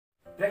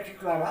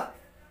ప్రేక్షకులారా,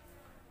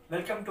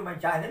 welcome to my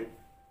channel.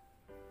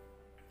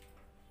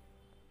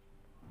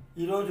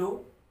 ఈరోజు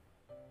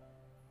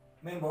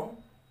మేము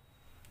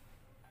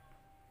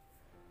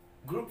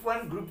Group-1,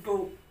 Group-2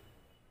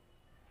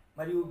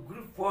 మరియు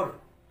Group-4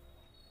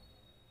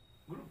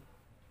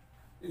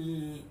 ఈ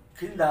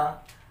కింద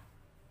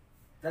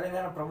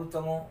తెలంగాణ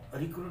ప్రభుత్వము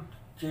రిక్రూట్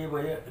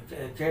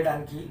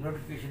చేయడానికి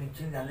నోటిఫికేషన్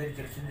ఇచ్చింది, అందరికీ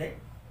తెలిసిందే.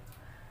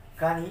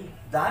 కానీ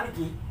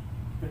దానికి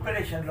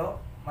ప్రిపరేషన్లో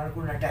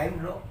మనకున్న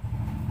టైంలో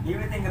ఏ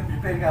విధంగా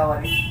ప్రిపేర్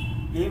కావాలి,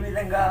 ఏ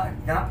విధంగా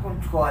జ్ఞాపకం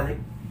ఉంచుకోవాలి,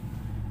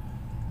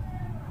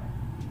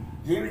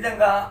 ఏ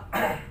విధంగా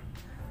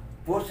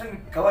పోర్షన్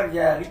కవర్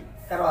చేయాలి,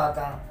 తర్వాత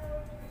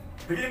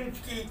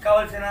ప్రిలిమ్స్కి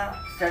కావాల్సిన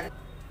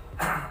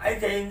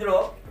అయితే ఇందులో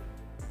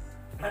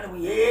మనం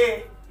ఏ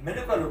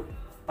మెలకువలు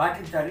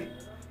పాటించాలి,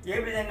 ఏ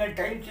విధంగా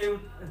టైం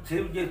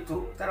సేవ్ చేస్తూ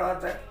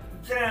తర్వాత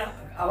ఇచ్చిన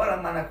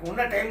మనకు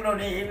ఉన్న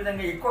టైంలోనే ఏ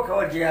విధంగా ఎక్కువ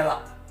కవర్ చేయాలా.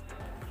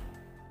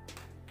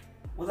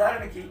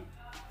 ఉదాహరణకి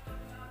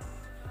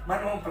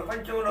మనం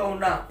ప్రపంచంలో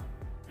ఉన్న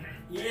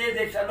ఏ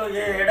దేశాల్లో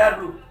ఏ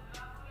ఎడారులు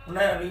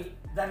ఉన్నాయని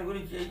దాని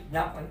గురించి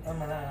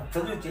మన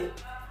చదివితే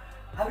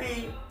అవి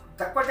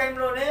తక్కువ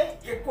టైంలోనే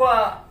ఎక్కువ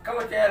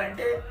కవర్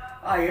చేయాలంటే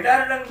ఆ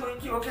ఎడారుల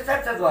గురించి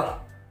ఒకసారి చదవాలా.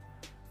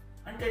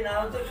 అంటే నా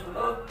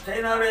ఉద్దేశంలో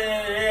చైనాలో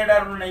ఏ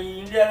ఎడారులు ఉన్నాయి,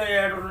 ఇండియాలో ఏ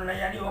ఎడారులు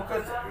ఉన్నాయి అని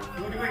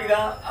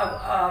విడివిడిగా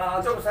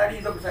అదొకసారి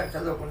ఇదొకసారి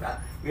చదవకుండా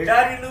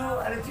ఎడారిలు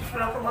అని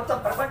తీసుకున్నప్పుడు మొత్తం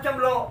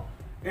ప్రపంచంలో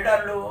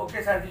ఎడారులు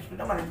ఒకేసారి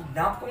తీసుకుంటే మనకి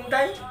జ్ఞాపకం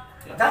ఉంటాయి.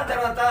 దాని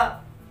తర్వాత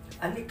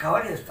అన్నీ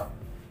కవర్ చేస్తాం.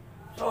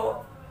 సో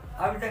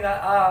ఆ విధంగా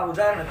ఆ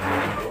ఉదాహరణ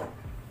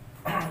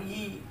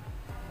ఈ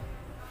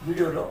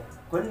వీడియోలో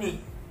కొన్ని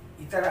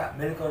ఇతర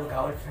మెలకువలు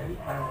కావాల్సినవి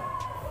మనం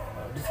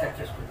డిస్కస్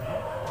చేసుకుంటాము.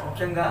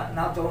 ముఖ్యంగా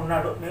నాతో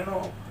ఉన్నాడు, నేను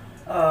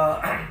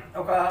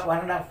ఒక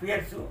 1.5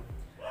 years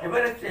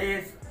ఎవరెస్ట్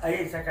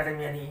ఐఏఎస్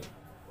అకాడమీ అని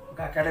ఒక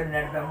అకాడమీ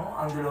నడిపాము.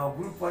 అందులో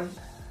Group-1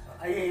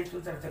 ఐఏఎస్,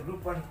 తర్వాత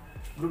Group-1,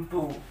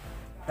 Group-2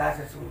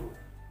 క్లాసెస్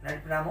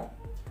నడిపినాము.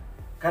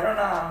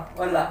 కరోనా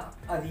వల్ల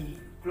అది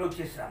క్లోజ్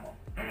చేసినాము.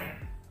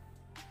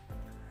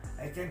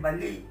 అయితే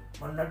మళ్ళీ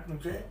మొన్నటి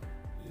నుంచే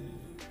ఈ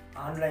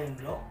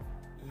ఆన్లైన్లో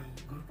ఈ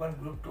Group-1,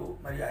 Group-2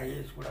 మరియు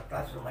ఐఏఎస్ కూడా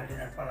క్లాసులు మళ్ళీ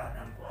నడపాలని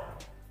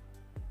అనుకుంటున్నాము.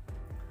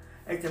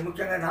 అయితే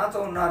ముఖ్యంగా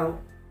నాతో ఉన్నారు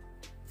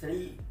శ్రీ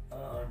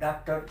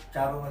డాక్టర్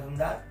చారు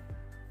Mujundar,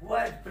 who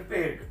has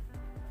prepared,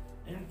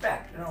 in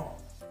fact,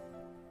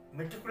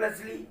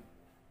 meticulously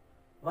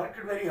worked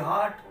very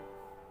hard,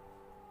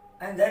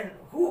 and then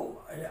who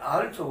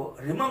also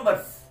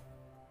remembers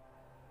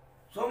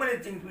so many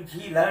things which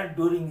he learned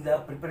during the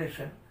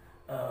preparation,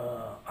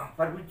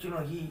 for which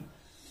he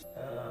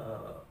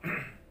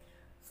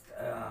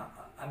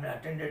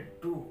attended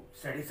 2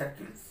 study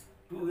circles,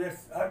 2 years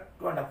or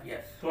 2.5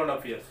 years.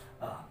 2.5 years.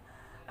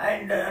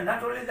 And not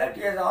only that,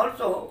 he has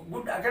also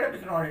good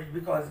academic knowledge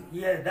because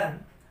he has done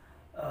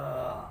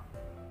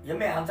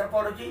MA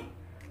Anthropology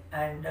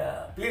and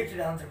PhD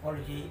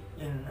Anthropology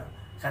in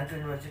Central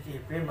University,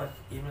 famous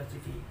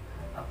University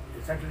of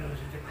Central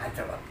University of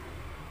Hyderabad.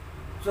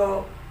 So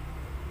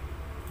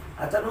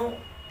అతను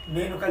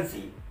నేను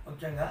కలిసి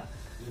ముఖ్యంగా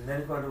ఈ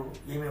మెలకువలు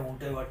ఏమేమి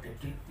ఉంటాయో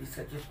వాటిని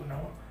discuss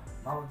చేసుకున్నాము.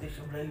 మా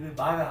ఉద్దేశంలో ఇవి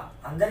బాగా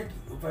అందరికీ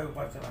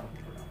ఉపయోగపడతాను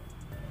అనుకుంటున్నాము.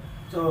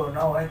 So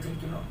now I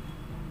think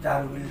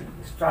Charu will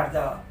start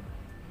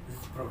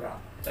this program.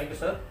 Thank you,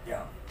 sir.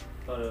 Yeah.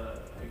 For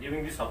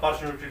giving this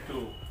opportunity to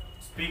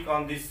speak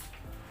on this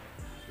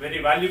very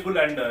valuable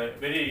and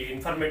very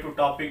informative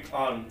topic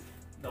on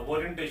the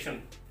orientation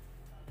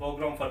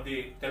program for the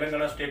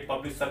Telangana State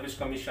Public Service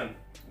Commission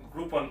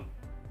Group-1.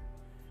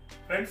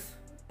 Friends,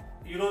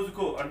 ఈ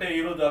రోజుకు అంటే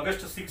ఈరోజు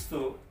August 6th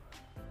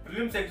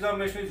prelims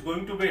examination is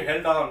going to be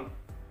held on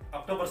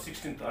October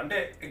 16th. అంటే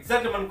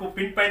exactly మనకు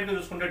pin పాయింట్గా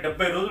చూసుకుంటే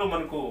 70 రోజులు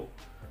మనకు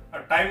ఆ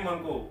టైం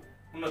మనకు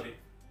ఉన్నది.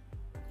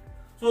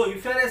 So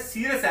if you're a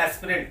serious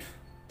aspirant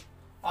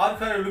are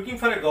if you're looking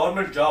for a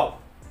government job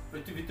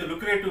with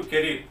lucrative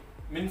career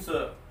means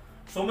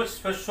so much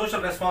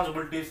social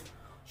responsibilities,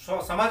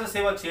 సమాజ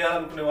సేవ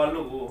చేయాలనుకునే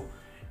వాళ్ళు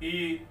ఈ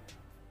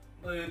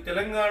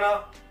Telangana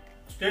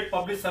state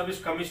public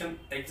service commission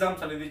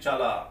exams అనేది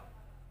చాలా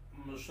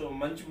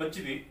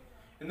మంచిది.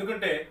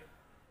 ఎందుకంటే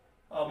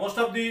most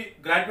of the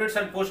graduates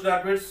and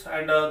postgraduates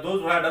and those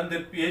who have done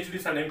their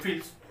PhDs and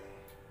MPhils,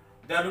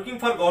 they are looking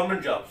for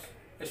government jobs,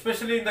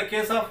 especially in the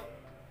case of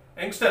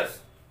youngsters.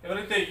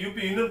 ఎవరైతే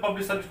UP union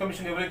public service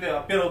commission ఎవరైతే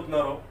appear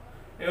అవుతున్నారో,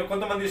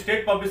 కొంతమంది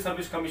state public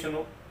service commission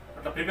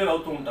అట్లా prepare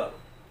అవుతూ ఉంటారు.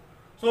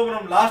 So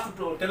మనం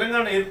last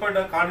Telangana ఏర్పడ్డ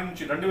కాడి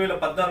నుంచి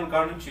 2014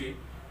 కాడి నుంచి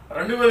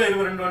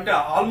 2022 అంటే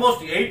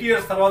ఆల్మోస్ట్ 8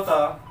 years తర్వాత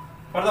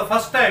ఫర్ ద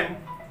ఫస్ట్ టైం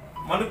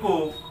మనకు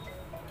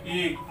ఈ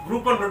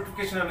Group-1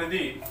 నోటిఫికేషన్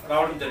అనేది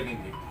రావడం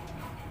జరిగింది.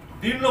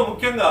 దీనిలో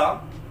ముఖ్యంగా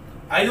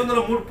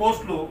 503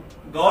 పోస్టులు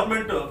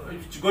government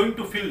it's going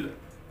to fill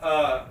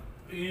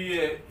ఈ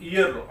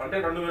ఇయర్లో, అంటే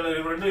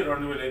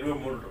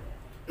 2022-2023లో.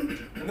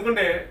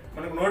 ఎందుకంటే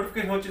మనకు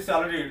నోటిఫికేషన్ వచ్చేసి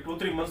ఆల్రెడీ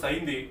 2-3 months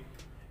అయింది.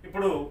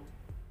 ఇప్పుడు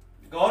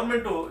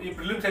గవర్నమెంట్ ఈ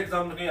prelims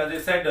ఎగ్జామ్స్ని as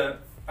I said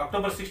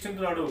October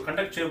 16th నాడు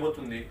కండక్ట్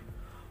చేయబోతుంది.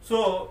 సో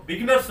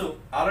బిగినర్స్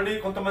ఆల్రెడీ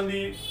కొంతమంది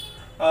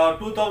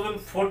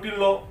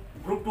 2014లో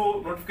Group-2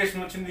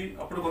 నోటిఫికేషన్ వచ్చింది.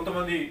 అప్పుడు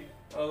కొంతమంది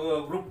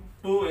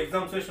Group-2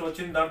 ఎగ్జామినేషన్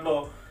వచ్చింది. దాంట్లో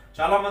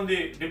చాలామంది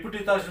డిప్యూటీ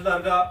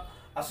తహసీల్దార్గా,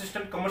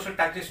 అసిస్టెంట్ కమర్షియల్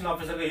టాక్సేషన్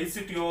ఆఫీసర్గా,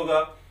 ACTOగా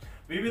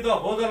వివిధ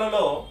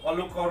హోదాలలో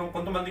వాళ్ళు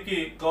కొంతమందికి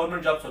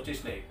గవర్నమెంట్ జాబ్స్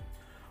వచ్చేసినాయి.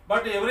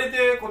 బట్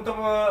ఎవరైతే కొంత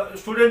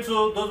students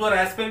those are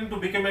aspiring to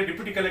become a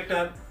deputy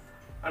collector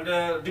and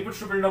deputy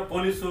superintendent of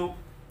police,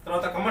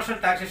 తర్వాత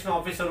commercial taxation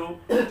officer,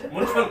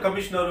 municipal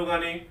commissioner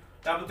కానీ,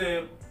 లేకపోతే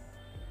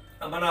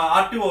మన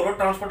RTO రోడ్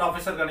ట్రాన్స్పోర్ట్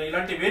ఆఫీసర్ కానీ,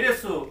 ఇలాంటి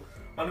వేరియస్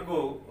మనకు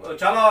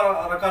చాలా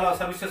రకాల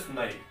సర్వీసెస్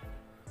ఉన్నాయి.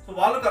 సో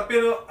వాళ్ళకు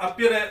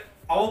అపియర్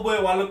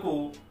అవ్వబోయే వాళ్ళకు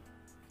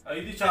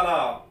ఇది చాలా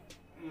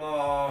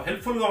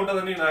హెల్ప్ఫుల్గా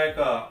ఉంటుందని నా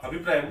యొక్క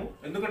అభిప్రాయము.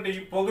 ఎందుకంటే ఈ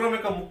ప్రోగ్రామ్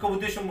యొక్క ముఖ్య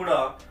ఉద్దేశం కూడా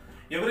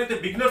ఎవరైతే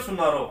బిగినర్స్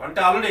ఉన్నారో, అంటే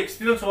ఆల్రెడీ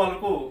ఎక్స్పీరియన్స్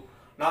వాళ్ళకు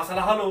నా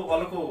సలహాలు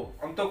వాళ్ళకు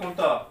అంతో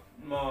కొంత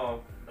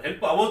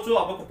హెల్ప్ అవ్వచ్చు,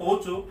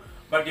 అవ్వకపోవచ్చు.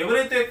 బట్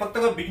ఎవరైతే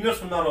కొత్తగా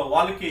బిగినర్స్ ఉన్నారో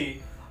వాళ్ళకి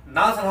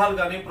నా సలహాలు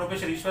కానీ,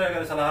 ప్రొఫెసర్ ఈశ్వరయ్య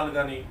గారి సలహాలు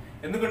కానీ,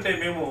 ఎందుకంటే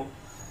మేము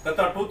గత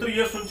 2-3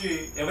 ఇయర్స్ నుంచి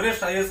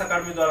ఎవరెస్ట్ IAS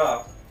అకాడమీ ద్వారా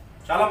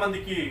చాలా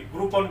మందికి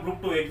Group-1,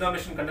 Group-2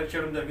 ఎగ్జామినేషన్ కండక్ట్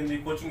చేయడం జరిగింది,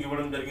 కోచింగ్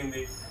ఇవ్వడం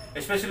జరిగింది.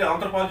 ఎస్పెషల్లీ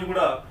ఆంథ్రోపాలజీ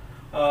కూడా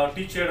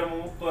టీచ్ చేయడము,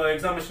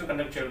 ఎగ్జామినేషన్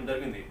కండక్ట్ చేయడం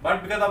జరిగింది.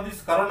 But because of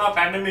this corona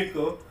pandemic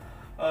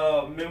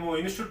మేము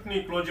ఇన్స్టిట్యూట్ని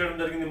క్లోజ్ చేయడం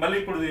జరిగింది. మళ్ళీ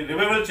ఇప్పుడు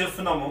రివైవల్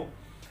చేస్తున్నాము,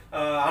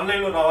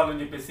 ఆన్లైన్లో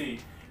రావాలని చెప్పేసి.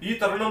 ఈ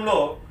తరుణంలో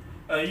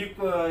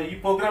ఈ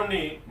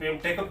ప్రోగ్రామ్ని మేము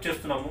టేకప్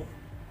చేస్తున్నాము.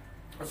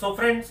 సో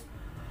ఫ్రెండ్స్,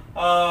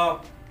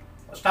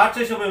 స్టార్ట్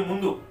చేసే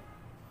ముందు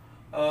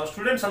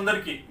స్టూడెంట్స్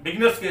అందరికీ,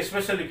 బిగినర్స్కి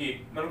ఎస్పెషల్కి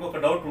మనకు ఒక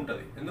డౌట్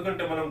ఉంటుంది.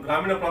 ఎందుకంటే మనం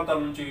గ్రామీణ ప్రాంతాల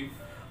నుంచి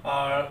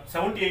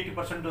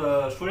 70-80%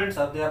 students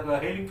they are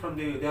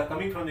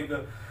coming from the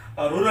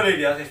rural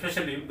areas.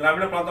 Especially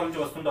గ్రామీణ ప్రాంతాల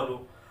నుంచి వస్తుంటారు.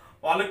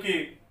 వాళ్ళకి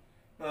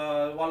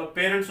వాళ్ళ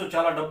పేరెంట్స్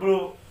చాలా డబ్బులు,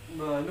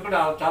 ఎందుకంటే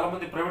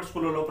చాలామంది ప్రైవేట్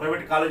స్కూళ్ళలో,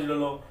 ప్రైవేట్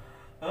కాలేజీలలో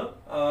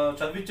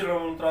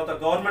చదివించడం, తర్వాత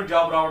గవర్నమెంట్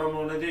జాబ్ రావడం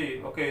అనేది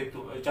ఒక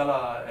ఎత్తు, చాలా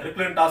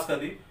హెర్క్యులెన్ టాస్క్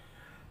అది.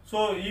 సో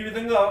ఈ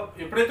విధంగా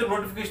ఎప్పుడైతే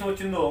నోటిఫికేషన్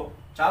వచ్చిందో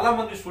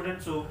చాలామంది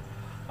స్టూడెంట్స్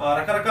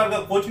రకరకాలుగా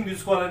కోచింగ్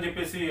తీసుకోవాలని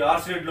చెప్పేసి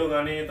RCEDలో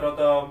కానీ,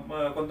 తర్వాత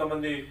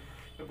కొంతమంది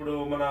ఇప్పుడు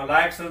మన లా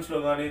ఎక్సలెన్స్లో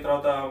కానీ,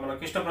 తర్వాత మన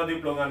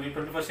కృష్ణప్రదీప్లో కానీ,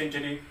 21st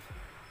సెంచరీ,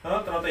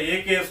 తర్వాత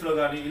AKSలో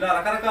కానీ, ఇలా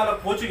రకరకాల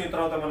కోచింగ్,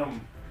 తర్వాత మనం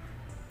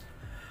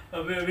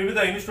వివిధ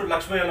ఇన్స్టిట్యూట్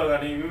లక్ష్మయ్యలో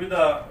కానీ వివిధ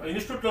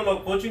ఇన్స్టిట్యూట్లలో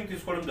కోచింగ్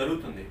తీసుకోవడం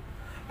జరుగుతుంది.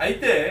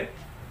 అయితే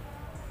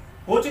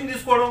కోచింగ్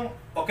తీసుకోవడం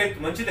ఒక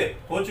మంచిదే,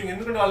 కోచింగ్,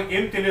 ఎందుకంటే వాళ్ళకి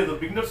ఏం తెలియదు,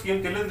 బిగినర్స్కి ఏం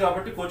తెలియదు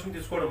కాబట్టి కోచింగ్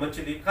తీసుకోవడం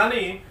మంచిది.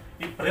 కానీ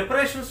ఈ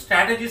ప్రిపరేషన్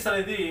స్ట్రాటజీస్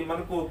అనేది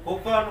మనకు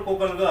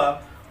కోకలుగా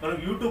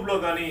మనకు యూట్యూబ్లో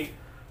కానీ,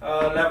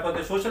 లేకపోతే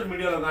సోషల్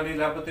మీడియాలో కానీ,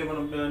 లేకపోతే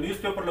మనం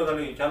న్యూస్ పేపర్లో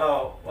కానీ చాలా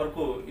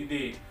వరకు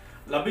ఇది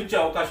లభించే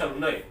అవకాశాలు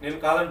ఉన్నాయి, నేను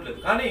కాదంటలేదు.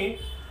 కానీ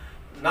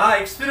నా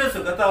ఎక్స్పీరియన్స్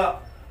గత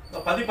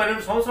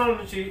 10-12 సంవత్సరాల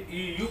నుంచి ఈ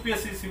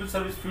UPSC సివిల్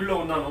సర్వీస్ ఫీల్డ్లో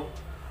ఉన్నాను.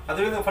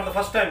 అదేవిధంగా ఫర్ ద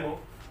ఫస్ట్ టైం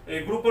ఈ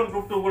Group-1,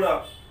 Group-2 కూడా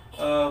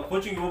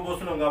కోచింగ్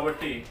ఇవ్వబోతున్నాం.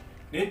 కాబట్టి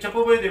నేను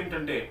చెప్పబోయేది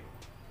ఏమిటంటే,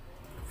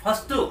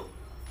 ఫస్ట్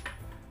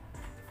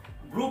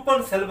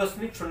Group-1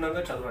 సిలబస్ని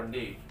క్షుణ్ణంగా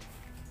చదవండి.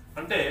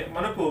 అంటే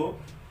మనకు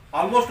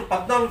ఆల్మోస్ట్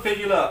 14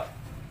 పేజీల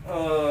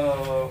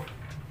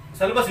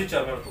సిలబస్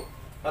ఇచ్చారు. మనకు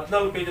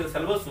 14 పేజీల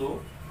సిలబస్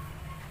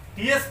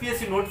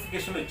TSPSC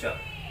నోటిఫికేషన్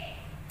ఇచ్చారు.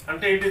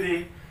 అంటే ఏంటిది?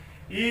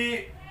 ఈ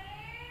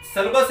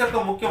సిలబస్ యొక్క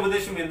ముఖ్య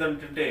ఉద్దేశం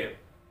ఏంటంటే,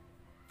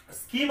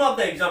 స్కీమ్ ఆఫ్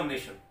ద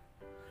ఎగ్జామినేషన్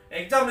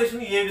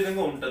ఏ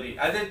విధంగా ఉంటుంది.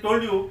 యాజ్ ఐ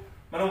టోల్డ్ యూ,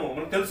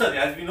 మనకు తెలుసు అది,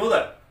 as we know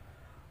that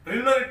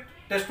preliminary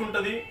test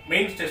ఉంటుంది,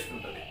 మెయిన్స్ టెస్ట్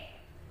ఉంటుంది.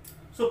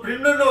 సో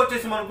ప్రిలిమినరీలో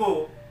వచ్చేసి మనకు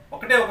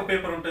ఒక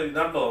పేపర్ ఉంటుంది.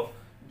 దాంట్లో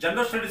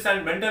general studies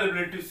and mental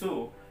abilities,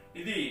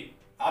 ఇది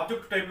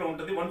ఆబ్జెక్టివ్ టైప్లో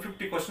ఉంటుంది.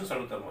 150 క్వశ్చన్స్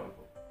అడుగుతారు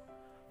మనకు.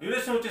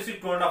 డ్యూరేషన్ వచ్చేసి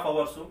 2.5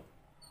 hours,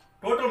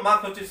 టోటల్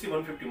మార్క్స్ వచ్చేసి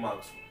 150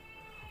 మార్క్స్.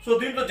 సో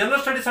దీంట్లో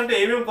జనరల్ స్టడీస్ అంటే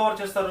ఏమేమి కవర్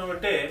చేస్తారు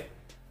అంటే,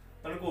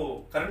 మనకు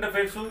current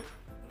affairs,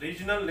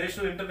 regional,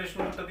 national,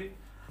 international ఉంటుంది.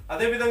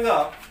 అదేవిధంగా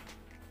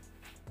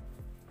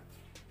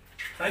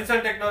సైన్స్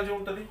అండ్ టెక్నాలజీ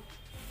ఉంటుంది,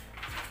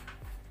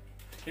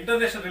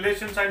 ఇంటర్నేషనల్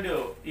రిలేషన్స్ అండ్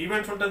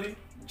ఈవెంట్స్ ఉంటుంది,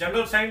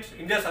 general science,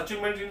 India's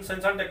achievements in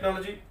science and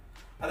technology,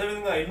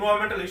 అదేవిధంగా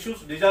environmental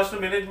issues,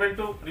 disaster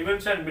management,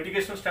 prevention and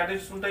mitigation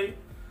strategies ఉంటాయి.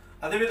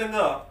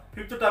 అదేవిధంగా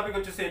 5th టాపిక్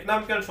వచ్చేసి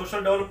economic and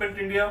social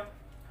development India.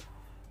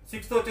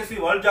 6th వచ్చేసి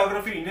world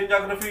geography, Indian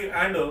geography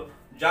and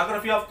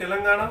geography of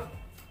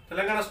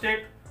Telangana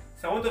state.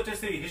 7th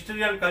వచ్చేసి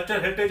history and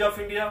culture heritage of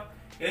India.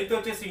 8th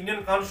వచ్చేసి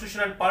Indian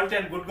constitution and polity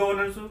and good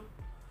governance.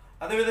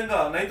 అదేవిధంగా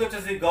 9th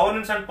వచ్చేసి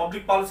governance and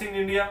public policy in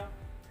India.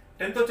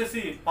 10th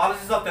వచ్చేసి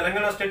policies of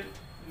Telangana state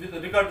with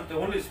regard to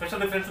only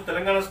special reference to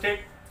Telangana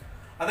state.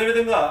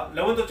 అదేవిధంగా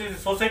 11th వచ్చేసి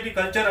society,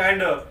 culture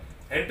and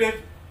heritage,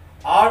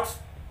 arts,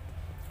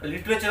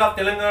 literature of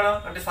Telangana,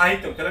 అంటే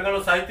సాహిత్యం,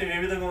 తెలంగాణలో సాహిత్యం ఏ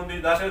విధంగా ఉంది,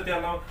 దాశరథి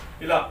అన్నం,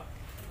 ఇలా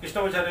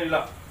కృష్ణమాచార్య,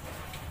 ఇలా.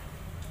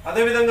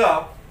 అదేవిధంగా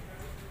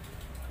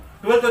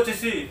 12th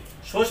వచ్చేసి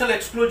social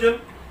exclusion,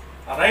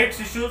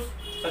 rights issues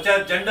such as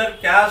gender,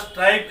 caste,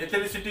 tribe,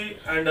 ethnicity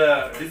and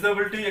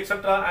disability etc.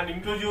 and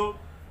inclusive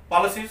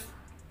policies.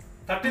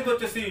 13th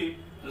వచ్చేసి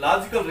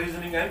logical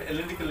reasoning and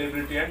analytical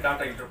ability and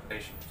data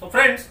interpretation. So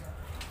friends,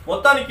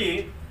 మొత్తానికి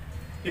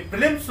ఈ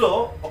ప్రిలిమ్స్లో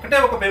ఒకటే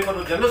ఒక paper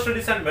general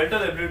studies and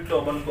mental ఎబిలిటీలో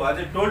మనకు as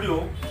I told you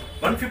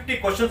 150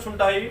 questions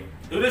ఉంటాయి.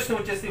 Duration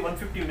వచ్చేసి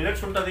 150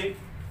 minutes ఉంటుంది.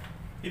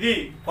 ఇది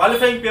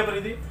క్వాలిఫైయింగ్ పేపర్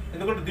ఇది.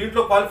 ఎందుకంటే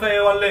దీంట్లో క్వాలిఫై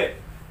అయ్యే వాళ్ళే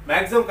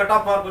మ్యాక్సిమం కట్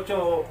ఆఫ్ మార్క్ వచ్చి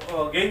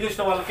గెయిన్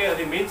చేసిన వాళ్ళకే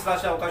అది మెయిన్స్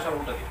రాసే అవకాశాలు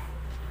ఉంటుంది.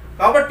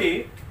 కాబట్టి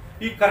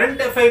ఈ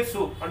కరెంట్ అఫైర్స్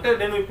అంటే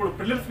నేను ఇప్పుడు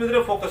ప్రిలిమ్స్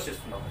మీదనే ఫోకస్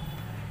చేస్తున్నాను.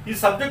 ఈ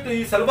సబ్జెక్ట్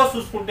ఈ సిలబస్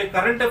చూసుకుంటే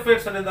కరెంట్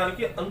అఫైర్స్ అనే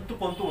దానికి అంతు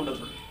పొంతు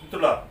ఉండదు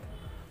మిత్రులారా.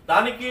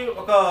 దానికి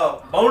ఒక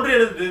బౌండరీ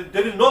అనేది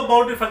there is no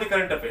boundary for the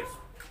current affairs.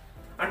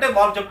 అంటే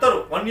వాళ్ళు చెప్తారు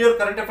 1 year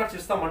కరెంట్ అఫైర్స్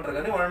ఇస్తామంటారు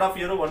కానీ 1.5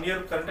 year 1 year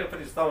కరెంట్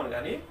అఫైర్స్ ఇస్తామని.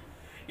 కానీ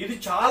ఇది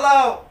చాలా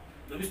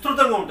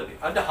విస్తృతంగా ఉంటుంది.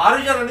 అంటే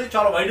హారిజన్ అనేది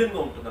చాలా వైడన్గా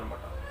ఉంటుంది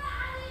అనమాట.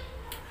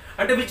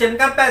 అంటే which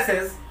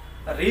encompasses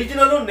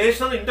regional,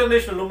 national,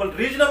 international. మళ్ళీ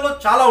రీజనల్లో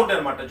చాలా ఉంటాయి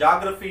అనమాట.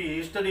 Geography,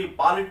 history,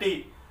 polity,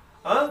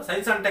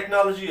 science and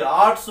technology,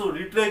 arts,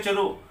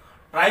 literature,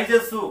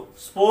 prices,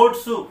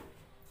 sports,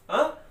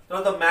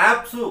 తర్వాత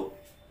మ్యాప్స్,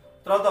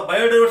 తర్వాత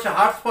బయోడైవర్సిటీ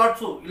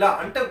హాట్స్పాట్స్, ఇలా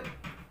అంటే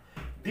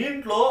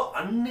దీంట్లో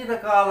అన్ని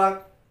రకాల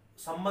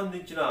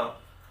సంబంధించిన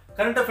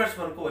కరెంట్ అఫైర్స్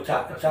మనకు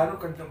వచ్చాయి. చాలు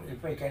కొంచెం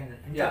if I can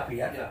interrupt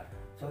here,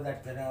 so that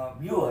the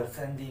viewers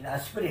and the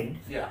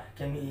aspirants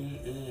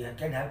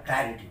can have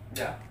clarity.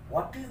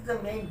 What is the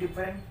main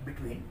difference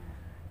between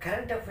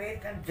current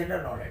affairs and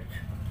general knowledge?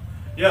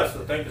 Yes,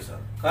 thank you, sir.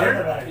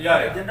 General knowledge.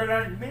 General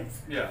knowledge means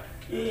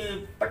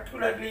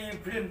particularly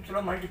prelims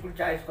lo multiple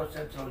choice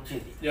questions lo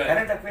వచ్చేది.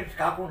 Current affairs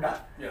కాకుండా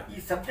ఈ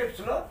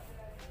subjects లో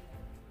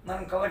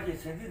మనం cover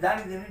చేసేది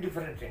దానికి దీని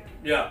difference ఏంటి?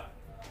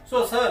 So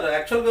sir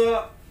యాక్చువల్గా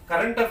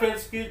కరెంట్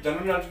అఫైర్స్ కి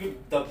జనరల్ నాలెడ్జ్ కి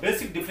ద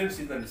బేసిక్ డిఫరెన్స్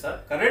ఇదండి sir.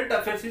 Current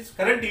affairs is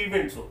current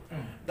events,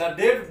 the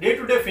day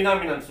to day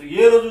phenomenons,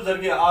 ఏ రోజు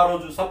జరిగే ఆ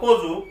రోజు.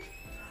 సపోజ్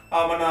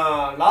మన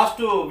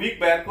లాస్ట్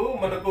వీక్ బ్యాక్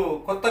మనకు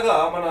కొత్తగా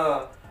మన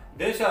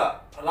దేశ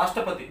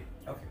రాష్ట్రపతి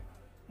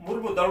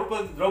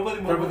ద్రౌపది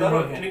ముర్ము గారు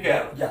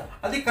ఎన్నికయ్యారు.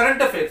 అది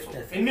కరెంట్ అఫైర్స్.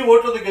 ఎన్ని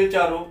ఓట్లతో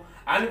గెలిచారు,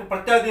 ఆయనకు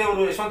ప్రత్యర్థి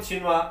ఎవరు, యశ్వంత్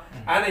సిన్హా,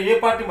 ఆయన ఏ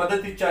పార్టీ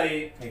మద్దతు ఇచ్చాయి,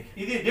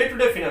 ఇది డే టు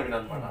డే ఫినామినా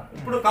అనమాట.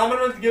 ఇప్పుడు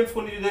కామన్వెల్త్ గేమ్స్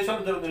కొన్ని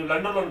దేశాలు జరుగుతుంది,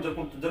 లండన్ లో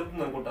జరుగుతుంది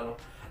అనుకుంటాను.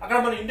 అక్కడ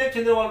మన ఇండియాకి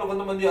చెందిన వాళ్ళు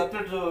కొంతమంది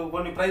అథ్లెట్స్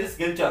కొన్ని ప్రైజెస్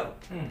గెలిచారు.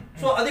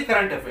 సో అది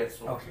కరెంట్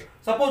అఫైర్స్.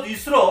 సపోజ్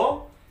ఇస్రో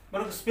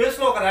మనకు స్పేస్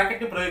లో ఒక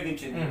ర్యాకెట్ ని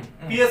ప్రయోగించింది,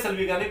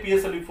 పిఎస్ఎల్వి కానీ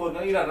పిఎస్ఎల్వి-4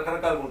 కానీ ఇలా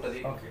రకరకాలుగా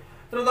ఉంటుంది.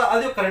 తర్వాత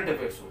అది ఒక కరెంట్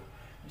అఫైర్స్.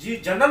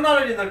 జనరల్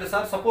నాలెడ్జ్ ఏంటంటే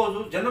సార్, సపోజ్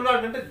జనరల్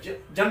నాలెడ్జ్ అంటే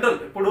జనరల్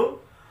ఇప్పుడు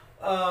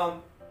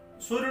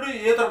సూర్యుడు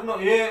ఏ తరపున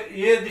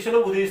ఏ దిశలో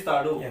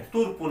ఉదయిస్తాడు,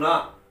 తూర్పున.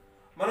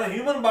 మన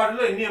హ్యూమన్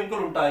బాడీలో ఎన్ని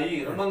ఎముకలు ఉంటాయి,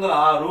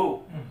 206.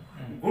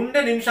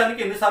 గుండె నిమిషానికి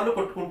ఎన్నిసార్లు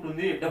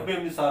కొట్టుకుంటుంది,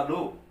 78 సార్లు,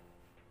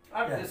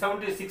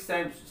 76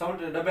 times,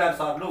 76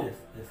 సార్లు.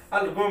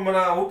 మన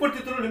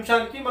ఊపిరితిత్తులు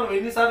నిమిషానికి మనం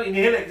ఎన్నిసార్లు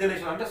ఇన్హేల్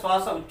ఎగ్జలేషన్ అంటే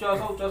శ్వాస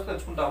ఉచ్ఛ్వాస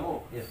తెచ్చుకుంటాము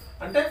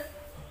అంటే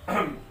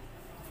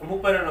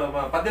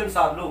 18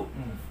 సార్లు.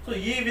 సో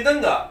ఈ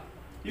విధంగా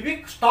ఇవి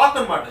స్టాక్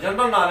అనమాట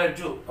జనరల్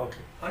నాలెడ్జ్.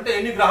 అంటే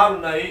ఎన్ని గ్రహాలు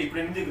ఉన్నాయి, ఇప్పుడు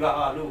 8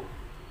 గ్రహాలు,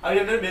 అవి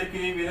అంటే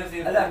mercury, Venus.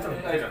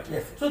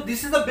 So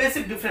this is the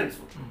basic difference.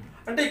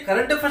 అంటే ఈ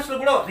కరెంట్ అఫైర్స్ లో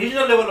కూడా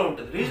రీజనల్ లెవెల్లో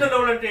ఉంటుంది. రీజనల్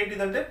లెవెల్ అంటే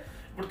ఏంటిదంటే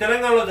ఇప్పుడు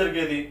తెలంగాణలో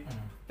జరిగేది,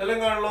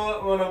 తెలంగాణలో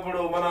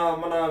ఇప్పుడు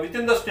మన విత్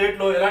ఇన్ ద స్టేట్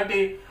లో ఎలాంటి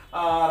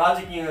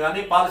రాజకీయం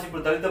కానీ పాలసీ,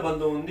 ఇప్పుడు దళిత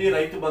బంధు ఉంది,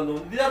 రైతు బంధు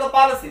ఉంది, ఇది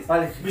పాలసీ.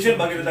 మిషన్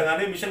భగీరథ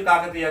కానీ, మిషన్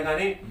కాకతీయ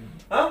కానీ,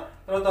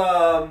 తర్వాత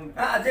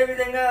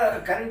అదేవిధంగా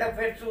current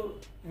affairs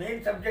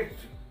main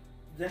subjects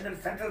general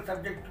central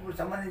subject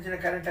సంబంధించిన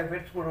కరెంట్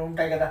అఫైర్స్ కూడా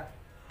ఉంటాయి కదా.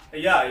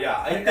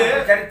 అయితే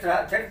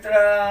చరిత్ర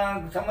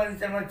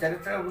సంబంధించిన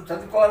చరిత్ర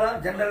చదువుకోవాలా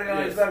జనరల్ గా,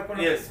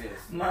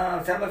 మా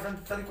సిలబస్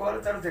చదువుకోవాలి.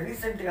 తర్వాత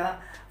రీసెంట్ గా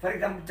ఫర్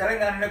ఎగ్జాంపుల్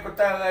తెలంగాణలో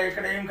కొత్తగా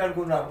ఇక్కడ ఏం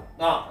కనుక్కున్నారు,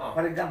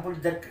 ఫర్ ఎగ్జాంపుల్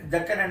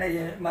దక్కన్ అనే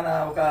మన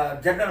ఒక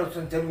జర్నల్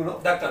వస్తుంది తెలుగులో,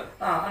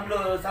 అందులో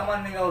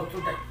సామాన్యంగా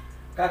వస్తుంటాయి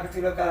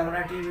కాకతీయుల కాలం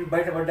నాటి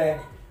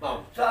బయటపడ్డాయని.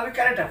 సో అవి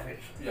కరెంట్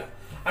అఫైర్స్.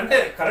 అంటే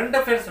కరెంట్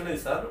అఫైర్స్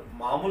అనేది సార్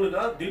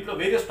మామూలుగా దీంట్లో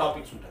వేరియస్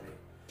టాపిక్స్ ఉంటుంది.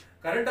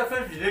 Current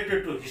affairs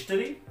related to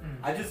history,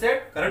 as you said,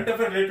 current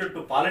affairs related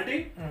to polity,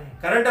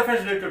 current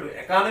affairs related to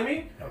economy,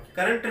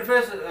 current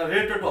affairs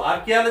related to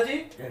archaeology,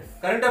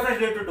 current affairs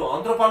related to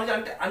anthropology.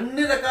 అంటే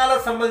అన్ని రకాల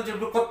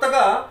సంబంధించిన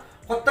కొత్తగా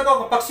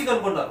ఒక పక్షి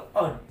కనుక్కున్నారు,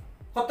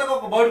 కొత్తగా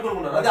ఒక బర్డ్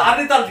కనుక్కున్నారు, అది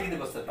ఆర్నిథాలజీ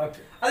కిందకి వస్తుంది.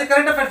 అది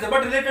current affairs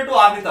but related to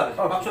ornithology,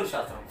 పక్షుల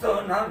శాస్త్రం. సో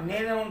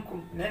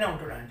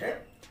నేనేమంటున్నా అంటే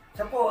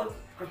సపోజ్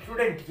ఒక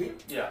స్టూడెంట్కి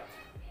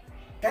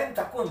టైం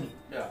తక్కువ ఉంది,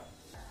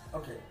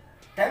 ఓకే,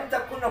 టైం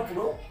తక్కువ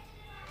ఉన్నప్పుడు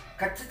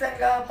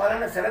ఖచ్చితంగా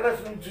పలానా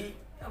సిలబస్ నుంచి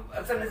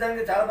అసలు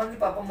నిజంగా చాలామంది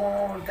పాపము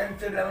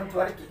 10th 11th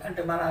వరకు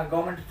అంటే మన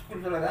గవర్నమెంట్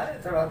స్కూల్స్లో కానీ,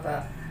 తర్వాత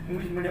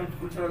ఇంగ్లీష్ మీడియం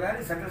స్కూల్స్లో కానీ,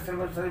 సెంట్రల్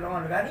సిలబస్ చదివిన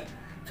వాళ్ళు కానీ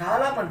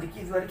చాలామందికి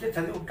ఇదివరకే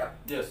చదివి ఉంటారు.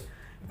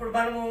 ఇప్పుడు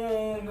మనము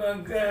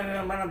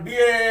మన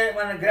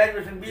మన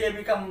గ్రాడ్యుయేషన్ BA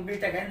BCom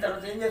BTech అయిన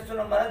తర్వాత ఏం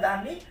చేస్తున్నాం, మనం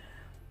దాన్ని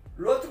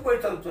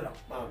లోతుకుపోయి చదువుతున్నాం.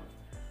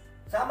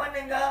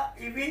 సామాన్యంగా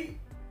ఇవి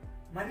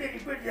మళ్ళీ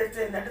రిపీట్ చేస్తే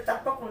ఏంటంటే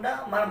తప్పకుండా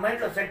మన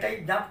మైండ్లో సెట్ అయ్యి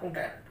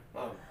జ్ఞాపకుంటాయన్నట్టు.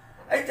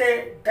 అయితే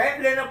టైం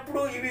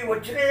లేనప్పుడు ఇవి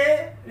వచ్చినాయే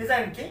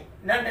నిజానికి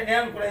అంటే నేను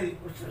అనుకునేది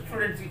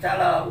స్టూడెంట్స్కి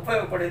చాలా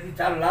ఉపయోగపడేది,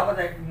 చాలా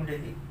లాభదాయకంగా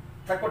ఉండేది.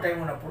 తక్కువ టైం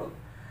ఉన్నప్పుడు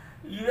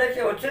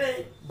ఇవైతే వచ్చినాయి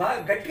బాగా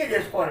గట్టిగా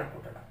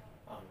చేసుకోవాలనుకుంటున్నాను.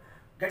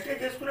 గట్టిగా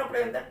చేసుకున్నప్పుడు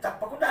ఏంటంటే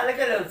తప్పకుండా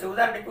అలాగే లేదు.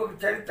 ఉదాహరణకి ఒక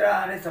చరిత్ర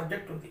అనే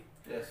సబ్జెక్ట్ ఉంది.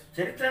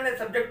 చరిత్ర అనే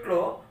సబ్జెక్ట్లో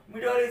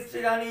మిడివల్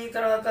హిస్టరీ కానీ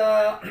తర్వాత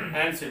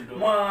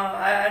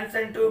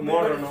యాన్సెంట్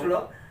లో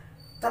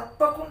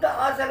తప్పకుండా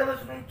ఆ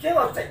సిలబస్ నుంచే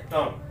వస్తాయి.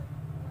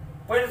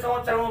 పోయిన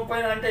సంవత్సరం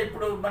అంటే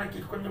ఇప్పుడు మనకి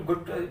కొంచెం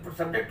ఇప్పుడు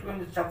సబ్జెక్ట్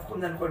కొంచెం టఫ్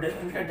ఉంది అనుకోండి.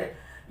 ఎందుకంటే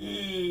ఈ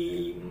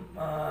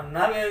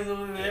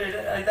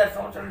 4-5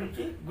 సంవత్సరాల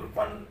నుంచి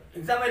Group-1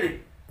 ఎగ్జామ్ వెళ్ళి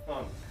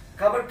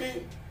కాబట్టి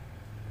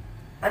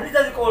అన్ని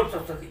చదువుకోవాల్సి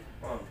వస్తుంది.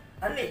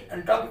 అన్ని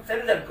టాపిక్స్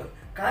అన్ని చదువుకోవాలి.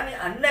 కానీ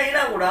అన్నీ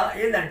అయినా కూడా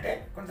ఏంటంటే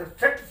కొంత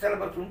సెట్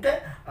సిలబస్ ఉంటే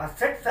ఆ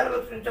సెట్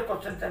సిలబస్ నుంచే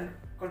కొంచెం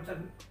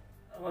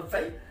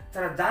వస్తాయి.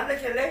 తర్వాత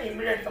దాంట్లోకి వెళ్ళే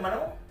ఇమ్మీడియట్గా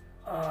మనం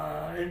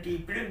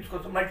ప్రిలిమ్స్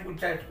కోసం మల్టిపుల్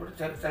చాయిస్ కూడా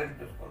సెలెక్ట్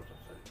చేసుకోవాల్సి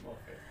వస్తుంది.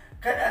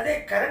 కానీ అదే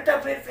కరెంట్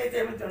అఫైర్స్ అయితే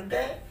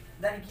ఏమిటంటే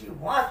దానికి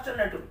వాస్ట్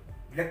అన్నట్టు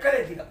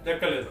లెక్కలేదు.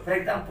 ఫర్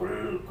ఎగ్జాంపుల్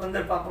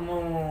కొందరు పాపము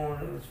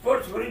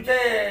స్పోర్ట్స్ గురించే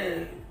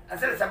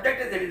అసలు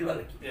సబ్జెక్టే తెలియదు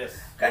వాళ్ళకి.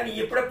 కానీ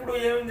ఎప్పుడప్పుడు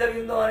ఏమేమి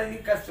జరిగిందో అనేది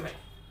కష్టమే.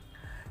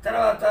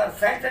 తర్వాత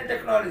science and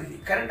technology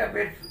current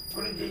affairs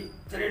గురించి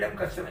తెలియడం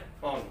కష్టమే.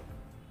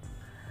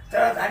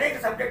 తర్వాత అనేక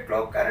సబ్జెక్టులో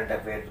కరెంట్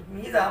అఫైర్స్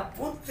మీద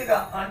పూర్తిగా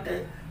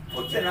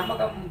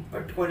నమ్మకం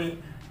పెట్టుకొని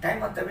టైం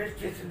అంతా వేస్ట్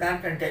చేసిన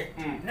దానికంటే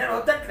నేను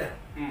వద్దట్లేదు.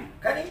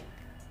 కానీ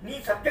నీ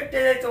సబ్జెక్ట్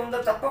ఏదైతే ఉందో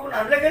తప్పకుండా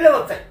అందులోకెళ్ళే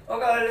వస్తాయి.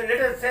 ఒక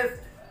లేటెస్ట్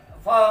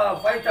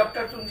 5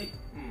 చాప్టర్స్ ఉంది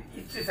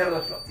హిస్టరీ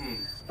సిలబస్లో.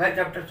 5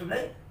 చాప్టర్స్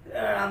ఉన్నాయి.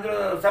 అందులో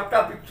సబ్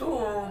టాపిక్స్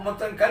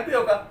మొత్తం కలిపి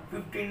ఒక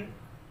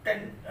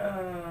 15-10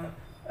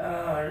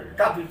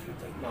 టాపిక్స్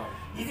ఉంటాయి.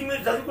 ఇది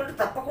మీరు చదువుకుంటే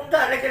తప్పకుండా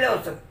అందులోకెళ్ళే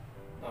వస్తుంది.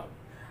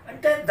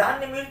 అంటే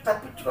దాన్ని మీరు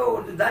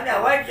తప్పించుకోకూడదు, దాన్ని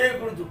అవాయిడ్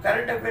చేయకూడదు.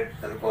 కరెంట్ అఫైర్స్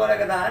చదువుకోవాలి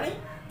కదా అని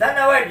దాన్ని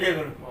అవాయిడ్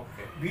చేయకూడదు.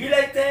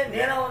 వీలైతే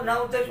నా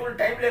ఉద్దేశంలో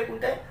టైం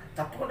లేకుంటే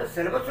తప్పకుండా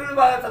సిలబస్లు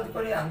బాగా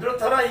చదువుకొని అందులో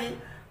త్వరయి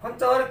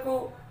కొంతవరకు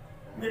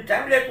మీరు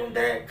టైం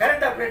లేకుంటే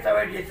కరెంట్ అఫైర్స్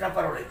అవాయిడ్ చేసినా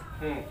పర్వాలేదు,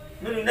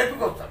 మీరు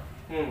నెక్కుకొస్తారు.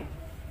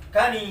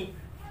 కానీ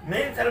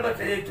మెయిన్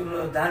సిలబస్ ఏదైతుందో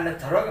దానిలో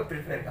త్వరగా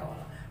ప్రిపేర్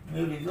కావాలి.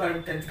 మీరు ఇది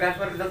 10th క్లాస్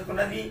వరకు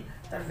చదువుకున్నది,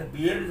 తర్వాత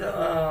బిఏలు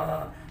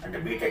అంటే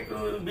బీటెక్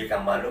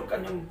బీకామ్ వాళ్ళు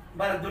కొంచెం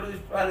బాగా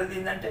దురదృష్టి వాళ్ళది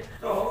ఏంటంటే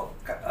సో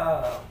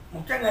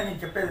ముఖ్యంగా నేను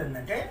చెప్పేది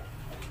ఏంటంటే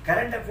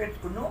కరెంట్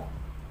అఫైర్స్కును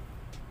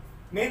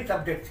మెయిన్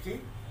సబ్జెక్ట్స్కి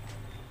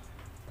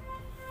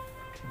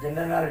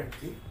జనరల్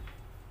నాలెడ్జ్కి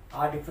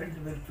ఆ డిఫరెన్స్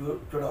మీరు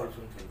చూడవలసి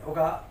ఉంటుంది.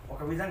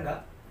 ఒక విధంగా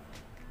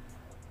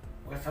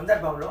ఒక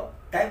సందర్భంలో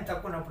టైం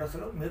తక్కువ ఉన్నప్పుడు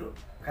అసలు మీరు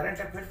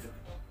కరెంట్ అఫైర్స్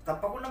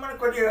తప్పకుండా మనకు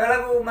కొన్ని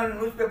వేళకు మనం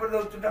న్యూస్ పేపర్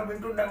చదువుతుంటాం,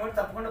 వింటుంటాం కూడా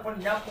తప్పకుండా కొన్ని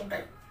జ్ఞాపకం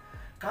ఉంటాయి.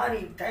 కానీ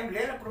టైం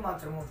లేనప్పుడు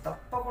మాత్రము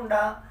తప్పకుండా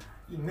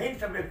ఈ మెయిన్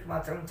సబ్జెక్ట్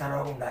మాత్రం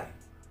చదవగా ఉండాలి.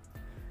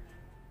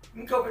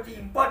 ఇంకొకటి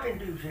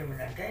ఇంపార్టెంట్ విషయం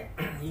ఏంటంటే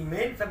ఈ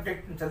మెయిన్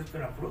సబ్జెక్ట్ని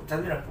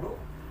చదివినప్పుడు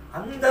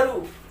అందరూ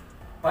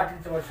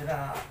పాటించవలసిన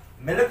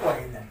మెలకువ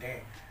ఏంటంటే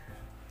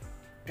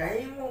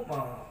టైము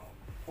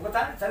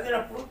ఒకదాన్ని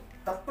చదివినప్పుడు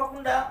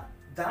తప్పకుండా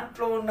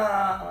దాంట్లో ఉన్న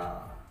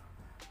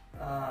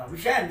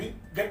విషయాన్ని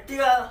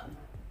గట్టిగా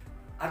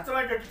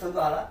అర్థమయ్యేటట్టు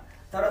చదవాలా.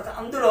 తర్వాత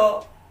అందులో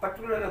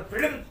పర్టికులర్గా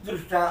ప్రిలిమ్స్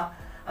దృష్ట్యా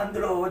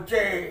అందులో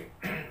వచ్చే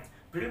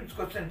ప్రిలిమ్స్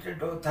క్వశ్చన్స్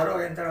ఏంటో థరో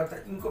అయిన తర్వాత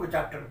ఇంకొక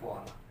చాప్టర్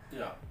పోవాలి.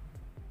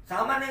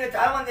 సామాన్యంగా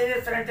చాలామంది ఏం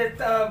చేస్తారంటే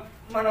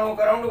మనం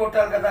ఒక రౌండ్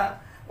కొట్టాలి కదా,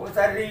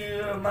 ఒకసారి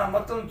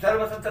మొత్తం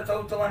సిలబస్ అంతా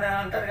చదువుతామని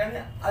అంటారు.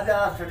 కానీ అది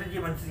ఆ స్ట్రాటజీ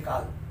మంచిది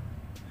కాదు.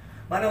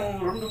 మనం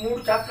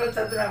 2-3 చాప్టర్లు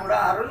చదివినా కూడా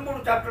ఆ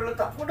 2-3 చాప్టర్లో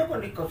తప్పకుండా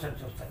కొన్ని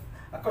క్వశ్చన్స్ వస్తాయి.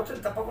 ఆ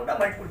క్వశ్చన్ తప్పకుండా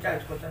మల్టిపుల్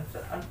చాయిస్ క్వశ్చన్స్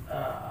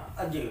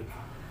అది చేయొచ్చు.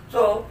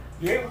 సో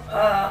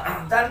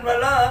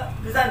దానివల్ల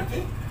నిజానికి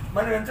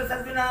మనం ఎంత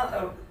చదివినా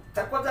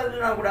తక్కువ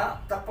చదివినా కూడా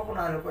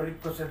తప్పకుండా కొన్ని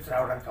క్వశ్చన్స్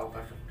రావడానికి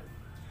అవకాశం ఉంటుంది.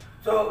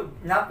 సో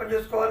జ్ఞాపకం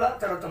చేసుకోవాలా.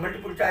 తర్వాత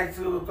మల్టిపుల్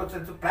చాయిస్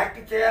క్వశ్చన్స్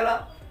ప్రాక్టీస్ చేయాలా,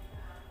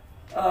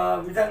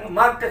 విధంగా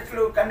మార్క్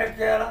టెస్ట్లు కండక్ట్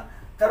చేయాలా.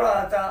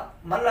 తర్వాత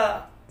మళ్ళా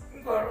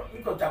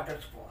ఇంకో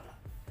చాప్టర్స్ పోవాలా.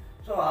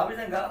 సో ఆ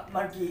విధంగా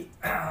మనకి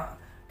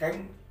టైం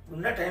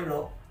ఉన్న టైంలో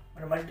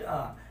మనం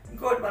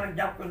ఇంకోటి మనకి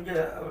జ్ఞాపకం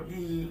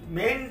ఈ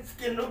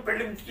మెయిన్స్కి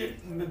ప్రిలిమ్స్కి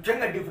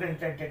ముఖ్యంగా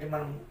డిఫరెన్స్ ఏంటంటే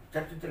మనం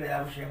చర్చించలే ఆ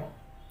విషయము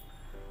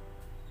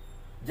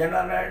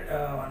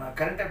మన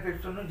కరెంట్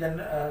అఫైర్స్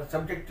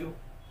సబ్జెక్టు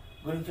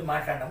గురించి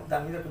మాట్లాడము.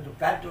 దాని మీద కొంచెం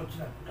క్లారిటీ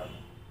వచ్చింది అనుకుంటాను.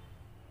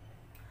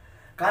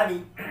 కానీ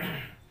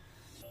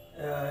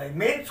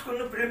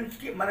మెయిన్స్కున్న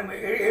ప్రిలిమ్స్కి మనం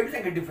ఏ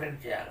విధంగా డిఫరెన్స్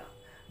చేయాలా,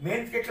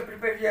 మెయిన్స్కి ఎట్లా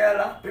ప్రిపేర్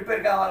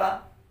కావాలా,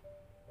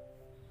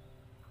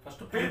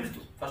 ప్రిలిమ్స్కి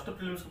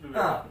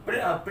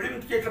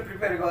ఎట్లా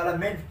ప్రిపేర్ కావాలా,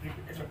 మెయిన్స్కి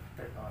ఎట్లా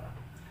ప్రిపేర్ కావాలా.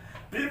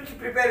 ప్రిలిమ్స్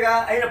ప్రిపేర్గా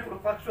అయినప్పుడు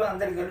ఫస్ట్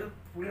అందరికీ తెలుసు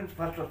ప్రిలిమ్స్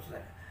ఫస్ట్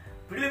వస్తుంది.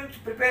 ప్రిలిమ్స్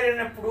ప్రిపేర్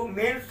అయినప్పుడు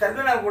మెయిన్స్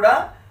చదివినా కూడా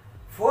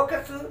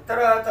ఫోకస్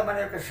తర్వాత మన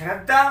యొక్క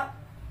శ్రద్ధ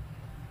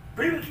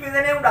ప్రిలిమ్స్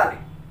మీదనే ఉండాలి.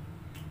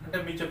 అంటే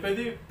మీరు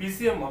చెప్పేది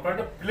పీసీఎం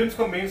అంటే ప్రిలిమ్స్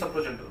కమ్ మెయిన్స్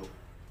అప్రోచ్ అంటారు.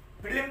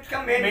 Prelims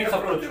come mains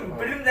approach.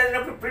 Prelims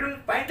చదివినప్పుడు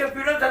ప్రిలిమ్స్ పాయింట్ ఆఫ్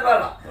వ్యూలో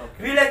చదవాలా.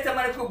 వీలైతే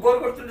మనకు బోర్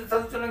కొడుతుంటే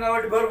చదువుతున్నాం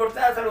కాబట్టి బోర్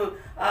కొడితే అసలు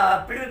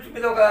ప్రిలిమ్స్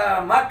మీద ఒక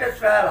మార్క్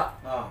టెస్ట్ రాయాలా.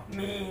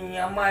 మీ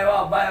అమ్మాయో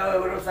అబ్బాయో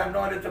ఎవరో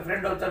సన్నో లేకపోతే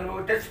ఫ్రెండ్ అవుతాను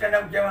టెస్ట్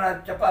కండక్ట్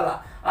చేయమని చెప్పాలా.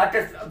 ఆ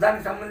టెస్ట్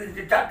దానికి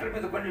సంబంధించి చాప్టర్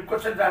మీద కొన్ని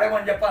క్వశ్చన్స్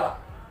అడగమని చెప్పాలా.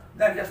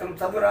 దానికి అసలు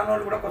చదువు రాని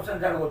వాళ్ళు కూడా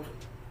క్వశ్చన్స్ అడగవచ్చు,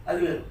 అది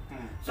వేరు.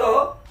 సో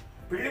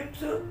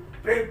ప్రిలిమ్స్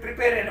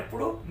ప్రిపేర్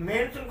అయినప్పుడు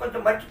మెయిన్స్ని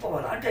కొంచెం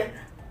మర్చిపోవాలి. అంటే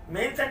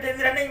మెయిన్స్ అంటే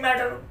ఇది రన్నింగ్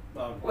మ్యాటర్.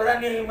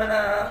 ఒకదాన్ని మన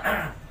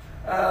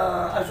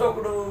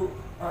అశోకుడు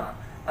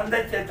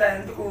అందరి చేత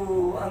ఎందుకు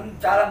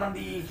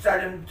చాలామంది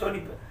స్టాడియంతో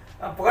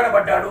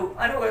పొగడబడ్డాడు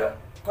అని ఒక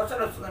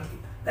క్వశ్చన్ వస్తుంది.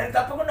 దానికి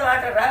తప్పకుండా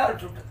మ్యాటర్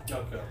రాయాల్సి ఉంటుంది.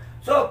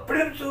 సో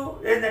ప్రిలిమ్స్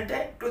ఏంటంటే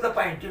టు ద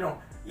పాయింట్.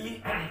 ఈ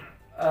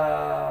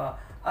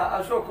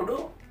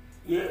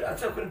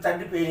అశోకుని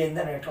తండ్రి పేరు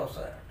ఏందని ఎట్లా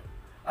వస్తుంది అన్నట్టు.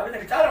 అవి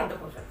దానికి చాలా ఉంటాయి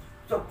క్వశ్చన్.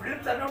 సో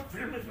ప్రిలిమ్స్ అన్నట్టు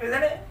ప్రిలిమ్స్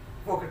మీదనే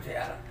ఫోకస్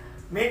చేయాలి.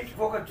 మెయిన్స్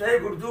ఫోకస్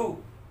చేయకూడదు.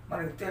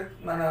 మనకి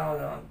మన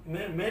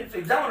మెయిన్స్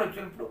ఎగ్జామ్ అని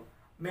వచ్చినప్పుడు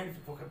మెయిన్స్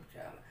ఫోకస్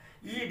చేయాలి.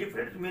 ఈ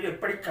డిఫరెన్స్ మీరు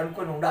ఎప్పటికీ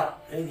కనుక్కొని ఉండాలి.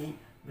 ఏది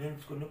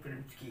మెయిన్స్కి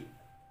ప్రిలిమ్స్కి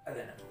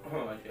అదేనండి.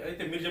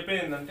 అయితే మీరు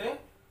చెప్పేది ఏంటంటే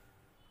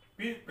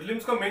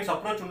ప్రిలిమ్స్గా మెయిన్స్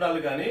అప్రోచ్ ఉండాలి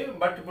కానీ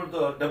బట్ ఇప్పుడు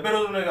 70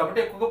 రోజులు ఉన్నాయి కాబట్టి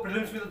ఎక్కువగా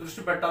ప్రిలిమ్స్ మీద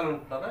దృష్టి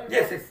పెట్టాలనుకుంటున్నారా?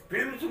 ఎస్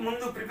ప్రిలిమ్స్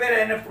ముందు ప్రిపేర్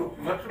అయినప్పుడు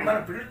మన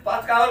ప్రిలిమ్స్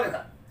పాస్ కావాలి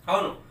కదా.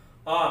 అవును,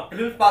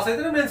 ప్రిలిమ్స్ పాస్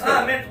అయితే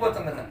మెయిన్స్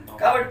పోతాం కదా.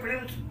 కాబట్టి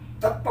ప్రిలిమ్స్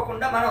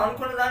తప్పకుండా మనం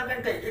అనుకున్న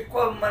దానికంటే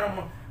ఎక్కువ మనం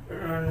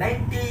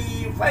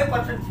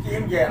 95%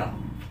 ఏం చేయాలి,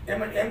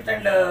 ఏమ్స్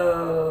అండ్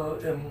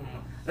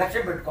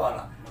లక్ష్యం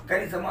పెట్టుకోవాలా.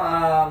 కనీసం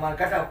మన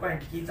కట్ ఆఫ్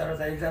పాయింట్కి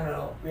తర్వాత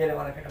ఎగ్జామ్లో వేరే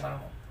వాళ్ళకంటే మనం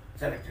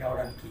సెలెక్ట్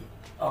కావడానికి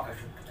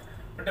అవకాశం ఉంటుంది.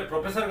 అంటే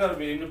ప్రొఫెసర్ గారు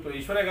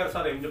ఈశ్వరయ్య గారు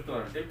సార్ ఏం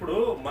చెప్తున్నారంటే ఇప్పుడు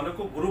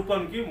మనకు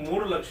Group-1కి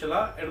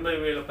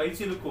 3,80,000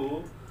 పైసీలకు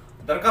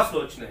దరఖాస్తులు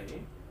వచ్చినాయి.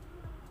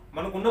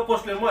 మనకున్న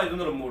పోస్టులు ఏమో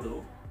 503.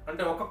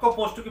 అంటే ఒక్కొక్క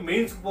పోస్టుకి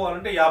మెయిన్స్కి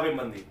పోవాలంటే 50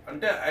 మంది.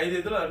 అంటే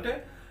 5 అంటే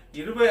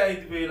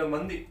 25,000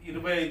 మంది,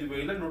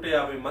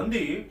 25,150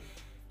 మంది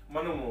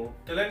మనము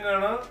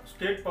Telangana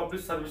state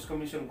public service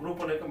commission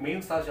Group-1 యొక్క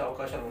మెయిన్స్ రాసే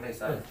అవకాశాలు ఉన్నాయి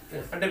సార్.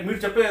 అంటే మీరు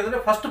చెప్పేది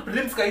ఏదంటే ఫస్ట్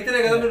ప్రిలిమ్స్కి అయితేనే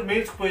కదా మీరు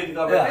మెయిన్స్కి పోయేది.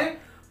 కాబట్టి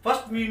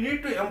first we need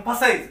to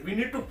emphasize, we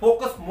need to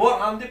focus more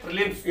on the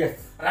prelims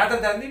rather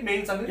than the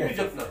mains అనేది మీరు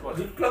చెప్తున్నారు.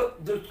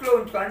 దృష్టిలో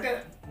ఉంచుకోవాలంటే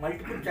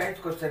మల్టిపుల్ చాయిస్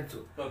క్వశ్చన్స్.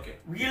 ఓకే,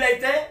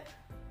 వీలైతే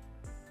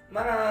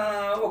మన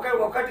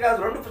ఒకటి కాదు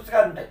 2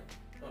 పుస్తకాలు ఉంటాయి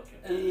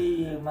ఈ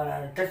మన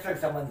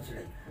టెస్ట్లకు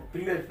సంబంధించినవి,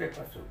 ప్రీవియస్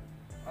పేపర్స్.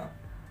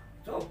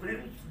 సో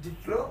ప్రిలిమ్స్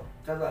దృష్టిలో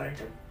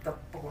చదవాలంటే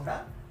తప్పకుండా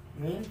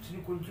మెయిన్స్ని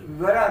కొంచెం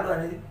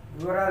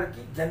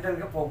వివరాలకి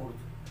జనరల్గా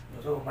పోకూడదు.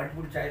 సో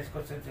మల్టిపుల్ చాయిస్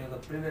క్వశ్చన్స్ ఏదో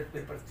ప్రీవియస్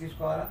పేపర్స్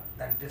తీసుకోవాలా,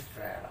 దాన్ని టెస్ట్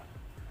రాయాలా.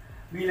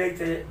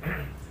 వీలైతే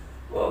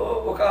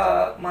ఒక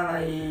మన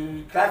ఈ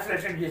క్లాసులు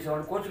అటెండ్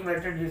చేసేవాళ్ళు, కోచింగ్లు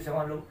అటెండ్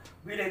చేసేవాళ్ళు,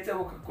 వీలైతే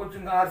ఒక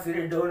కోచింగ్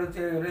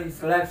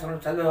రిలాక్స్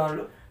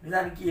చదివేవాళ్ళు,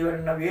 నిజానికి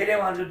ఎవరైనా వేరే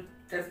వాళ్ళు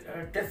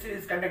టెస్ట్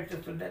సిరీస్ కండక్ట్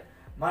చేస్తుంటే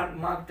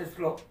మాక్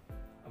టెస్ట్లో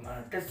మన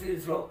టెస్ట్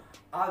సిరీస్లో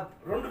ఆ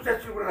 2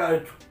 టెస్టులు కూడా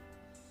రాయొచ్చు.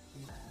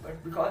 But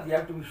because you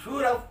have to be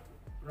sure of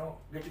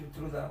getting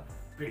through the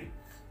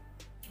prelims.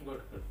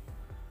 Good good.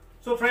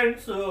 So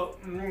friends,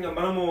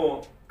 మనము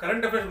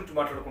కరెంట్ అఫైర్స్ గురించి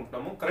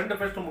మాట్లాడుకుంటున్నాము. కరెంట్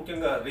అఫైర్స్లో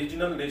ముఖ్యంగా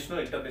రీజనల్,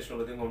 నేషనల్, ఇంటర్నేషనల్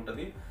విధంగా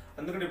ఉంటుంది.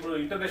 అందుకని ఇప్పుడు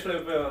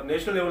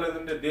నేషనల్ లెవెల్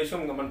ఏంటంటే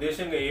మన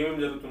దేశంగా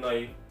ఏమేమి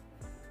జరుగుతున్నాయి,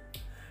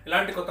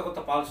 ఎలాంటి కొత్త కొత్త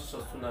పాలసీస్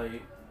వస్తున్నాయి,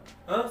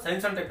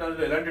 సైన్స్ అండ్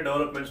టెక్నాలజీలో ఎలాంటి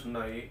డెవలప్మెంట్స్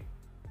ఉన్నాయి,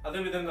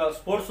 అదేవిధంగా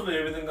స్పోర్ట్స్లో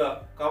ఏ విధంగా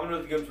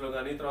కామన్వెల్త్ గేమ్స్లో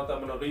కానీ తర్వాత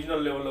మన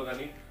రీజనల్ లెవెల్లో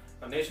కానీ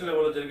నేషనల్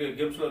లెవెల్లో జరిగే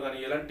గేమ్స్లో కానీ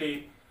ఎలాంటి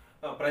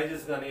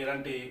ప్రైజెస్ కానీ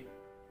ఎలాంటి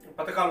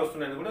పథకాలు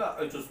వస్తున్నాయని కూడా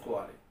అవి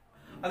చూసుకోవాలి.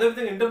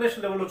 అదేవిధంగా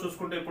ఇంటర్నేషనల్ లెవెల్లో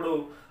చూసుకుంటే ఇప్పుడు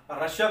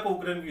రష్యాకు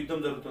ఉక్రెయిన్కి యుద్ధం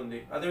జరుగుతుంది.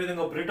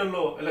 అదేవిధంగా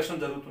బ్రిటన్లో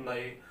ఎలక్షన్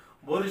జరుగుతున్నాయి.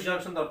 బోరిస్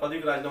జాన్సన్ తన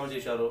పదవికి రాజీనామా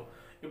చేశారు.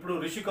 ఇప్పుడు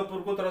రిషి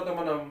కపూర్కు తర్వాత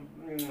మన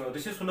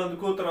రిషి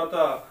సునంద్కు తర్వాత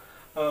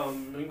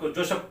ఇంకో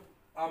జోసెఫ్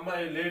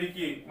అమ్మాయి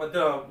లేడీకి మధ్య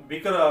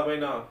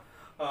భీకరమైన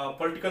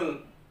పొలిటికల్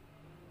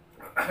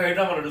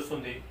హైడ్రామా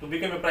నడుస్తుంది to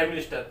become a prime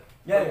minister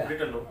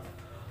Britain.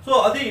 So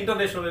అది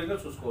ఇంటర్నేషనల్ లెవెల్గా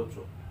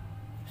చూసుకోవచ్చు.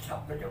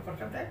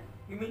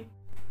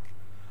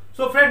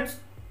 So friends,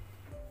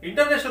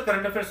 international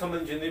current affairs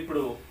సంబంధించింది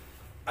ఇప్పుడు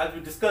యాజ్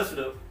వి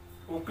డిస్కస్డ్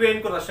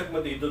ఉక్రెయిన్కు రష్యాకు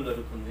మధ్య యుద్ధం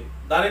జరుగుతుంది.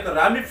 దాని యొక్క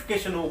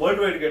రామిఫికేషన్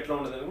వరల్డ్ వైడ్గా ఎట్లా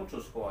ఉండదని కూడా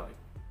చూసుకోవాలి.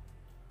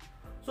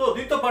 సో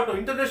దీంతో పాటు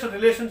ఇంటర్నేషనల్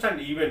రిలేషన్స్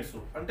అండ్ ఈవెంట్స్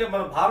అంటే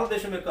మన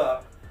భారతదేశం యొక్క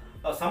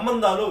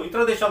సంబంధాలు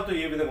ఇతర దేశాలతో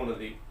ఏ విధంగా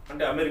ఉన్నది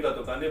అంటే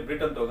అమెరికాతో కానీ,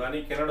 బ్రిటన్తో కానీ,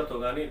 కెనడాతో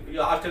కానీ,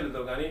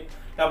 ఆస్ట్రేలియాతో కానీ,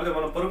 లేకపోతే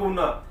మన పొరుగు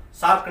ఉన్న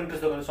సార్క్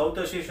కంట్రీస్లో కానీ, south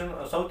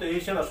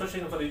Asian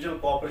association for regional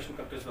cooperation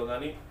కంట్రీస్లో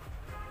కానీ,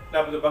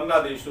 లేకపోతే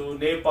బంగ్లాదేశ్,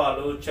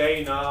 నేపాల్,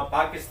 చైనా,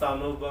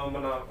 పాకిస్తాను,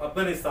 మన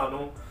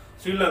ఆఫ్ఘనిస్తాను,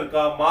 శ్రీలంక,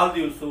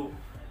 మాల్దీవ్స్.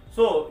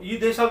 సో ఈ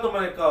దేశాలతో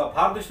మన యొక్క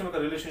భారతదేశం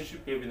యొక్క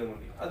రిలేషన్షిప్ ఏ విధంగా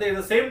ఉంది. అదే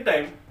ద సేమ్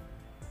టైం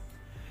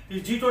ఈ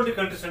G20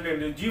 కంట్రీస్ అంటే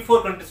ఏంటి, G4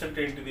 కంట్రీస్ అంటే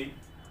ఏంటిది,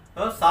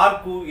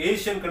 సార్క్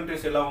ఏషియన్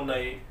కంట్రీస్ ఎలా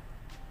ఉన్నాయి,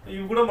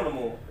 ఇవి కూడా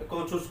మనము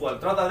ఎక్కువ చూసుకోవాలి.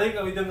 తర్వాత అదే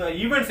విధంగా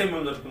ఈవెంట్స్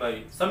ఏమేమి జరుగుతున్నాయి,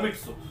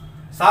 సమ్మిట్స్,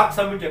 సార్క్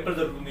సమ్మిట్ ఎక్కడ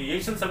జరుగుతుంది,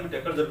 ఏషియన్ సమ్మిట్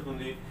ఎక్కడ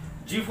జరుగుతుంది,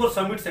 G4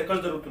 సమ్మిట్స్ ఎక్కడ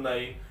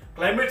జరుగుతున్నాయి,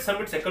 క్లైమేట్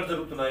సమ్మిట్స్ ఎక్కడ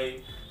జరుగుతున్నాయి,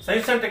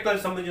 సైన్స్ అండ్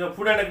టెక్నాలజీ సంబంధించిన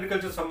ఫుడ్ అండ్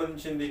అగ్రికల్చర్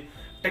సంబంధించింది,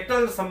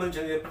 టెక్నాలజీ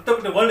సంబంధించింది, ప్రతి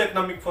ఒక్కటి వరల్డ్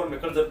ఎకనామిక్ ఫోరం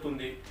ఎక్కడ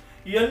జరుగుతుంది,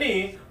 ఇవన్నీ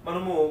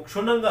మనము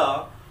క్షుణ్ణంగా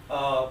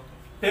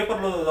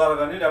పేపర్ల ద్వారా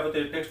కానీ లేకపోతే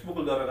టెక్స్ట్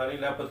బుక్ల ద్వారా కానీ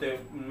లేకపోతే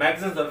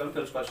మ్యాగజైన్స్ ద్వారా కానీ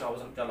తెలుసుకోవాల్సిన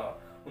అవసరం చాలా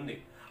ఉంది.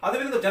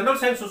 అదేవిధంగా జనరల్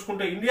సైన్స్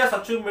చూసుకుంటే India's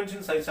achievements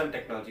in science and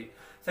technology,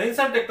 science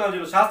and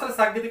టెక్నాలజీలో శాస్త్ర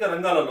సాంకేతిక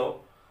రంగాలలో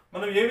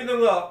మనం ఏ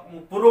విధంగా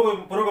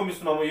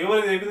పురోగమిస్తున్నాము,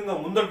 ఏ విధంగా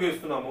ముందడుగు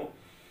వేస్తున్నాము,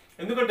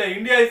 ఎందుకంటే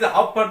India is the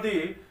hub for the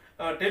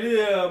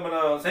మన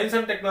సైన్స్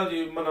అండ్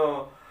టెక్నాలజీ. మన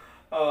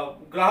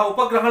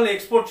ఉపగ్రహాలను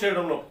ఎక్స్పోర్ట్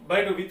చేయడంలో,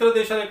 బయట ఇతర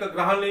దేశాల యొక్క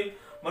గ్రహాలని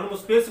మనము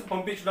స్పేస్కి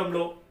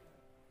పంపించడంలో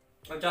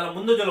చాలా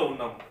ముందంజలో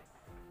ఉన్నాము.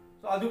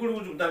 సో అది కూడా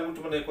దాని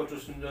గురించి మనం కొంచెం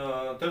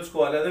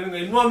తెలుసుకోవాలి. అదేవిధంగా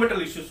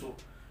ఎన్విరాన్మెంటల్ ఇష్యూస్,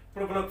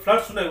 ఇప్పుడు మనకు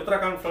ఫ్లడ్స్ ఉన్నాయి,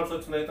 ఉత్తరాఖండ్ ఫ్లడ్స్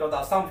వచ్చినాయి, తర్వాత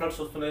అస్సాం ఫ్లడ్స్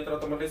వస్తున్నాయి,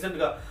 తర్వాత మన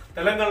రీసెంట్గా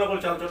తెలంగాణలో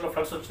కూడా చాలా చోట్ల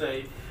ఫ్లడ్స్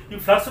వచ్చినాయి. ఈ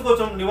ఫ్లడ్స్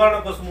కోసం నివారణ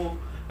కోసము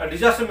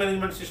డిజాస్టర్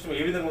మేనేజ్మెంట్ సిస్టమ్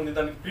ఏ విధంగా ఉంది,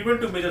 దానికి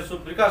preventive measures,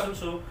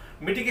 precautions,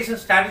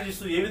 mitigation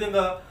strategies ఏ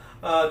విధంగా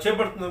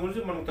చేపడుతున్న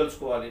గురించి మనం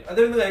తెలుసుకోవాలి.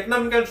 అదేవిధంగా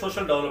economic and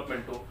social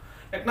development,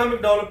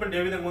 economic development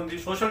ఏ విధంగా ఉంది,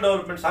 సోషల్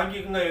డెవలప్మెంట్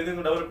సాంఘికంగా ఏ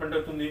విధంగా డెవలప్మెంట్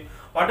అవుతుంది,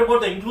 వాటి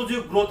పోతే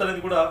ఇంక్లూజివ్ గ్రోత్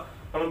అనేది కూడా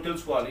మనం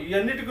తెలుసుకోవాలి. ఈ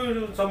అన్నిటికి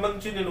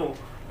సంబంధించి నేను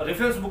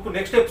రిఫరెన్స్ బుక్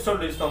నెక్స్ట్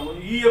ఎపిసోడ్లో ఇస్తాము.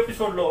 ఈ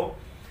ఎపిసోడ్లో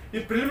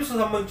ఈ ప్రిలిమ్స్కి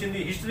సంబంధించింది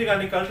హిస్టరీ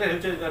కానీ, కల్చరల్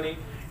హెరిటేజ్ కానీ,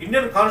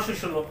 Indian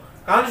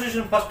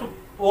constitution first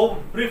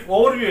brief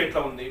overview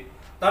ఎట్లా ఉంది,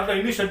 దాంట్లో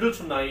ఎన్ని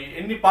షెడ్యూల్స్ ఉన్నాయి,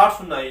 ఎన్ని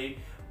పార్ట్స్ ఉన్నాయి,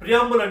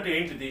 ప్రియాంబుల్ అంటే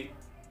ఏంటిది,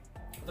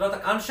 తర్వాత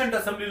కాన్స్టిట్యూంట్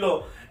అసెంబ్లీలో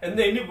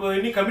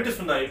ఎన్ని కమిటీస్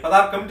ఉన్నాయి,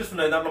 16 కమిటీస్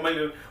ఉన్నాయి, దాంట్లో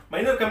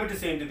మైనర్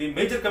కమిటీస్ ఏంటిది,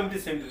 మేజర్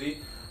కమిటీస్ ఏంటిది,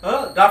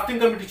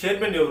 డ్రాఫ్టింగ్ కమిటీ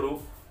చైర్మన్ ఎవరు,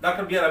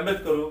 డాక్టర్ బిఆర్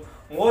అంబేద్కర్,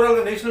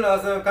 ఓవరాల్గా నేషనల్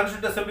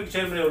కాన్స్టిట్యూంట్ అసెంబ్లీకి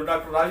చైర్మన్ ఎవరు,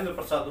 డాక్టర్ రాజేంద్ర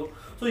ప్రసాద్.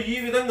 సో ఈ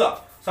విధంగా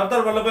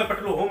సర్దార్ వల్లభాయ్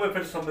పటేల్ హోమ్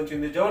అఫేర్స్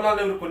సంబంధించింది, జవహర్లాల్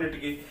నెహ్రూ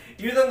కొన్నిటికి,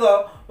 ఈ విధంగా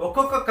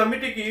ఒక్కొక్క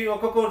కమిటీకి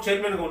ఒక్కొక్క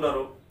చైర్మన్గా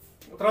ఉన్నారు.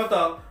 తర్వాత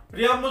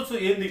ప్రియాంబుల్స్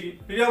ఏంది,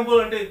 ప్రియాంబుల్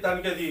అంటే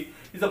దానికి అది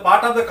is a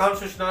part of the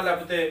constitution,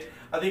 లేకపోతే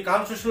అది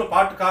కాన్స్టిట్యూషన్లో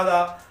పార్ట్ కాదా,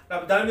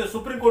 లేకపోతే దాని మీద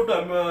సుప్రీంకోర్టు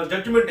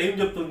జడ్జిమెంట్ ఏం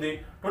చెప్తుంది,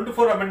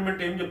 24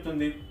 అమెండ్మెంట్ ఏం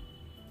చెప్తుంది,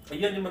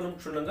 ఇవన్నీ మనం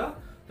క్షుణ్ణంగా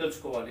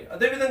తెలుసుకోవాలి.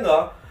 అదేవిధంగా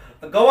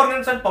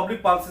governance and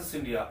public policies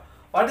India.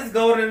 What is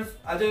governance?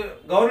 అదే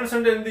గవర్నెన్స్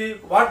అంటే ఏంటి,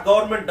 what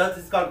government does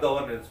is called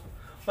governance.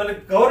 మళ్ళీ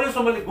గవర్నెన్స్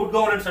లో మళ్ళీ గుడ్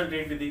గవర్నెన్స్ అంటే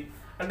ఏంటిది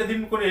అంటే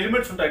దీనికి కొన్ని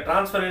ఎలిమెంట్స్ ఉంటాయి,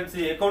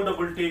 ట్రాన్స్పరెన్సీ,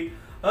 అకౌంటబిలిటీ,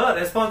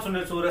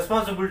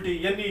 రెస్పాన్సిబిలిటీ,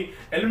 ఇవన్నీ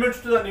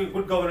ఎలిమెంట్స్ దాన్ని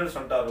గుడ్ గవర్నెన్స్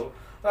అంటారు.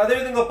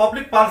 అదేవిధంగా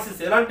పబ్లిక్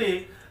పాలసీస్, ఎలాంటి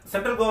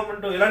సెంట్రల్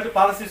గవర్నమెంట్ ఎలాంటి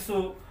పాలసీస్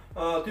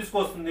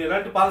తీసుకొస్తుంది,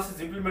 ఎలాంటి పాలసీస్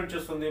ఇంప్లిమెంట్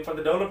చేస్తుంది for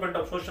the development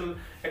of social,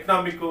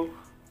 economic,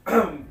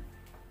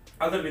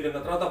 అదే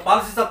విధంగా. తర్వాత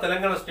policies of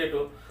Telangana state,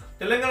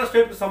 Telangana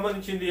స్టేట్కి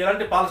సంబంధించింది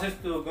ఎలాంటి policies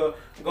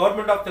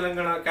government of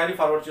Telangana carry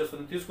forward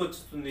చేస్తుంది,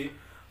 తీసుకొచ్చిస్తుంది.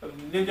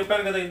 నేను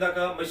చెప్పాను కదా ఇందాక,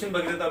 మిషన్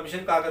భగీరథ,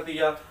 మిషన్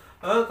కాకతీయ,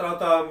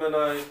 తర్వాత మన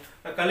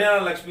కళ్యాణ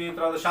లక్ష్మి,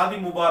 తర్వాత షాదీ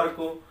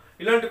ముబారక్,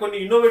 ఇలాంటి కొన్ని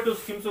innovative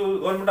schemes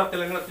government of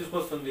Telangana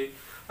తీసుకొస్తుంది.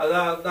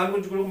 దాని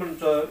గురించి కూడా మనం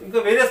ఇంకా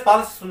వేరియస్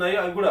పాలసీస్ ఉన్నాయి,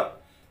 అవి కూడా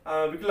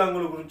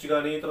వికలాంగుల గురించి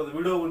కానీ, తర్వాత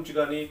వీడియో గురించి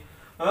కానీ,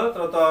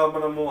 తర్వాత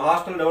మనము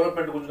హాస్టల్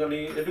డెవలప్మెంట్ గురించి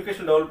కానీ,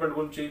 ఎడ్యుకేషన్ డెవలప్మెంట్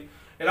గురించి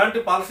ఎలాంటి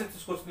పాలసీస్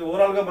తీసుకొస్తుంది.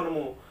 ఓవరాల్గా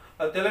మనము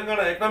తెలంగాణ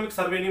ఎకనామిక్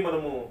సర్వేని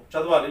మనము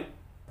చదవాలి.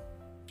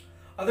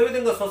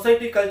 అదేవిధంగా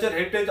society, culture,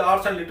 heritage,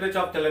 arts and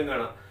literature of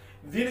Telangana,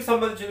 దీనికి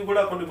సంబంధించిన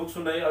కూడా కొన్ని బుక్స్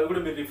ఉన్నాయి, అవి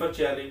కూడా మీరు రిఫర్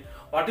చేయాలి.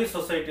 వాట్ ఈస్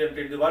సొసైటీ అంటే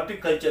ఏంటి, what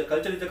is culture,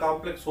 culture is a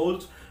complex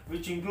holes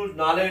which include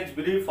knowledge,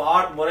 belief,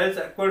 art, morals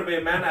acquired by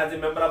a man as a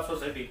member of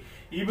society.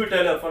 E.B.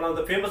 Taylor, one of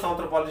the famous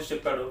anthropologists,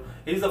 చెప్పాడు.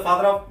 He is the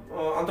father of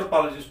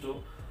anthropologist.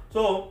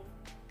 So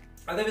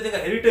అదేవిధంగా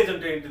heritage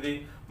అంటే ఏంటిది,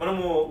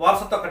 మనము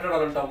వారసత్వ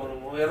కట్టడాలు అంటాం,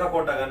 మనము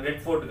ఎర్రకోట కానీ,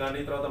 రెడ్ ఫోర్ట్ కానీ,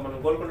 తర్వాత మనం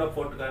గోల్కొండ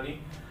ఫోర్ట్ కానీ,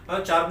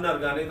 చార్మినార్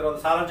కానీ, తర్వాత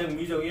సాలార్జంగ్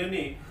మ్యూజియం,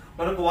 ఇవన్నీ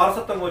మనకు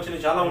వారసత్వంగా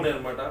వచ్చినవి చాలా ఉన్నాయి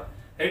అనమాట,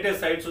 హెరిటేజ్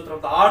సైట్స్.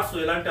 తర్వాత ఆర్ట్స్,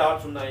 ఎలాంటి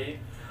ఆర్ట్స్ ఉన్నాయి,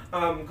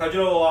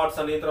 ఖజురాహో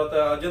ఆర్ట్స్ అని, తర్వాత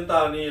అజంతా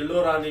అని,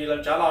 ఎల్లోరా అని, ఇలా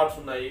చాలా ఆర్ట్స్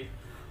ఉన్నాయి.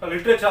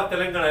 లిటరేచర్ ఆఫ్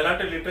తెలంగాణ,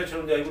 ఎలాంటి లిటరేచర్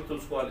ఉంది అవి కూడా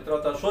తెలుసుకోవాలి.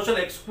 తర్వాత సోషల్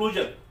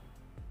ఎక్స్క్లూజన్,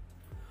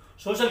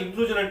 సోషల్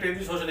ఇంక్లూజన్ అంటే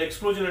ఏంటి, సోషల్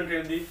ఎక్స్క్లూజన్ అంటే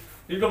ఏంటి,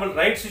 దీంట్లో మన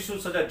రైట్స్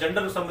ఇష్యూస్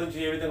జెండర్కి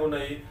సంబంధించి ఏ విధంగా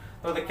ఉన్నాయి,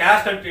 తర్వాత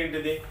క్యాస్ట్ అంటే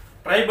ఏంటిది,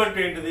 ట్రైబ్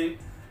అంటే ఏంటిది,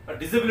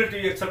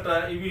 డిజబిలిటీ ఎక్సెట్రా,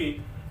 ఇవి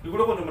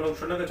కూడా కొంచెం మనం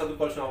క్షుణ్ణంగా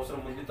చదువుకోవాల్సిన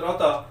అవసరం ఉంది.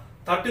 తర్వాత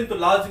 13th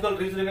logical,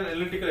 reasoning and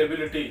analytical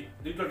ability,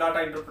 దీంట్లో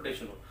డేటా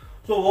ఇంటర్ప్రిటేషన్.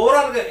 సో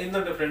ఓవరాల్గా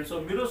ఏంటంటే ఫ్రెండ్స్,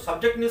 మీరు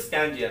సబ్జెక్ట్ని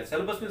స్కాన్ చేయాలి,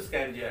 సిలబస్ని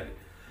స్కాన్ చేయాలి.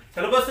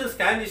 సిలబస్ని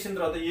స్కాన్ చేసిన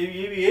తర్వాత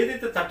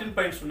ఏదైతే 13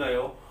 పాయింట్స్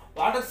ఉన్నాయో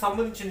వాటికి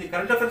సంబంధించింది,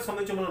 కరెంట్ అఫైర్స్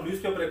సంబంధించి మనం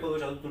న్యూస్ పేపర్ ఎక్కువగా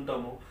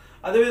చదువుతుంటాము.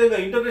 అదేవిధంగా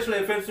ఇంటర్నేషనల్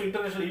అఫైర్స్,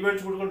 ఇంటర్నేషనల్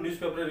ఈవెంట్స్ కూడా న్యూస్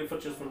పేపర్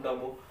రిఫర్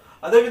చేస్తుంటాము.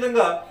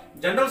 అదేవిధంగా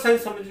జనరల్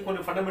సైన్స్ సంబంధించి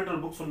కొన్ని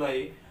ఫండమెంటల్ బుక్స్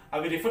ఉన్నాయి,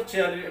 అవి రిఫర్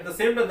చేయాలి. అట్ ద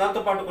సేమ్ టైం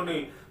దాంతోపాటు కొన్ని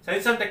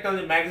సైన్స్ అండ్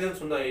టెక్నాలజీ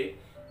మ్యాగజైన్స్ ఉన్నాయి,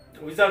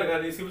 విజార్డ్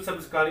కానీ, సివిల్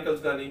సర్వీస్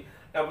క్రానికల్స్ కానీ,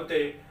 లేకపోతే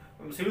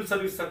సివిల్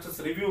సర్వీస్ సక్సెస్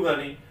రివ్యూ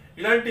కానీ,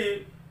 ఇలాంటి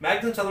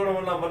మ్యాగజైన్స్ చదవడం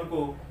వల్ల మనకు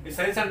ఈ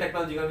సైన్స్ అండ్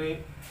టెక్నాలజీ కానీ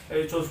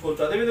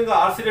చూసుకోవచ్చు. అదేవిధంగా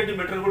ఆర్సీ రెడ్డి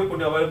మెటీరియల్ కూడా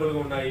కొన్ని అవైలబుల్గా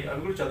ఉన్నాయి,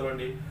 అవి కూడా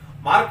చదవండి.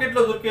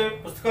 మార్కెట్లో దొరికే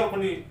పుస్తకాలు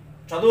కొన్ని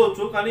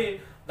చదవచ్చు, కానీ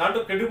దాంట్లో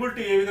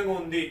క్రెడిబిలిటీ ఏ విధంగా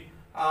ఉంది,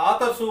 ఆ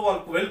ఆథర్స్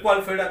వాళ్ళకు వెల్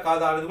క్వాలిఫైడా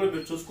కాదా అనేది కూడా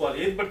మీరు చూసుకోవాలి.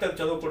 ఏది పడితే అది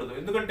చదవకూడదు.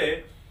 ఎందుకంటే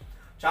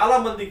చాలా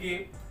మందికి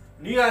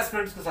న్యూ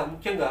ఆస్పిరెంట్స్కి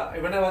ముఖ్యంగా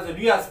when I was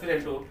new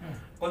aspirant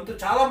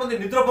చాలా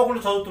మంది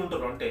నిద్రపోకుండా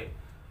చదువుతుంటారు.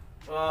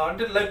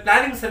 అంటే లైక్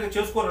ప్లానింగ్ సరిగ్గా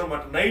చేసుకోరు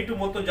అనమాట. నైట్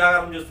మొత్తం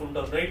జాగారం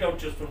చేస్తుంటారు, నైట్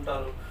అవుట్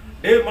చేస్తుంటారు,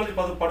 డే మళ్ళీ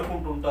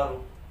పడుకుంటూ ఉంటారు.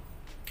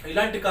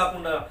 ఇలాంటి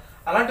కాకుండా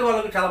అలాంటి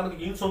వాళ్ళకి చాలా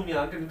మందికి ఇన్సోమ్నియా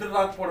అంటే నిద్ర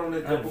రాకపోవడం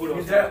అనేది జబ్బు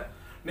కూడా,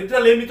 నిద్ర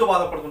లేమితో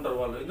బాధపడుతుంటారు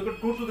వాళ్ళు. ఎందుకంటే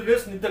 2 to 3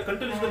 days నిద్ర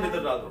కంటిన్యూస్గా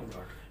నిద్ర రాదు.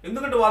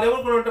 ఎందుకంటే వాళ్ళు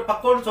ఏమనుకున్నారంటే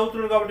పక్క వాళ్ళు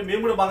చదువుతున్నారు కాబట్టి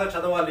మేము కూడా బాగా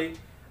చదవాలి,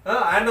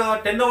 ఆయన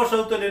 10 hours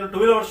చదివితే నేను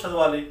 12 hours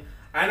చదవాలి,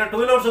 ఆయన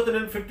 12 hours చదివితే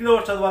నేను 15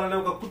 hours చదవాలనే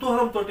ఒక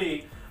కుతూహలంతో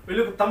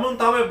వీళ్ళకి తమను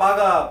తామే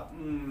బాగా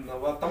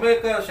తమ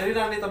యొక్క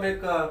శరీరాన్ని తమ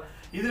యొక్క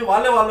ఇది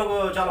వాళ్ళు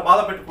చాలా బాధ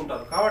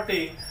పెట్టుకుంటారు. కాబట్టి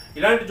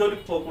ఇలాంటి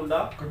జోలికి పోకుండా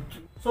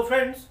సో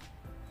ఫ్రెండ్స్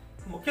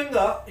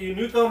ముఖ్యంగా ఈ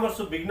న్యూ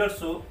కమర్స్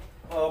బిగినర్స్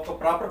ఒక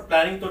ప్రాపర్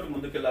ప్లానింగ్ తోటి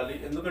ముందుకెళ్ళాలి.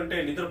 ఎందుకంటే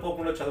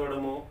నిద్రపోకుండా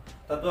చదవడము,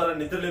 తద్వారా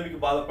నిద్రలేమికి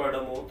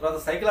బాధపడము, తర్వాత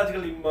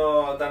సైకలాజికల్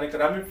దాని యొక్క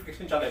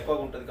రామిఫికేషన్ చాలా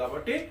ఎక్కువగా ఉంటుంది.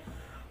 కాబట్టి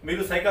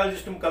మీరు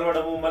సైకాలజిస్ట్ని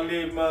కలవడము, మళ్ళీ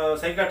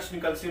సైకాట్రిస్ట్ని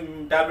కలిసి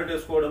ట్యాబ్లెట్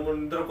వేసుకోవడము,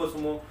 నిద్ర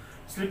కోసము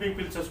స్లీపింగ్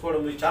పిల్స్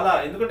వేసుకోవడం ఇది చాలా,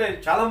 ఎందుకంటే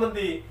చాలా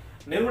మంది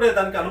నేను కూడా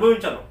దానికి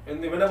అనుభవించాను.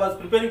 When I was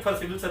preparing for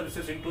civil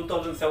services in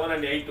 2007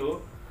 and 2008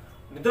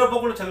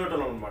 నిద్రపోకుండా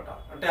చదివేటం అనమాట.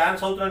 అంటే ఆయన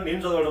చదువుతున్నాను నేను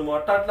చదవడము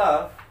అట్లా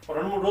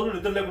 2-3 రోజులు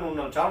నిద్ర లేకుండా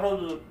ఉన్నాను, చాలా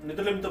రోజులు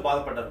నిద్రలేమితో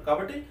బాధపడ్డాను.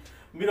 కాబట్టి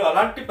మీరు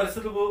అలాంటి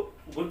పరిస్థితులకు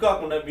గురి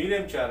కాకుండా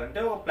మీరేం చేయాలంటే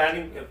ఒక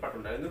ప్లానింగ్ ఏర్పాటు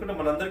ఉండాలి. ఎందుకంటే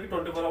మనందరికీ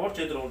 24 hours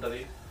చేతిలో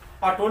ఉంటుంది.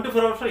 ఆ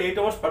 24 hours 8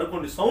 hours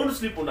పడుకోండి, సౌండ్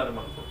స్లీప్ ఉండాలి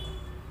మనకు.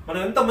 మనం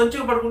ఎంత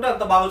మంచిగా పడుకుంటే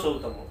అంత బాగా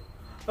చదువుతాము.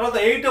 తర్వాత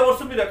 8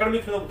 hours మీరు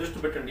అకాడమిక్స్ మీద దృష్టి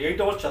పెట్టండి,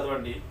 8 hours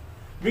చదవండి.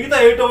 మిగతా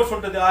 8 hours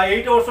ఉంటుంది, ఆ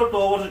 8 hours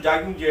 2 hours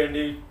జాగింగ్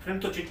చేయండి,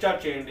 ఫ్రెండ్స్తో చిట్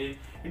చాట్ చేయండి,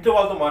 ఇంట్లో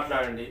వాళ్ళతో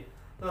మాట్లాడండి,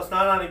 తర్వాత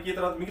స్నానానికి,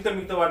 తర్వాత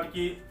మిగతా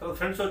వాటికి, తర్వాత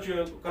ఫ్రెండ్స్ వచ్చి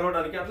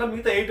కలవడానికి, అట్లా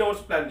మిగతా 8 hours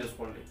ప్లాన్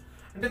చేసుకోండి.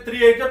 అంటే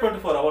 3 8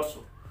 24 hours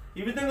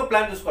ఈ విధంగా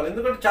ప్లాన్ చేసుకోవాలి.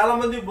 ఎందుకంటే చాలా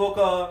మంది ఒక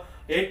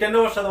 8-10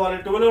 hours చదవాలి,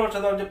 12 hours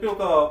చదవాలని చెప్పి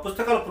ఒక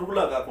పుస్తకాల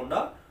పురుగులా కాకుండా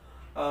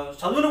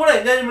చదువును కూడా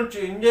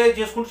ఎంజాయ్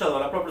చేసుకుంటూ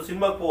చదవాలి. అప్పుడప్పుడు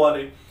సినిమాకి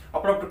పోవాలి,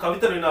 అప్పుడప్పుడు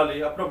కవితలు వినాలి,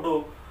 అప్పుడప్పుడు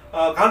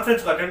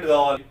కాన్ఫరెన్స్కి అటెండ్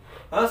కావాలి,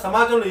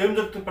 సమాజంలో ఏం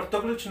జరుగుతుంది ప్రతి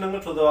ఒక్కరు చిన్నగా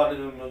చదవాలి,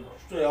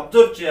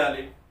 అబ్జర్వ్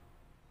చేయాలి.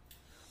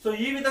 సో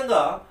ఈ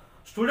విధంగా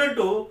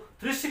స్టూడెంట్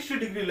 360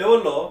 degree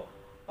లెవెల్లో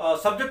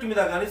సబ్జెక్ట్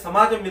మీద కానీ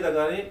సమాజం మీద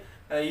కానీ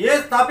ఏ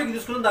టాపిక్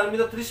తీసుకున్నా దాని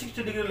మీద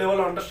 360 degree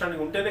లెవెల్లో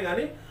అండర్స్టాండింగ్ ఉంటేనే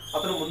కానీ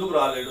అతను ముందుకు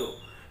రాలేడు.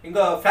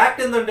 ఇంకా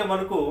ఫ్యాక్ట్ ఏంటంటే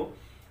మనకు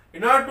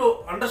in order to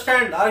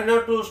understand or in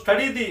order to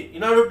study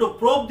in order to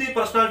probe the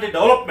personality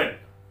development,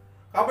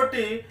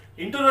 కాబట్టి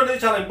ఇంటర్వ్యూ అనేది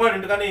చాలా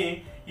ఇంపార్టెంట్. కానీ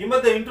ఈ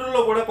మధ్య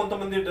ఇంటర్వ్యూలో కూడా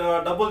కొంతమంది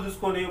డబ్బులు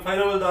తీసుకొని 5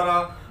 రోజుల ద్వారా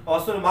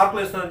వస్తున్న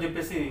మార్కులు వేస్తారని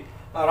చెప్పేసి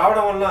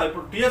రావడం వల్ల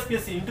ఇప్పుడు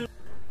టీఎస్పీఎస్సీ ఇంటర్వ్యూ.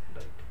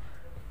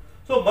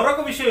 సో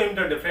మరొక విషయం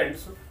ఏమిటంటే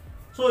ఫ్రెండ్స్,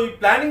 సో ఈ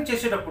ప్లానింగ్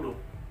చేసేటప్పుడు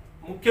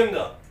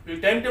ముఖ్యంగా ఈ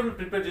టైం టేబుల్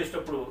ప్రిపేర్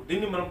చేసేటప్పుడు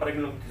దీన్ని మనం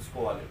పరిగణలోకి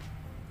తీసుకోవాలి.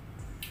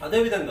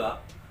 అదేవిధంగా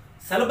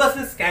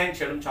సిలబస్ని స్కాన్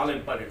చేయడం చాలా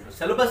ఇంపార్టెంట్.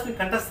 సిలబస్ని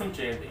కంఠస్థం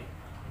చేయండి,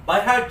 బై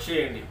హార్ట్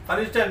చేయండి.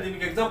 ఫర్ ఇన్స్టాన్స్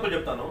దీనికి ఎగ్జాంపుల్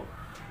చెప్తాను,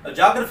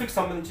 జాగ్రఫీకి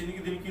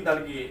సంబంధించి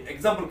దానికి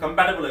ఎగ్జాంపుల్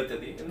కంపాటబుల్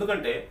అవుతుంది.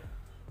 ఎందుకంటే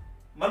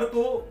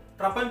మనకు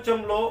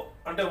ప్రపంచంలో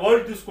అంటే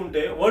వరల్డ్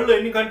తీసుకుంటే వరల్డ్లో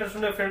ఎన్ని కాంటినెంట్స్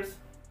ఉన్నాయి ఫ్రెండ్స్?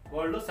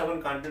 వరల్డ్లో 7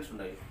 కాంటినెంట్స్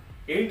ఉన్నాయి.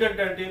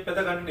 ఏంటంటే పెద్ద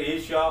continent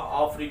Asia,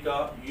 Africa,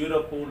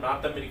 Europe,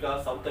 north America,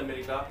 south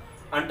America,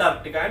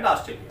 Antarctica and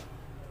Australia.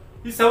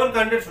 ఈ 7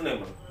 కాంటినెంట్స్ ఉన్నాయి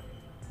మనకు.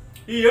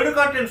 ఈ 7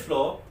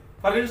 కాంటినెంట్స్లో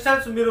ఫర్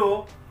ఇన్స్టాన్స్ మీరు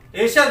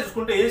ఏషియా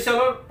చూసుకుంటే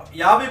ఏషియాలో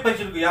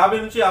 50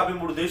 నుంచి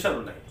 53 దేశాలు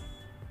ఉన్నాయి.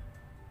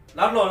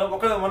 దాంట్లో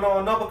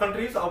వన్ ఆఫ్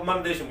కంట్రీస్ మన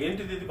దేశం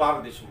ఏంటిది? ఇది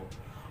భారతదేశము.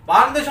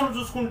 భారతదేశంలో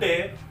చూసుకుంటే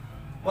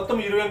మొత్తం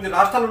 28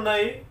 రాష్ట్రాలు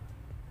ఉన్నాయి,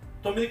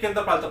 9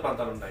 కేంద్ర పాలిత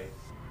ప్రాంతాలు ఉన్నాయి.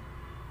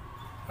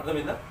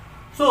 అర్థమైందా?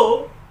 సో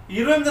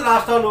 28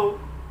 రాష్ట్రాలు.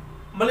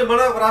 మళ్ళీ మన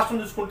రాష్ట్రం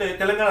చూసుకుంటే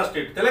తెలంగాణ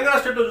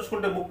స్టేట్లో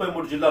చూసుకుంటే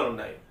 33 జిల్లాలు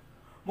ఉన్నాయి.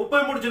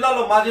 33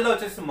 జిల్లాల్లో మా జిల్లా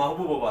వచ్చేసి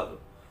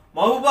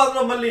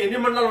మహబూబాబాద్లో మళ్ళీ ఎన్ని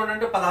మండలాలు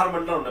ఉన్నాయంటే 16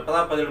 మండలాలు ఉన్నాయి,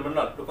 17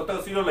 మండలాలు. ఇప్పుడు కొత్తగా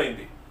సీరోలు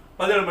అయింది,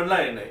 17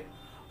 మండలాలు అయినాయి.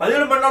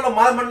 17 మండలాల్లో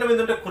మా మండలం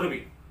ఏంటంటే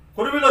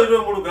కురివిలో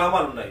 23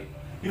 గ్రామాలు ఉన్నాయి.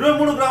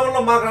 23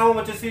 గ్రామాల్లో మా గ్రామం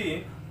వచ్చేసి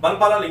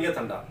బల్పాల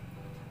లింగతండ.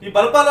 ఈ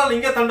బల్పాల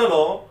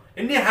లింగతండలో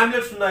ఎన్ని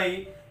హ్యామ్లెట్స్ ఉన్నాయి,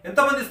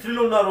 ఎంతమంది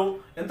స్త్రీలు ఉన్నారు,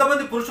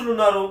 ఎంతమంది పురుషులు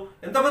ఉన్నారు,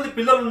 ఎంతమంది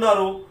పిల్లలు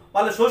ఉన్నారు,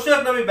 వాళ్ళ సోషియో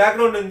ఎకనామిక్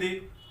బ్యాక్గ్రౌండ్ ఏంది,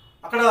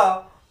 అక్కడ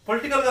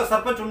పొలిటికల్గా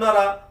సర్పంచ్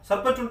ఉన్నారా,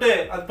 సర్పంచ్ ఉంటే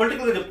అది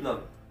పొలిటికల్గా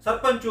చెప్తున్నాను,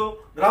 సర్పంచ్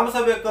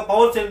గ్రామసభ యొక్క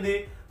పవర్స్ ఏంది,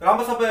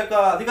 గ్రామసభ యొక్క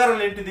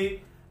అధికారాలు ఏంటిది,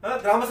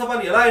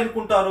 గ్రామసభని ఎలా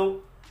ఎన్నుకుంటారు,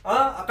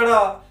 అక్కడ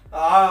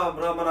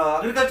మన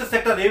అగ్రికల్చర్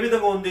సెక్టర్ ఏ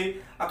విధంగా ఉంది,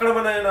 అక్కడ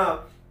మన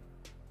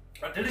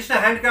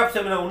ట్రెడిషనల్ హ్యాండ్ క్రాఫ్ట్స్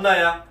ఏమైనా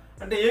ఉన్నాయా,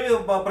 అంటే ఏమి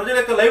ప్రజల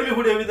యొక్క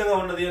లైవ్లీహుడ్ ఏ విధంగా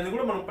ఉన్నది అని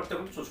కూడా మనం ప్రతి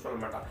ఒక్కటి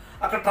చూసుకోవాలన్నమాట.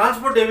 అక్కడ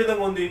ట్రాన్స్పోర్ట్ ఏ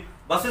విధంగా ఉంది,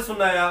 బస్సెస్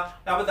ఉన్నాయా,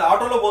 లేకపోతే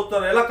ఆటోలో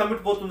పోతున్నారు, ఎలా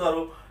కమిట్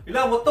పోతున్నారు,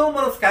 ఇలా మొత్తం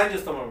మనం స్కాన్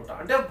చేస్తాం అనమాట.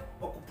 అంటే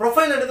ఒక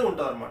ప్రొఫైల్ అనేది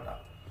ఉంటుంది అనమాట.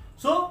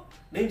 సో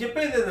నేను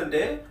చెప్పేది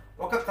ఏంటంటే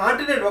ఒక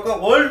కాంటినెంట్, ఒక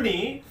వరల్డ్ని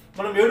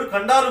మనం 7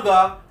 ఖండాలుగా,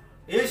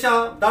 ఏషియా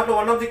దాంట్లో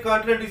one of the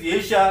continent is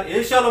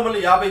ఏషియాలో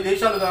మళ్ళీ 50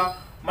 దేశాలుగా,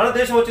 మన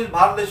దేశం వచ్చేసి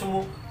భారతదేశము,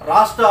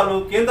 రాష్ట్రాలు,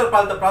 కేంద్ర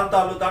పాలిత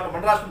ప్రాంతాలు, దాంట్లో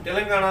మన రాష్ట్రం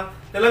తెలంగాణ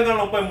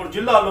 33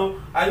 జిల్లాలు,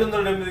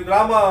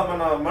 508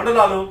 మన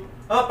మండలాలు,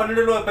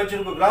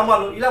 12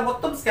 గ్రామాలు, ఇలా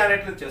మొత్తం స్కాన్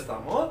ఎట్లా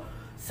చేస్తాము.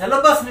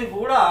 సిలబస్ని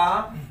కూడా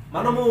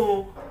మనము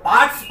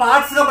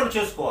పార్ట్స్గా మనం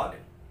చేసుకోవాలి.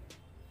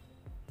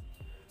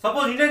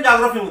 సపోజ్ ఇండియన్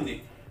జాగ్రఫీ ఉంది,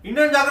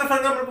 ఇండియన్ జాగ్రఫీ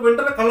అంటే మనకు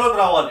వెంటనే కళ్ళలోకి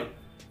రావాలి.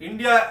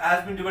 India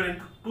has been divided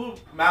into 2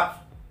 maps,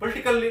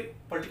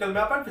 political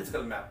map and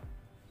physical map.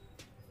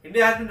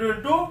 India has been divided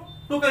into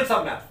 2 kinds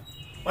of maps.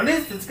 One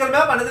is physical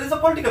map, another is a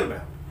political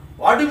map.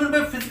 What do you mean by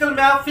physical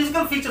map?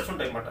 Physical features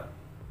ఉంటాయి అన్నమాట.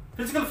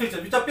 Physical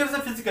features which appears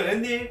as physical.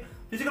 ఏంది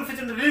physical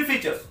features అంటే real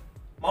features.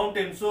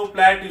 Mountains,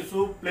 plateaus,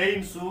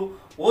 plains,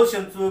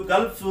 oceans,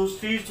 gulfs,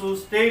 streets,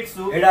 states,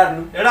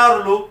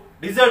 ఎడారులు,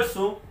 deserts,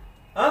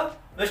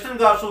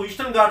 western Ghats,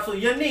 eastern Ghats,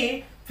 ఇవన్నీ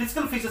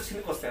physical features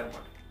కిందకి వస్తాయి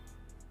అన్నమాట.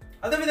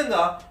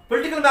 అదేవిధంగా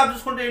political map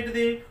చూసుకుంటే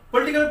ఏంటిది,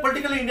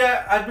 political India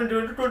has been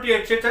divided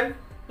 28 states and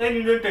 9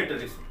 union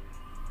territories.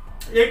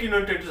 8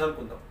 union territories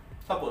అనుకుందాం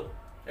సపోజ్,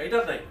 8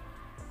 or 9.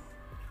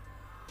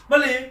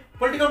 మళ్ళీ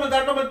పొలిటికల్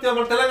దాంట్లో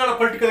మన తెలంగాణ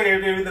పొలిటికల్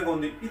ఏ విధంగా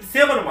ఉంది, ఇది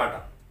సేమ్ అనమాట.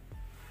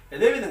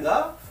 అదేవిధంగా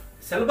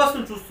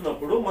సిలబస్ను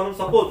చూస్తున్నప్పుడు మనం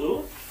సపోజు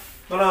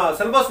మన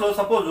సిలబస్లో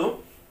suppose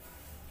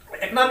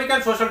economic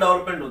and social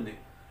development ఉంది.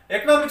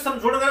 ఎకనామిక్స్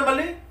అని చూడగానే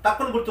మళ్ళీ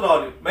తక్కువ గుర్తు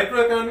రావాలి, micro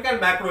economic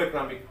and macro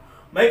economic.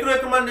 Micro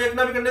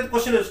economic అనేది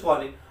క్వశ్చన్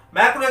వేసుకోవాలి,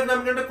 మ్యాక్రో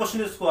ఎకనామిక్ అంటే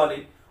క్వశ్చన్ వేసుకోవాలి.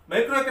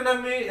 మైక్రో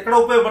ఎకనామీ ఎక్కడ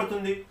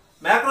ఉపయోగపడుతుంది,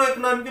 మైక్రో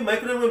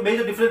ఎకనామిక్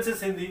మేజర్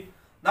డిఫరెన్సెస్ ఏంది,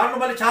 దాంట్లో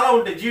మళ్ళీ చాలా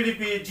ఉంటాయి.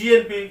 GDP,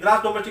 GNP,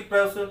 gross domestic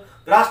price,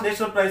 gross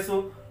national price,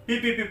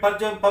 PPP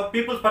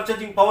peoples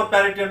purchasing power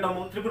parity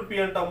అంటాము, PPP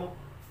అంటాము,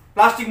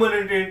 ప్లాస్టిక్ మనీ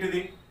అంటే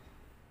ఏంటిది,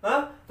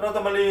 తర్వాత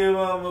మళ్ళీ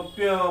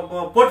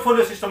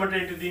పోర్ట్ఫోలియో సిస్టమ్ అంటే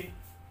ఏంటిది,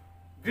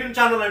 గ్రీన్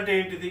ఛానల్ అంటే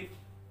ఏంటిది,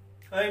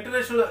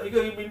 international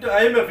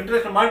IMF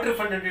international monetary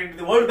fund అంటే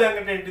ఏంటిది, వరల్డ్ బ్యాంక్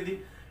అంటే ఏంటిది,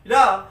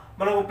 ఇలా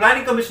మనకు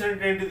ప్లానింగ్ కమిషన్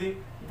అంటే ఏంటిది.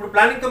 ఇప్పుడు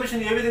ప్లానింగ్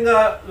కమిషన్ ఏ విధంగా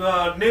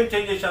నేమ్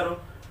చేంజ్ చేశారు,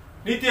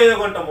 నీతి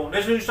ఆయోగ్ అంటాము,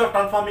 national institute of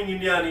transforming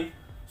India అని.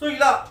 సో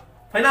ఇలా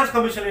ఫైనాన్స్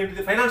కమిషన్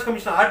ఏంటిది, ఫైనాన్స్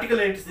కమిషన్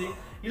ఆర్టికల్ ఏంటిది,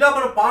 ఇలా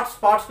మనం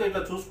పార్ట్స్గా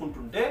ఇట్లా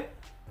చూసుకుంటుంటే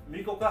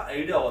మీకు ఒక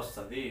ఐడియా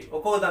వస్తుంది.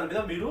 ఒక్కొక్క దాని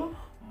మీద మీరు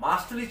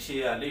మాస్టరీ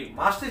చేయాలి.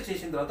 మాస్టరీ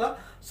చేసిన తర్వాత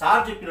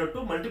సార్ చెప్పినట్టు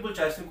మల్టిపుల్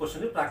చాయిస్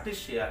క్వశ్చన్ ప్రాక్టీస్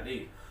చేయాలి.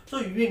 So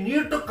you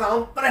need to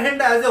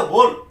comprehend as a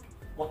whole.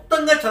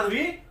 మొత్తంగా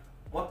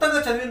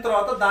చదివిన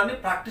తర్వాత దాన్ని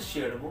ప్రాక్టీస్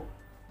చేయడము,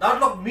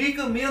 దాంట్లో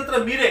మీరంతా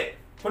మీరే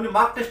కొన్ని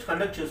మార్క్ టెస్ట్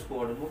కండక్ట్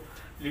చేసుకోవడము,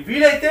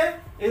 వీలైతే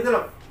ఏదైనా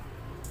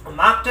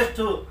మార్క్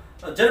టెస్ట్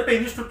జరిపే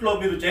ఇన్స్టిట్యూట్లో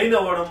మీరు జాయిన్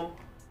అవ్వడము,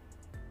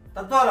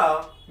 తద్వారా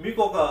మీకు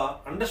ఒక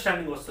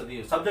అండర్స్టాండింగ్ వస్తుంది,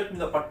 సబ్జెక్ట్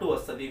మీద పట్టు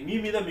వస్తుంది, మీ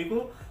మీద మీకు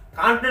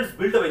కాన్ఫిడెన్స్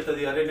బిల్డప్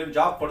అవుతుంది, అరే నేను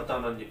జాబ్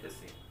పడతాను అని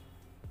చెప్పేసి.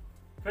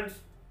 ఫ్రెండ్స్,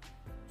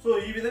 సో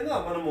ఈ విధంగా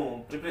మనము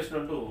ప్రిపరేషన్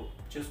అంటూ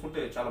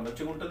చేసుకుంటే చాలా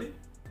మంచిగా ఉంటుంది.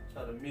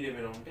 సరే,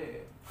 మీరేమైనా ఉంటే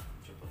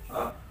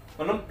చెప్పచ్చు.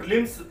 మనం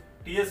ప్రిలిమ్స్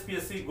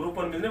TSPSC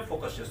Group-1 మీదనే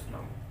ఫోకస్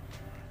చేస్తున్నాము.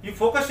 ఈ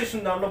ఫోకస్ చేసిన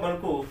దాంట్లో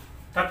మనకు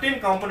 13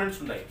 కాంపోనెంట్స్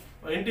ఉన్నాయి.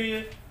 ఏంటి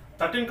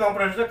 13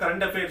 components?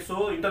 Current affairs,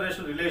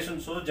 international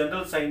relations,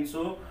 general science,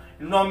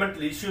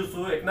 environmental issues,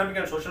 economic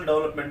and social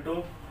development,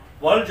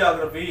 world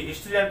geography,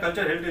 history and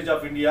culture heritage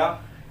of India,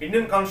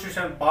 Indian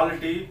constitution and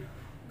polity,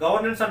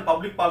 governance and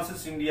public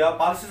policies India,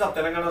 policies of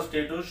Telangana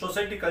state,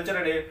 society culture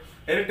and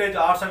heritage,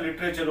 arts and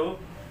literature,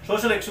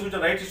 social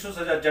executive rights issues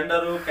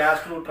gender,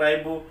 caste,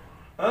 tribe,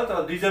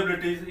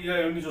 disabilities,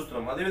 ఇవన్నీ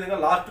చూస్తున్నాం. అదేవిధంగా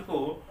లాస్ట్కు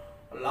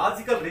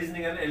logical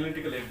reasoning and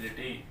ఎలిటికల్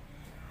ability.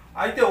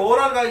 అయితే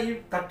ఓవరాల్గా ఈ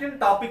 13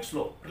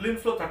 టాపిక్స్లో,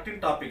 ప్రిలిమ్స్లో 13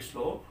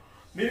 టాపిక్స్లో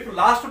మీకు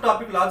last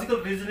topic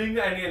logical reasoning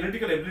and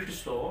ఎలిటికల్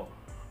ఎబిలిటీస్లో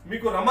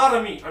మీకు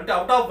రమారమి అంటే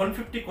అవుట్ ఆఫ్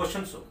 150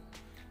 క్వశ్చన్స్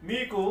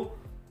మీకు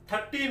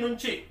 30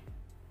 నుంచి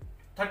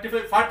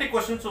 35, 40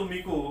 క్వశ్చన్స్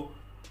మీకు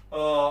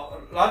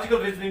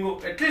లాజికల్ రీజనింగ్,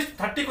 అట్లీస్ట్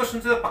 30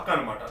 క్వశ్చన్స్ పక్కా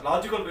అనమాట.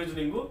 లాజికల్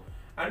రీజనింగ్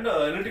అండ్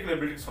ఎలిటికల్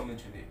ఎబిలిటీకి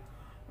సంబంధించింది.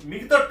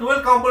 మిగతా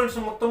 12 కాంపోనెంట్స్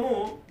మొత్తము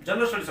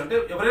జనరల్ స్టడీస్, అంటే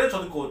ఎవరైనా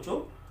చదువుకోవచ్చు.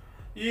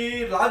 ఈ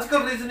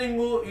లాజికల్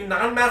రీజనింగ్, ఈ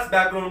non maths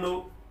background,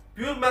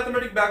 pure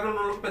mathematic background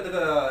వాళ్ళకి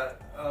పెద్దగా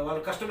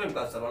వాళ్ళకి కష్టమేం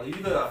కాదు సార్, వాళ్ళు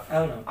ఈజీగా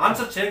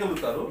ఆన్సర్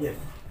చేయగలుగుతారు.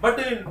 బట్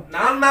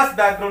నాన్ మ్యాథ్స్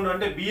బ్యాక్గ్రౌండ్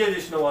అంటే BA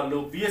చేసిన వాళ్ళు,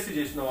 BSc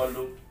చేసిన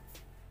వాళ్ళు,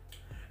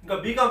 ఇంకా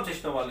BCom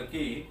చేసిన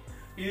వాళ్ళకి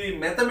ఇది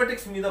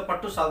మ్యాథమెటిక్స్ మీద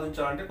పట్టు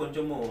సాధించాలంటే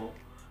కొంచెము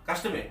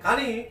కష్టమే.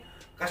 కానీ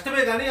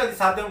అది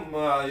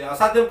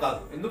అసాధ్యం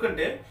కాదు.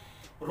 ఎందుకంటే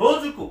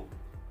రోజుకు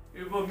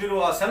ఇప్పుడు మీరు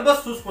ఆ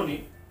సిలబస్ చూసుకొని,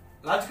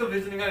 logical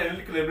reasoning and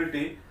ఎలిటికల్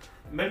ability,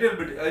 mental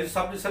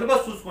ability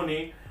syllabus చూసుకొని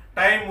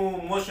time,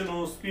 మోషను,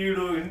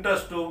 speed,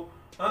 interest,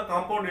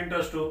 compound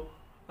interest,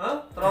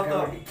 తర్వాత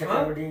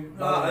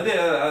అదే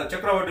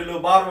చక్రవడ్డీలు,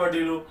 బార్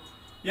వడ్డీలు,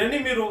 ఇవన్నీ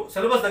మీరు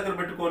సిలబస్ దగ్గర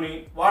పెట్టుకొని,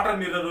 వాటర్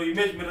మిర్రర్,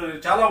 ఇమేజ్ మిర్రర్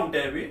చాలా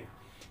ఉంటాయి.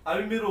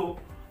 అవి మీరు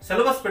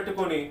సిలబస్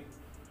పెట్టుకొని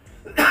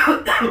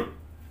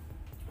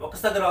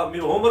ఒకసారి దగ్గర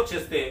మీరు హోంవర్క్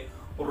చేస్తే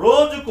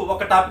రోజుకు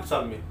ఒక టాపిక్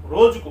సార్, మీరు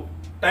రోజుకు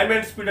టైమ్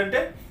అండ్ స్పీడ్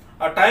అంటే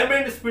ఆ టైమ్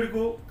అండ్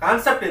స్పీడ్కు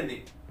కాన్సెప్ట్ ఏంది,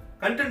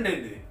 కంటెంట్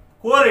ఏంటిది,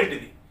 కోర్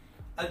ఏంటిది,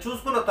 అది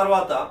చూసుకున్న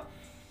తర్వాత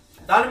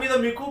దాని మీద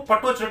మీకు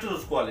పట్టు వచ్చినట్టు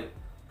చూసుకోవాలి.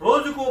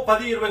 రోజుకు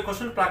 10-20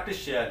 క్వశ్చన్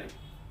ప్రాక్టీస్ చేయాలి.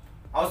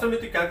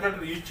 అవసరమైతే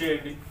క్యాల్కులేటర్ యూజ్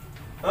చేయండి,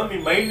 మీ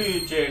మైండ్ని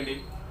యూజ్ చేయండి.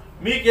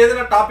 మీకు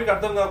ఏదైనా టాపిక్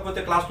అర్థం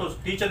కాకపోతే క్లాస్లో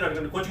టీచర్ని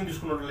అడగండి, కోచింగ్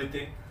తీసుకున్న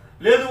వాళ్ళైతే.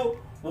 లేదు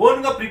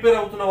ఓన్గా ప్రిపేర్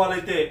అవుతున్న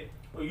వాళ్ళైతే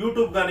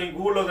యూట్యూబ్ కానీ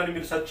గూగుల్లో కానీ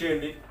మీరు సెర్చ్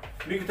చేయండి.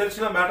 మీకు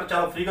తెలిసిన మ్యాటర్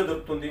చాలా ఫ్రీగా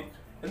దొరుకుతుంది.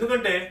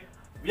 ఎందుకంటే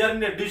వీఆర్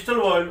ఇన్ ఏ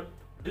డిజిటల్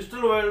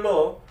వరల్డ్లో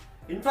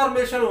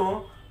ఇన్ఫర్మేషన్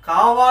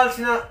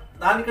కావాల్సిన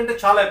దానికంటే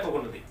చాలా ఎక్కువ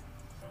ఉన్నది.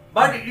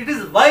 But it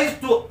is wise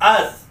to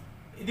us.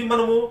 ఇది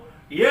మనము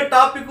ఏ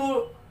టాపిక్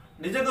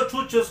నిజంగా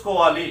చూస్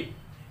చేసుకోవాలి,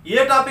 ఏ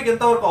టాపిక్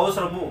ఎంతవరకు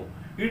అవసరము,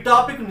 ఈ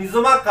టాపిక్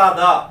నిజమా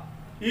కాదా,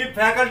 ఈ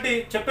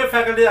చెప్పే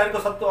ఫ్యాకల్టీ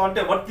ఆయనకు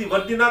అంటే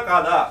వర్తినా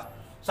కాదా,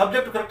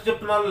 సబ్జెక్ట్ కరెక్ట్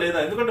చెప్తున్నారా లేదా.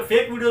 ఎందుకంటే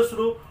ఫేక్ వీడియోస్,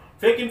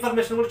 ఫేక్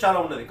ఇన్ఫర్మేషన్ కూడా చాలా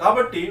ఉన్నది.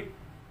 కాబట్టి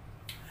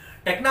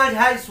technology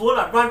has own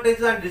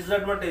advantages and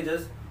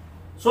disadvantages.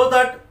 So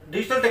that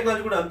digital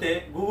technology కూడా అంతే.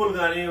 గూగుల్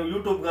కానీ,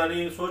 యూట్యూబ్ కానీ,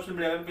 సోషల్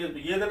మీడియా కానీ,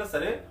 ఫేస్బుక్ ఏదైనా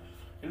సరే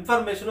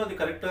ఇన్ఫర్మేషన్ అది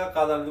కరెక్ట్గా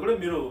కాదనేది కూడా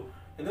మీరు,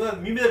 ఎందుకంటే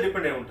మీ మీద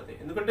డిపెండ్ అయి ఉంటుంది.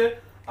 ఎందుకంటే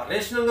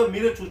రేషనల్గా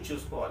మీరే చూస్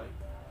చేసుకోవాలి.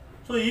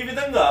 సో ఈ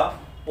విధంగా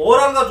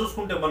ఓవరాల్గా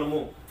చూసుకుంటే మనము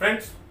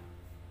ఫ్రెండ్స్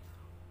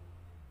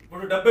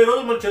ఇప్పుడు 70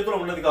 రోజులు మన చేతిలో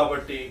ఉన్నది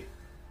కాబట్టి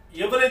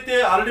ఎవరైతే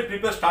ఆల్రెడీ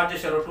ప్రిపేర్ స్టార్ట్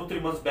చేశారో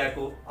 2-3 మంత్స్ బ్యాక్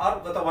ఆర్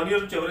గత 1 year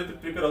నుంచి ఎవరైతే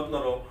ప్రిపేర్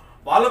అవుతున్నారో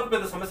వాళ్ళకు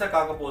పెద్ద సమస్య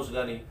కాకపోవచ్చు.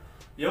 కానీ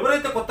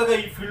ఎవరైతే కొత్తగా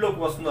ఈ ఫీల్డ్లోకి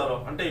వస్తున్నారో,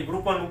 అంటే ఈ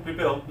Group-1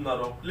 ప్రిపేర్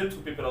అవుతున్నారో, ప్రిలిమ్స్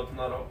ప్రిపేర్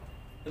అవుతున్నారో,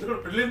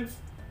 ఎందుకంటే prelims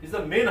is the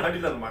main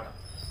huddle అనమాట.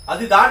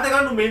 అది దాటితే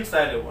కానీ నువ్వు మెయిన్స్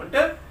రాయలేవు.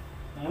 అంటే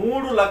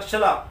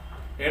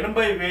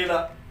 3,80,000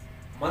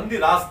 మంది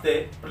రాస్తే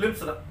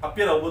ప్రిలిమ్స్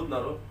అపియర్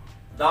అవబోతున్నారు.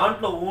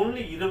 దాంట్లో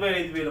ఓన్లీ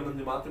 25,000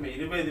 మంది మాత్రమే,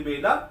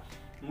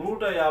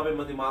 25,150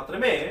 మంది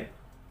మాత్రమే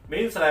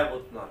మెయిన్స్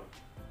రాయబోతున్నారు.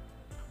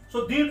 సో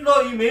దీంట్లో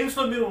ఈ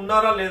మెయిన్స్లో మీరు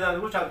ఉన్నారా లేదా అని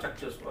కూడా చాలా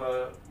చెక్ చేసుకో,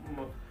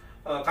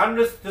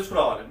 కాన్ఫిడెన్స్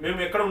తీసుకురావాలి. మేము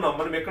ఎక్కడ ఉన్నాం,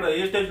 మనం ఎక్కడ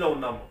ఏ స్టేజ్లో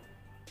ఉన్నాము.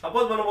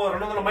 సపోజ్ మనం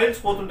 200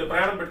 మైల్స్ పోతుంటే,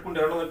 ప్రయాణం పెట్టుకుంటే,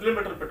 200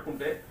 కిలోమీటర్లు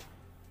పెట్టుకుంటే,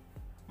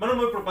 మనం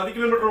ఇప్పుడు 10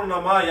 కిలోమీటర్లు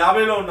ఉన్నామా,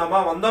 50లో ఉన్నామా,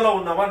 100లో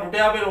ఉన్నామా,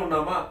 150లో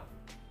ఉన్నామా,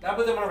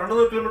 లేకపోతే మనం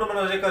 200 కిలోమీటర్ మన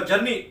యొక్క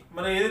జర్నీ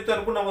మనం ఏదైతే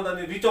అనుకున్నామో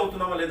దాన్ని రీచ్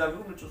అవుతున్నామా లేదా అని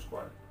మీరు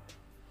చూసుకోవాలి.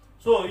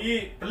 సో ఈ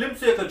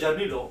ప్రిలిమ్స్ యొక్క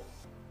జర్నీలో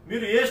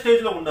మీరు ఏ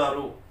స్టేజ్లో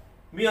ఉన్నారు,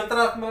 మీ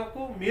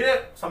అంతరాత్మకు మీరే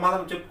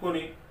సమాధానం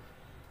చెప్పుకొని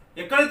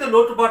ఎక్కడైతే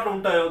లోటుపాట్లు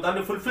ఉంటాయో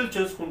దాన్ని ఫుల్ఫిల్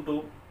చేసుకుంటూ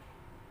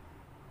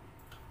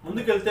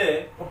ముందుకెళ్తే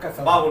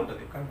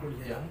బాగుంటుంది.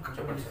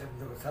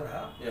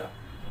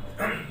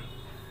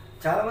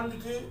 చాలా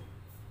మందికి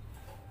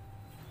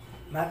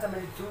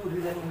మ్యాథమెటిక్స్,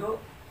 రీజనింగ్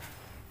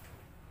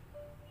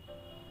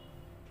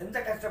ఎంత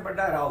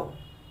కష్టపడ్డా రావు.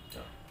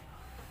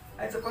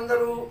 అయితే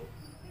కొందరు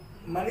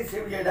మనీ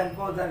సేవ్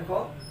చేయడానికో దానికో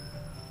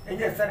ఏం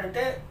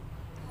చేస్తారంటే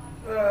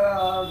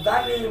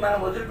దాన్ని మనం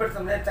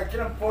వదిలిపెడతాం.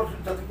 తక్కిన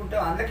కోర్సులు చదువుకుంటే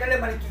అందుకనే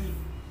మనకి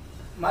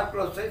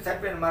మార్కులు వస్తాయి,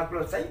 సరిపోయిన మార్కులు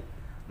వస్తాయి,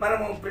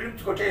 మనము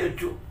ప్రిలిమ్స్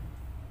కొట్టేయచ్చు,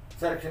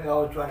 సెలక్షన్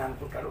కావచ్చు అని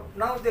అనుకుంటారు.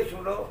 నా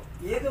ఉద్దేశంలో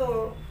ఏదో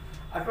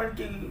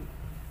అటువంటి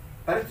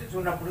పరిస్థితి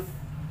ఉన్నప్పుడు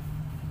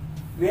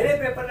వేరే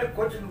పేపర్లో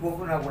కోచింగ్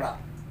పోకున్నా కూడా,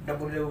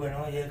 డబ్బులు లేవు కానీ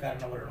ఏ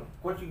కారణం వల్ల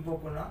కోచింగ్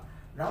పోకున్నా,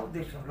 నా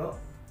ఉద్దేశంలో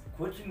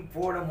కోచింగ్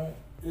పోవడము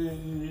ఈ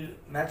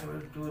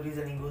మ్యాథమెటిక్స్,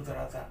 రీజనింగ్,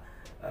 తర్వాత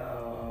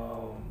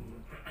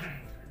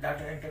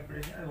డాటా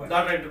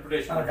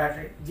ఇంటర్ప్రిటేషన్,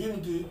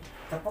 దీనికి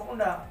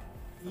తప్పకుండా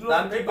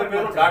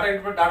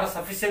డాటా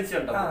సఫిషియన్సీ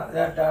అంటారు.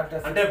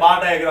 అంటే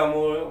బార్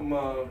డయాగ్రాము,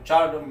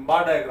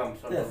 బార్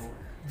డయాగ్రామ్స్,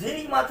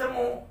 దీనికి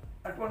మాత్రము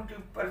అటువంటి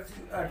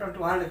పరిస్థితి, అటువంటి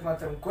వాళ్ళకి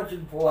మాత్రం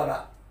కోచింగ్ పోవాలా.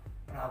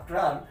 ఆఫ్టర్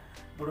ఆల్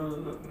ఇప్పుడు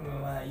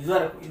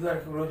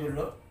ఇదివరకు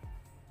రోజుల్లో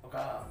ఒక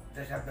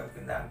దశాబ్దం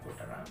కింద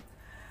అనుకుంటున్నాను,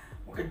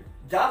 ఒక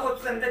జాబ్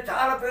వస్తుందంటే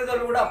చాలా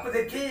పేదలు కూడా అప్పు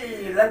తెచ్చి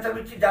లంచం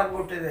ఇచ్చి జాబ్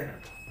కొట్టేది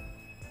అన్నట్టు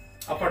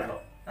అప్పట్లో.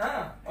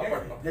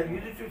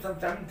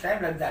 Time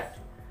like that.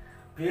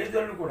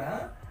 పేదోళ్ళు కూడా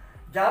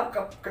జాబ్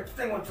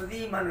ఖచ్చితంగా వస్తుంది,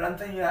 మనం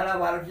లంచం చేయాలా,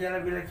 వాళ్ళకి చేయాలా,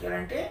 వీళ్ళకి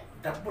చేయాలంటే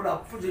డబ్బులు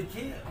అప్పు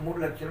తెచ్చి 3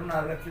 లక్షలు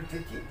 4 లక్షలు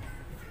తెచ్చి,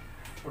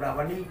 ఇప్పుడు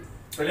అవన్నీ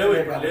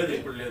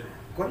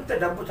కొంత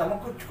డబ్బు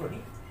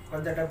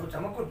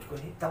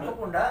సమకూర్చుకొని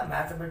తప్పకుండా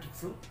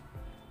మ్యాథమెటిక్స్,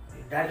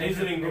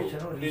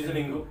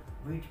 రీజనింగ్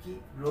వీటికి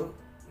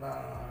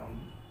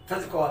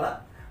చదువుకోవాలా.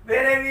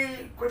 వేరేవి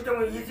కొంచెం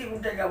ఈజీగా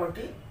ఉంటాయి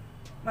కాబట్టి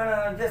మన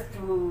జస్ట్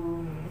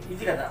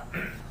ఇది కదా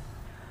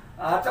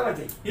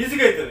అర్థమవుతాయి,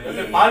 ఈజీగా అవుతుంది.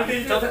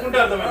 చదువుకుంటే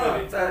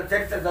అర్థమవుతుంది,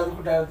 చరిత్ర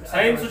చదువుకుంటే,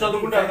 సైన్స్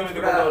చదువుకుంటే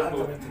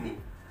అర్థమవుతుంది.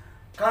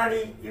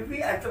 కానీ ఇవి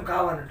అర్థం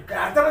కావాలంటే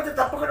అర్థమైతే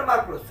తప్పకుండా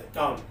మార్కులు వస్తాయి.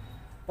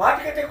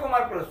 వాటికంటే ఎక్కువ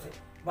మార్కులు వస్తాయి,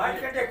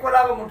 వాటికంటే ఎక్కువ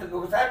లాభం ఉంటుంది.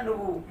 ఒకసారి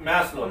నువ్వు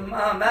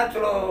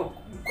మ్యాథ్స్లో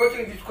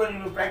కోచింగ్ తీసుకొని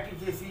నువ్వు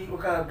ప్రాక్టీస్ చేసి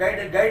ఒక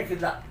గైడ్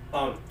కింద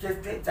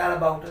చేస్తే చాలా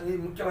బాగుంటుంది.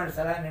 ఇది ముఖ్యమైన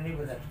సలహా నేను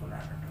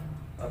ఇవ్వదలుచుకున్నాను.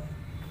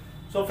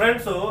 సో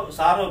ఫ్రెండ్స్,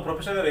 సార్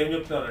ప్రొఫెసర్ గారు ఏం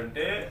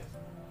చెప్తున్నారంటే,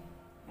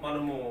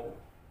 మనము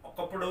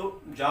ఒకప్పుడు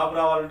జాబ్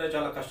రావాలంటే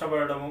చాలా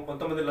కష్టపడము,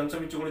 కొంతమంది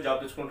లంచం ఇచ్చి కూడా జాబ్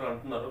తెచ్చుకుంటారు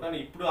అంటున్నారు. కానీ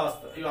ఇప్పుడు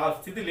ఆ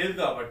స్థితి లేదు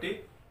కాబట్టి,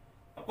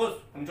 అఫ్కోర్స్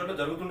కొన్ని చోట్ల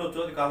జరుగుతుండొచ్చు,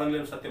 అది కాదని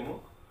లేని సత్యము.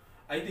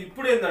 అయితే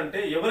ఇప్పుడు ఏంటంటే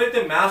ఎవరైతే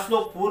మ్యాథ్స్లో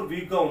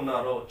వీక్గా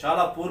ఉన్నారో,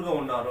 చాలా పూర్గా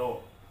ఉన్నారో,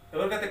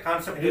 ఎవరికైతే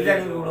కాన్సెప్ట్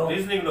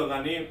రీజనింగ్లో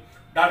కానీ,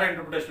 డాటా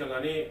ఇంటర్ప్రిటేషన్లో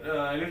కానీ,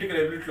 ఎలిటికల్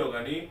ఎబిలిటీలో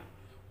కానీ,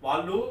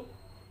 వాళ్ళు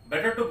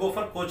better to go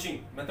for coaching,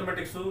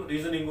 mathematics,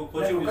 reasoning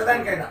coaching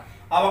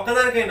ఆ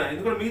ఒక్కదానికైనా.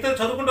 ఎందుకంటే మిగతా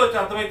చదువుకుంటే వచ్చి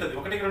అర్థమవుతుంది,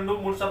 1, 2,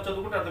 3 సార్లు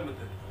చదువుకుంటే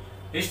అర్థమవుతుంది.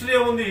 హిస్టరీ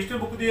ఏముంది, హిస్టరీ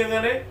బుక్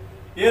తీయగానే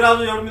ఏ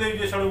రాజు ఎవరి మీద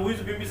యూజ్ చేశాడు,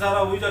 ఊజ్ బింబిసారా,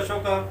 ఊజ్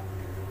అశోక,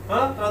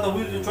 తర్వాత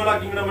ఊజ్ చోళా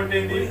కింగ్డమ్ అంటే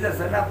ఏంటి,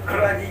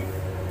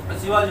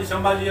 శివాజీ,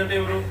 సంభాజీ అంటే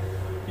ఎవరు,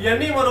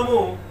 ఇవన్నీ మనము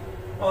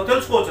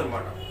తెలుసుకోవచ్చు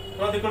అనమాట.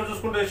 తర్వాత ఇక్కడ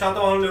చూసుకుంటే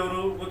శాతవాహనులు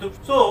ఎవరు.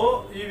 సో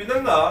ఈ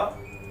విధంగా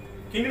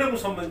కింగ్డమ్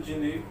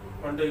సంబంధించింది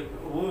అంటే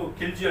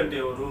ఖిల్జీ అంటే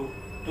ఎవరు,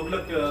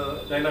 తుగ్లక్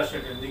డైనాసిటీ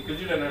అంటే ఏంటి,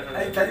 ఖిల్జీ డైనాసిటీ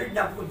అంటే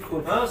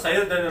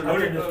సయ్యద్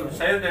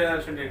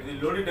డైనాసిటీ అంటే ఏంటిది,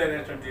 లోడీ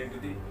డైనాసిటీ అంటే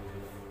ఏంటిది,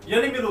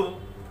 ఇవన్నీ మీరు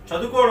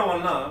చదువుకోవడం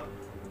వలన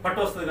పట్టు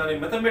వస్తుంది. కానీ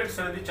మ్యాథమెటిక్స్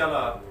అనేది చాలా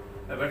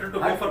better to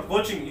go for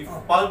coaching. If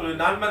possible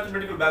non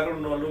mathematical background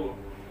ఉన్న వాళ్ళు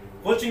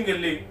కోచింగ్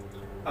వెళ్ళి,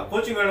 ఆ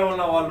కోచింగ్ వెళ్ళడం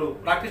వల్ల, వాళ్ళు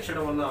ప్రాక్టీస్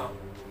చేయడం వల్ల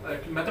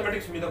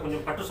మ్యాథమెటిక్స్ మీద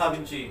కొంచెం పట్టు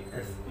సాధించి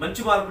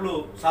మంచి మార్కులు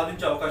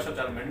సాధించే అవకాశాలు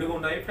చాలా మెండుగా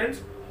ఉన్నాయి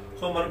ఫ్రెండ్స్.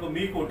 సో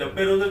మీకు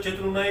 70 రోజుల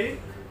చేతులు ఉన్నాయి.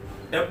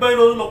 70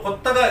 రోజుల్లో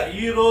కొత్తగా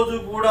ఈ రోజు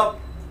కూడా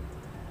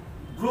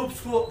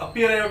గ్రూప్స్కు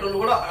అపియర్ అయ్యేటోళ్ళు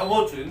కూడా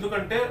అవ్వచ్చు,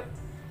 ఎందుకంటే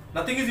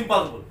నథింగ్ ఈజ్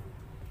ఇంపాసిబుల్.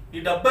 ఈ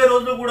 70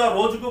 రోజులు కూడా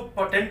రోజుకు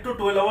 10 to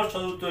 12 అవర్స్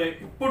చదువుతాయి.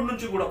 ఇప్పటి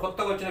నుంచి కూడా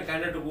కొత్తగా వచ్చిన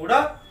క్యాండిడేట్ కూడా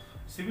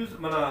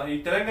మన ఈ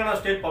Telangana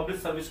state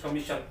public service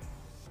commission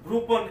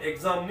Group-1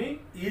 ఎగ్జామ్ని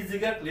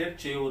ఈజీగా క్లియర్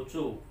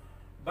చేయవచ్చు.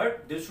 But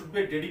దిర్ should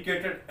be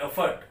dedicated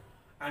effort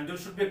and దిర్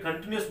should be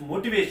continuous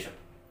motivation.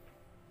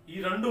 ఈ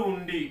రెండు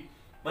ఉండి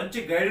మంచి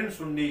గైడెన్స్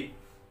ఉండి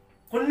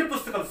కొన్ని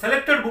పుస్తకాలు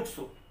సెలెక్టెడ్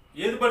బుక్స్,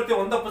 ఏది పడితే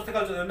 100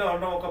 పుస్తకాలు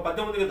చదివినా ఒక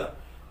 10 ఉంది కదా,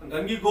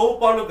 గంగి గోవు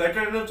పాలు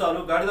గట్టడం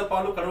చాలు, గాడిద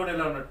పాలు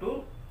కడవడేలా అన్నట్టు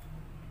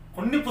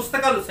కొన్ని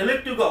పుస్తకాలు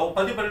సెలెక్టివ్గా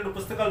 10-12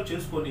 పుస్తకాలు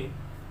చేసుకొని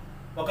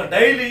ఒక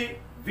డైలీ,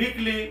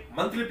 వీక్లీ,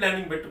 మంత్లీ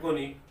ప్లానింగ్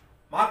పెట్టుకొని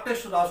మార్క్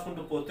టెస్ట్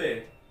రాసుకుంటూ పోతే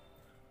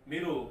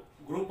మీరు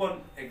Group-1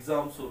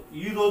 ఎగ్జామ్స్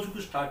ఈ రోజుకు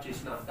స్టార్ట్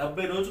చేసిన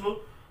 70 రోజులు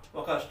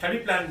ఒక స్టడీ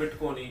ప్లాన్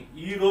పెట్టుకొని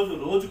ఈ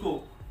రోజుకు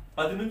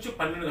 10 నుంచి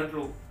 12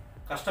 గంటలు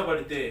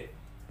కష్టపడితే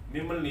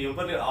మిమ్మల్ని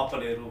ఎవరిని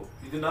ఆపలేరు.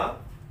 ఇది నా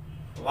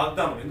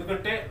వాగ్దానం.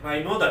 ఎందుకంటే ఐ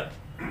నో దట్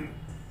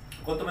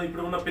కొంతమంది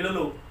ఇప్పుడు ఉన్న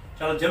పిల్లలు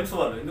చాలా జెమ్స్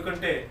వాళ్ళు,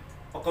 ఎందుకంటే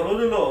ఒక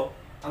రోజులో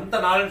అంత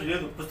నాలెడ్జ్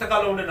లేదు,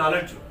 పుస్తకాల్లో ఉండే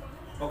నాలెడ్జ్.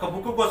 ఒక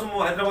బుక్ కోసం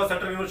Hyderabad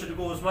central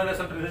యూనివర్సిటీకో, Osmania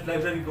central university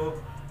లైబ్రరీకో,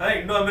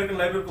 Indo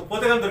American లైబ్రరీకో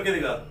పోతే కానీ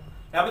దొరికేది కాదు,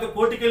 లేకపోతే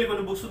కోర్టుకి వెళ్ళి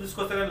కొన్ని బుక్స్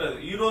తీసుకొస్తే కానీ లేదు.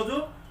 ఈరోజు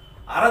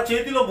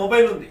అరచేతిలో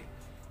మొబైల్ ఉంది.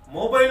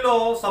 మొబైల్లో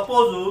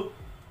సపోజ్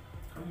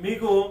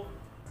మీకు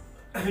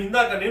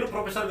ఇందాక నేను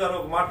ప్రొఫెసర్ గారు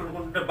ఒక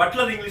మాట్లాడుకుంటుంటే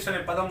బట్లర్ ఇంగ్లీష్ అనే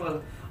పదం,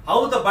 హౌ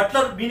ద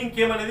బట్లర్ మీనింగ్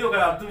ఏమనేది ఒక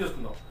అర్థం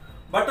చేసుకుందాం.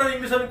 బట్లర్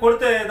ఇంగ్లీష్ అని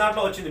కొడితే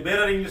దాంట్లో వచ్చింది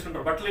బేరర్ ఇంగ్లీష్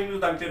అంటారు. బట్లర్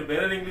ఇంగ్లీష్ దాని పేరు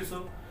బేరర్ ఇంగ్లీషు.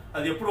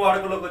 అది ఎప్పుడు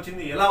వాడుకలోకి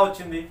వచ్చింది, ఎలా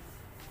వచ్చింది,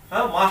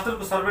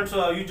 మాస్టర్కు సర్వెంట్స్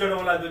యూజ్ చేయడం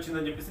వల్ల అది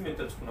వచ్చిందని చెప్పేసి మేము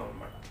తెలుసుకున్నాం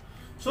అనమాట.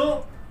 సో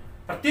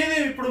ప్రతిదీ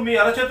ఇప్పుడు మీ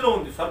అరచేతిలో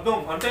ఉంది. స్వర్గం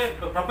అంటే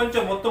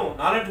ప్రపంచం మొత్తం,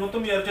 నాలెడ్జ్ మొత్తం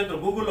మీ అరచేతిలో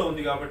గూగుల్లో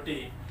ఉంది. కాబట్టి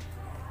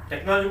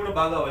టెక్నాలజీ కూడా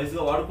బాగా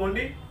వైజ్గా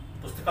వాడుకోండి,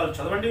 పుస్తకాలు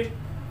చదవండి,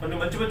 కొన్ని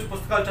మంచి మంచి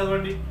పుస్తకాలు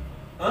చదవండి.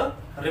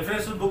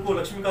 రెఫరెన్షియల్ బుక్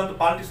లక్ష్మీకాంత్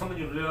పాలిటిక్స్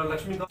సంబంధించి,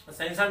 లక్ష్మీకాంత్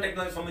సైన్స్ అండ్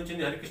టెక్నాలజీ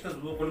సంబంధించింది హరికృష్ణ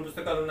కొన్ని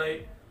పుస్తకాలు ఉన్నాయి.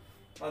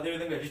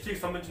 అదేవిధంగా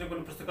హిస్టరీకి సంబంధించిన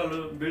కొన్ని పుస్తకాలు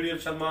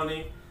బీడిఎల్ శర్మ అని,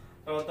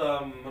 తర్వాత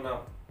మన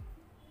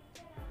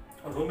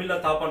రోమిల్లా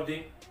తాపర్ది,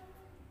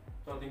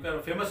 తర్వాత ఇంకా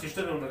ఫేమస్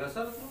హిస్టరీ ఉన్నాయి కదా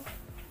సార్,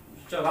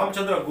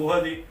 రామచంద్ర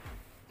గుహది,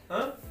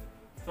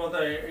 తర్వాత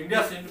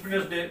ఇండియాస్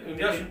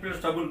ఇండిపెండెన్స్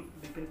స్ట్రగుల్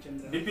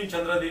బిపిన్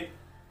చంద్రది,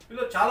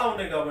 ఇలా చాలా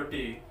ఉన్నాయి.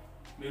 కాబట్టి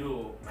మీరు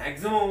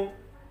మ్యాక్సిమం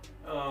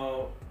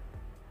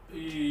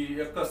ఈ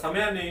యొక్క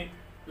సమయాన్ని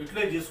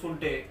యూటిలైజ్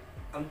చేసుకుంటే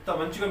అంత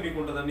మంచిగా మీకు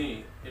ఉంటుందని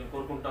నేను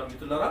కోరుకుంటాను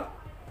మిత్రులారా.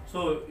 సో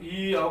ఈ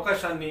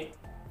అవకాశాన్ని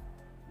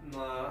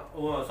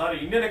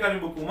Indian economy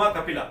book Uma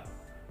Kapila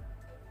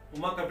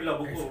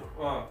book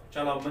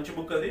చాలా మంచి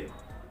బుక్.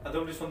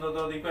 అదొకటి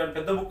సుందర, ఇంకా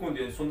పెద్ద బుక్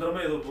ఉంది,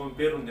 సుందరమే ఏదో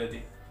పేరు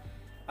ఉంది.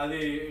 అది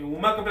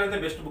ఉమా కపిల అయితే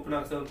బెస్ట్ బుక్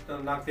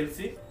నాకు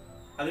తెలిసి.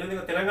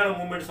 అదేవిధంగా తెలంగాణ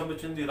మూవ్మెంట్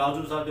సంబంధించింది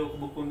రాజు సార్ది ఒక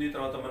బుక్ ఉంది.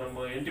 తర్వాత మనం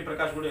ఎన్టీ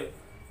ప్రకాష్ కూడా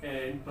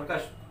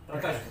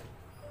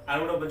ఆయన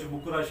కూడా మంచి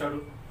బుక్ రాశాడు.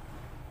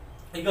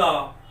 ఇంకా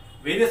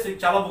వేరియస్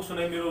చాలా బుక్స్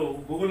ఉన్నాయి. మీరు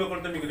గూగుల్లో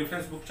కొడితే మీకు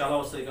రిఫరెన్స్ బుక్ చాలా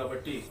వస్తాయి.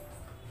 కాబట్టి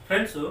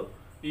ఫ్రెండ్స్,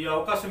 ఈ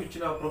అవకాశం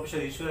ఇచ్చిన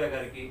ప్రొఫెసర్ ఈశ్వరయ్య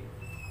గారికి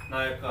నా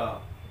యొక్క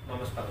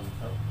నమస్కారం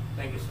sir.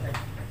 Thank you sir.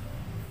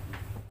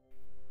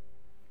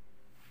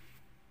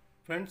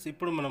 Friends,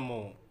 ఇప్పుడు మనము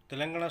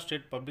తెలంగాణ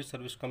స్టేట్ పబ్లిక్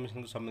సర్వీస్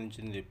కమిషన్కి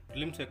సంబంధించింది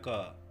ప్రిలిమ్స్ యొక్క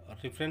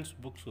రిఫరెన్స్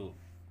బుక్స్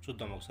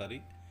చూద్దాం ఒకసారి.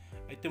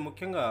 అయితే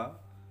ముఖ్యంగా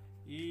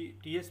ఈ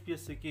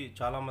టీఎస్పీఎస్సీకి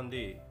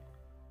చాలామంది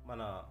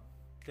మన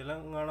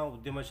తెలంగాణ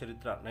ఉద్యమ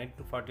చరిత్ర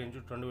 1940 నుంచి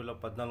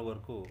 2014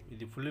 వరకు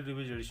ఇది ఫుల్లీ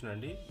రివ్యూజ్ ఎడిషన్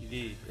అండి.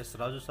 ఇది ఎస్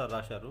రాజు సార్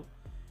రాశారు.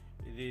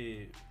 ఇది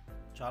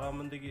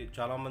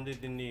చాలామంది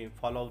దీన్ని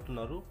ఫాలో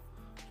అవుతున్నారు.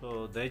 సో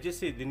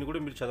దయచేసి దీన్ని కూడా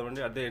మీరు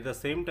చదవండి. At the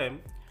same time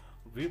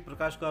we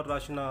Prakash గారు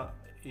రాసిన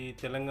ఈ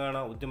తెలంగాణ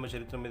ఉద్యమ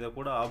చరిత్ర మీద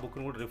కూడా ఆ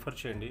బుక్ను కూడా రిఫర్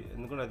చేయండి,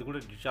 ఎందుకంటే అది కూడా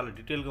చాలా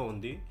డీటెయిల్గా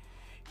ఉంది.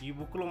 ఈ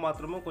బుక్లో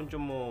మాత్రమే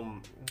కొంచెం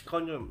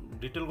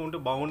డీటెయిల్గా ఉంటే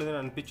బాగుండేదని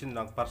అనిపించింది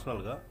నాకు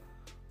పర్సనల్గా.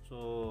 సో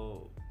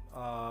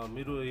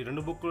మీరు ఈ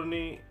రెండు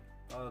బుక్లని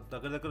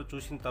దగ్గర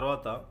చూసిన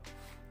తర్వాత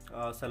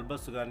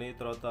సిలబస్ కానీ,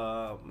 తర్వాత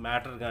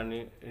మ్యాటర్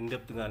కానీ,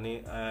 ఇన్డెప్త్ కానీ,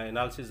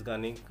 ఎనాలిసిస్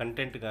కానీ,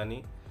 కంటెంట్ కానీ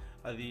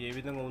అది ఏ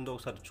విధంగా ఉందో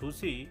ఒకసారి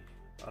చూసి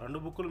రెండు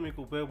బుక్కులు మీకు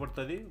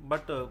ఉపయోగపడుతుంది.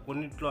 బట్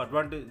కొన్నిట్లో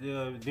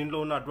దీంట్లో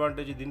ఉన్న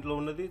అడ్వాంటేజ్ దీంట్లో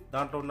ఉన్నది,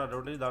 దాంట్లో ఉన్న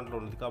అడ్వాంటేజ్ దాంట్లో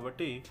ఉన్నది.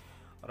 కాబట్టి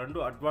రెండు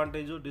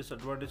అడ్వాంటేజ్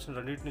డిసడ్వాంటేజ్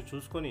రెండింటిని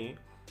చూసుకొని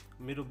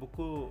మీరు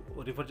బుక్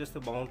రిఫర్ చేస్తే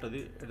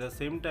బాగుంటుంది. అట్ ద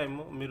సేమ్ టైం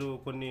మీరు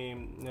కొన్ని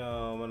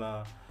మన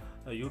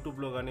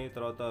యూట్యూబ్లో కానీ,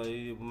 తర్వాత ఈ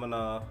మన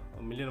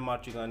మిలియన్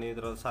మార్చ్ కానీ,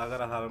 తర్వాత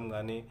సాగరహారం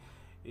కానీ,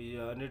 ఈ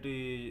అన్నిటి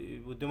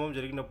ఉద్యమం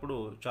జరిగినప్పుడు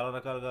చాలా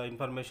రకాలుగా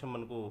ఇన్ఫర్మేషన్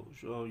మనకు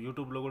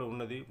యూట్యూబ్లో కూడా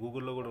ఉన్నది,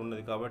 గూగుల్లో కూడా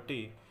ఉన్నది. కాబట్టి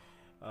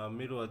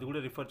మీరు అది కూడా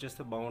రిఫర్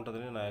చేస్తే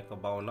బాగుంటుందని నా యొక్క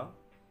భావన.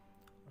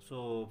 So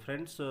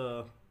friends,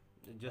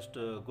 just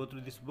go through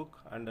this book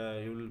and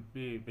you will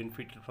be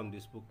benefited from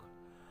this book.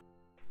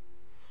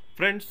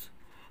 Friends,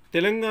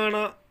 Telangana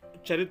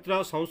చరిత్ర,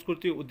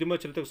 సంస్కృతి, ఉద్యమ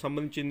చరిత్రకు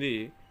సంబంధించింది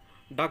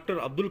డాక్టర్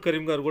అబ్దుల్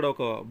కరీం గారు కూడా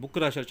ఒక బుక్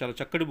రాశారు, చాలా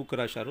చక్కటి బుక్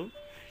రాశారు.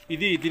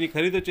 దీని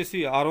ఖరీదు వచ్చేసి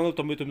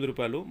 699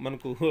 రూపాయలు.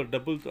 మనకు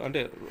డబ్బులు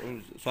అంటే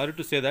సారీ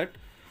టు సే దాట్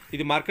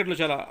ఇది మార్కెట్లో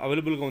చాలా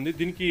అవైలబుల్గా ఉంది.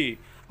 దీనికి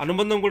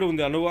అనుబంధం కూడా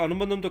ఉంది.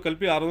 అనుబంధంతో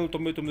కలిపి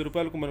 699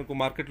 రూపాయలకు మనకు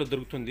మార్కెట్లో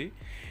దొరుకుతుంది.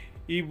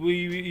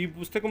 ఈ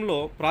పుస్తకంలో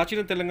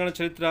ప్రాచీన తెలంగాణ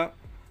చరిత్ర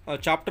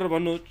చాప్టర్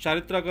 1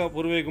 చారిత్రక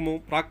పూర్వయుగము,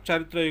 ప్రాక్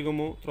చారిత్ర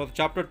యుగము, తర్వాత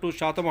చాప్టర్ 2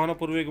 శాతవాహన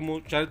పూర్వయుగము,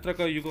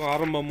 చారిత్రక యుగం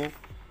ఆరంభము,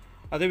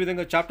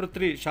 అదేవిధంగా చాప్టర్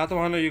 3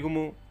 శాతవాహన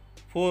యుగము,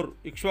 4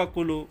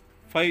 ఇక్ష్వాకులు,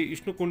 5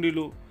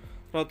 విష్ణుకుండీలు,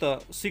 తర్వాత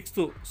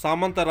 6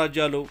 సామంత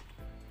రాజ్యాలు,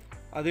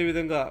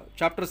 అదేవిధంగా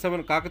చాప్టర్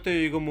 7 కాకతీయ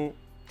యుగము,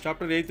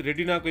 చాప్టర్ 8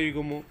 రెడ్డినాక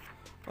యుగము,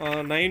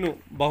 9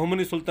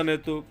 బహుమని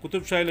సుల్తానేతు,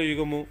 కుతుబ్షాయిల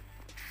యుగము.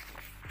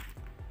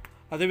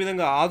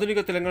 అదేవిధంగా ఆధునిక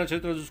తెలంగాణ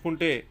చరిత్ర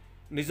చూసుకుంటే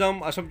నిజాం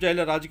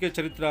అసఫ్జాయిల రాజకీయ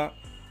చరిత్ర,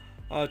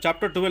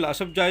 చాప్టర్ 12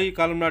 అసఫ్జాయి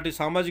కాలం నాటి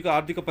సామాజిక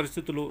ఆర్థిక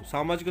పరిస్థితులు,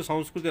 సామాజిక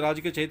సంస్కృతి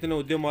రాజకీయ చైతన్య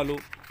ఉద్యమాలు,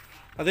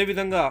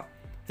 అదేవిధంగా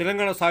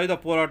తెలంగాణ సాయుధ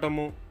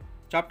పోరాటము,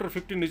 చాప్టర్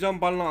 15 నిజాం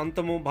పాలన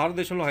అంతము,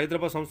 భారతదేశంలో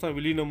హైదరాబాద్ సంస్థాన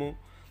విలీనము,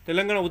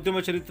 తెలంగాణ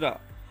ఉద్యమ చరిత్ర,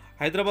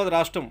 హైదరాబాద్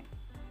రాష్ట్రం,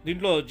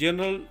 దీంట్లో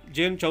జనరల్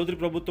జేఎన్ చౌదరి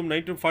ప్రభుత్వం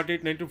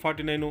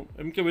 1948-1949,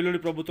 ఎంకే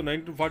వెల్లుడి ప్రభుత్వం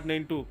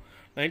 1949 to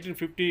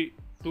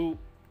 1952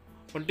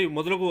 వంటి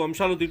మొదలగు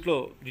అంశాలు దీంట్లో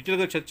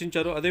డీటెయిల్గా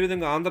చర్చించారు.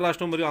 అదేవిధంగా ఆంధ్ర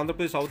రాష్ట్రం మరియు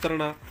ఆంధ్రప్రదేశ్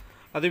అవతరణ,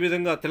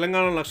 అదేవిధంగా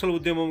తెలంగాణ నక్సల్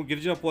ఉద్యమం,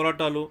 గిరిజన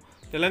పోరాటాలు,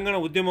 తెలంగాణ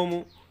ఉద్యమము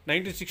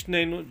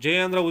 1969,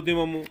 జయాంధ్ర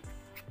ఉద్యమము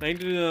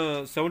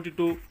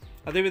 1972,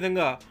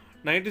 అదేవిధంగా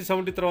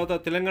 1970 తర్వాత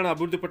తెలంగాణ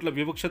అభివృద్ధి పట్ల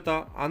వివక్షత,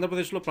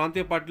 ఆంధ్రప్రదేశ్లో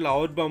ప్రాంతీయ పార్టీల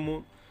ఆవిర్భావము,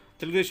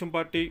 తెలుగుదేశం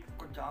పార్టీ.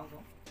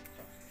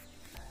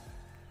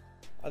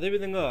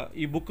 అదేవిధంగా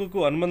ఈ బుక్కు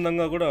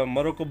అనుబంధంగా కూడా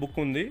మరొక బుక్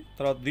ఉంది.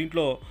 తర్వాత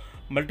దీంట్లో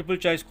మల్టిపుల్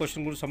చాయిస్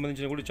క్వశ్చన్ కూడా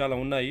సంబంధించిన కూడా చాలా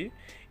ఉన్నాయి.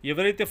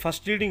 ఎవరైతే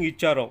ఫస్ట్ రీడింగ్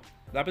ఇచ్చారో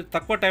లేకపోతే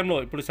తక్కువ టైంలో,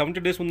 ఇప్పుడు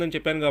 70 days ఉందని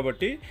చెప్పాను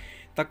కాబట్టి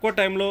తక్కువ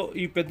టైంలో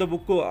ఈ పెద్ద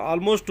బుక్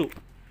ఆల్మోస్ట్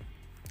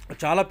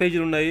చాలా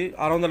పేజీలు ఉన్నాయి,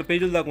 600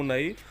 పేజీల దాకా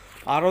ఉన్నాయి.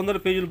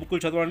 600 పేజీల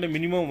బుక్కులు చదవాలంటే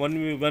మినిమం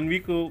వన్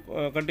వీక్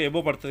కంటే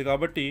ఎబో పడుతుంది.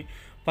 కాబట్టి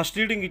ఫస్ట్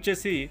రీడింగ్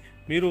ఇచ్చేసి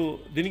మీరు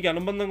దీనికి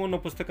అనుబంధంగా ఉన్న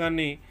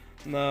పుస్తకాన్ని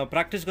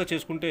ప్రాక్టీస్గా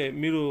చేసుకుంటే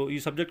మీరు ఈ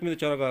సబ్జెక్ట్ మీద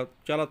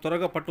చాలా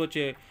త్వరగా పట్టు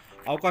వచ్చే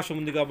అవకాశం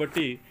ఉంది.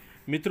 కాబట్టి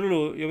మిత్రులు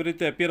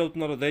ఎవరైతే అపియర్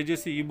అవుతున్నారో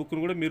దయచేసి ఈ బుక్ను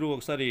కూడా మీరు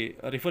ఒకసారి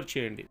రిఫర్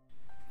చేయండి.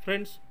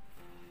 ఫ్రెండ్స్,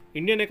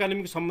 ఇండియన్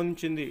ఎకానమీకి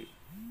సంబంధించింది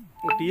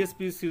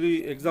టీఎస్పీఎస్సీ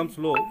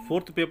ఎగ్జామ్స్లో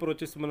 4th పేపర్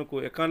వచ్చేసి మనకు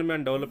ఎకానమీ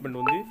అండ్ డెవలప్మెంట్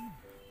ఉంది.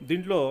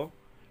 దీంట్లో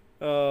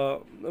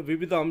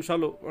వివిధ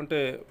అంశాలు అంటే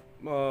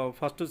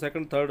 1st,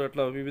 2nd, 3rd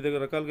అట్లా వివిధ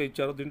రకాలుగా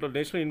ఇచ్చారు. దీంట్లో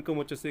నేషనల్ ఇన్కమ్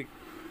వచ్చేసి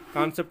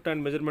concept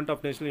and measurement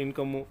of national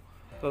income,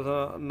 తర్వాత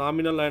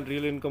నామినల్ అండ్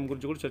రియల్ ఇన్కమ్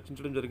గురించి కూడా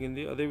చర్చించడం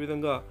జరిగింది.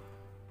 అదేవిధంగా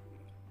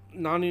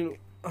నాన్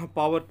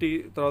పావర్టీ,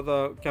 తర్వాత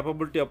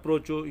capability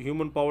approach,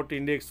 human poverty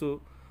index,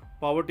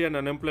 poverty and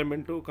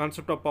unemployment,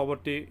 concept of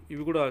poverty,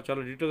 ఇవి కూడా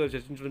చాలా డీటెయిల్గా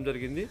చర్చించడం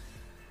జరిగింది.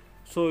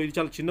 సో ఇది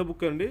చాలా చిన్న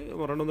బుక్ అండి,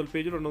 200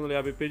 పేజీలు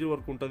 250 పేజీల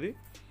వరకు ఉంటుంది.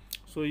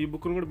 సో ఈ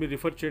బుక్ను కూడా మీరు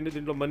రిఫర్ చేయండి.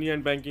 దీంట్లో money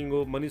and banking,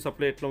 money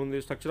supply ఎట్లా ఉంది,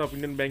 structure of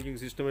Indian banking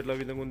system ఎట్లా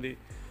విధంగా ఉంది,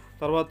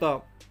 తర్వాత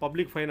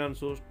పబ్లిక్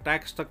ఫైనాన్స్,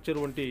 ట్యాక్స్ స్ట్రక్చర్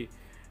వంటి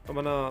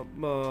మన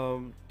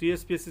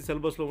టీఎస్పీఎస్సీ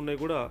సిలబస్లో ఉన్నాయి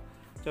కూడా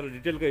చాలా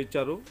డీటెయిల్గా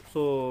ఇచ్చారు.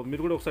 సో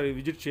మీరు కూడా ఒకసారి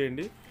విజిట్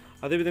చేయండి.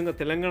 అదేవిధంగా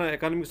తెలంగాణ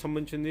ఎకానమీకి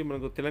సంబంధించింది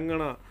మనకు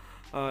తెలంగాణ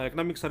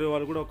ఎకనామిక్ సర్వే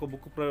వాళ్ళు కూడా ఒక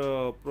బుక్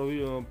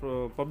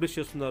పబ్లిష్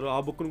చేస్తున్నారు. ఆ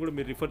బుక్ను కూడా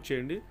మీరు రిఫర్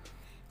చేయండి.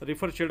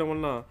 రిఫర్ చేయడం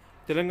వలన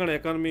తెలంగాణ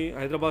ఎకానమీ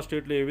హైదరాబాద్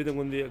స్టేట్లో ఏ విధంగా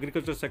ఉంది,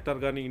 అగ్రికల్చర్ సెక్టార్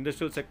కానీ,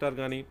 ఇండస్ట్రియల్ సెక్టార్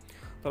కానీ,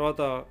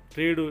 తర్వాత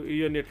ట్రేడ్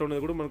ఇవన్నీ ఎట్లా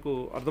ఉన్నది కూడా మనకు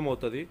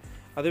అర్థమవుతుంది.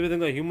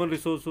 అదేవిధంగా హ్యూమన్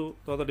రిసోర్సు,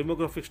 తర్వాత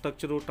demographic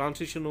structure,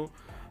 ట్రాన్సిషను,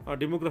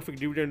 demographic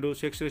dividend,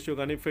 sex ratio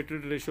కానీ,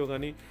 ఫెర్టిలిటీ రేషియో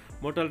కానీ,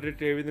 మోర్టాలిటీ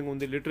రేట్ ఏ విధంగా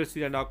ఉంది,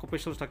 లిటరసీ అండ్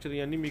ఆక్యుపేషనల్ స్ట్రక్చర్,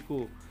 ఇవన్నీ మీకు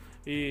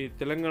ఈ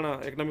తెలంగాణ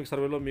ఎకనామిక్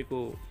సర్వేలో మీకు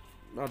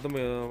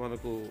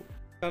మనకు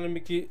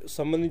ఎకానమీకి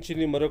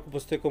సంబంధించిన మరొక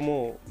పుస్తకము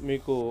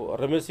మీకు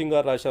రమేష్ సింగ్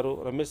గారు రాశారు.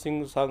 రమేష్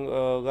సింగ్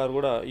గారు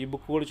కూడా ఈ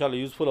బుక్ కూడా చాలా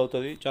యూస్ఫుల్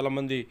అవుతుంది.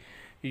 చాలామంది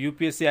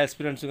యూపీఎస్సీ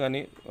ఆస్పిరెంట్స్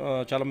కానీ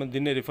చాలామంది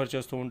దీన్నే రిఫర్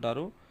చేస్తూ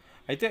ఉంటారు.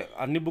 అయితే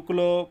కొన్ని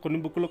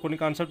బుక్లో కొన్ని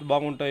కాన్సెప్ట్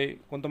బాగుంటాయి,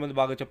 కొంతమంది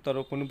బాగా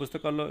చెప్తారు, కొన్ని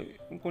పుస్తకాల్లో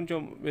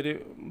కొంచెం వేరే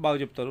బాగా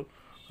చెప్తారు.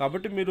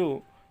 కాబట్టి మీరు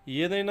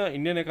ఏదైనా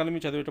ఇండియన్ ఎకానమీ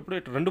చదివేటప్పుడు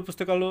 2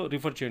 పుస్తకాలు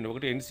రిఫర్ చేయండి.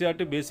 ఒకటి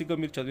ఎన్సీఆర్టీ బేసిక్గా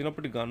మీరు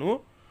చదివినప్పటికి గాను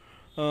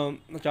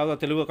చాలా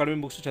తెలుగు అకాడమీ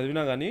బుక్స్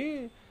చదివినా కానీ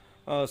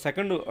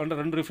సెకండ్ అంటే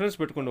 2 రిఫరెన్స్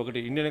పెట్టుకోండి. ఒకటి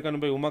Indian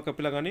economy by Uma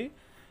Kapila కానీ,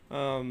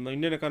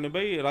 Indian economy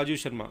by Rajiv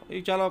Sharma.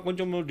 ఇది చాలా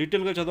కొంచెం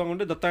డీటెయిల్గా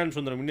చదవాలంటే దత్తాయన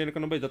సుందరం, ఇండియన్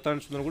ఎకానమీ బై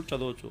దత్తాయన సుందరం కూడా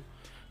చదవచ్చు.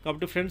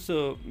 కాబట్టి ఫ్రెండ్స్,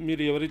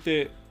 మీరు ఎవరైతే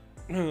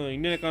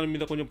ఇండియన్ ఎకానమీ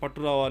మీద కొంచెం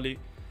పట్టు రావాలి,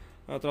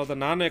 తర్వాత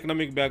నాన్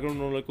ఎకనామిక్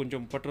బ్యాక్గ్రౌండ్లో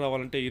కొంచెం పట్టు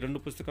రావాలంటే ఈ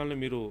 2 పుస్తకాలను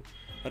మీరు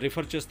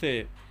రిఫర్ చేస్తే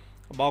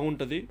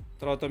బాగుంటుంది.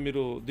 తర్వాత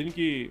మీరు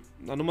దీనికి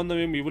అనుబంధం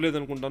ఏమి ఇవ్వలేదు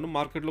అనుకుంటాను.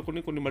 మార్కెట్లో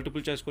కొన్ని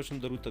మల్టిపుల్ చాయిస్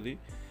క్వశ్చన్ దొరుకుతుంది,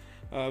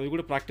 అవి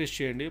కూడా ప్రాక్టీస్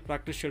చేయండి.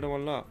 ప్రాక్టీస్ చేయడం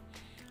వల్ల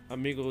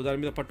మీకు దాని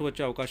మీద పట్టు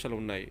వచ్చే అవకాశాలు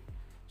ఉన్నాయి.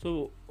 సో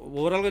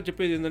ఓవరాల్గా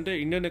చెప్పేది ఏంటంటే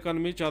ఇండియన్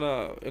ఎకానమీ చాలా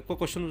ఎక్కువ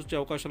క్వశ్చన్స్ వచ్చే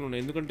అవకాశాలు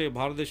ఉన్నాయి. ఎందుకంటే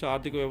భారతదేశ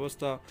ఆర్థిక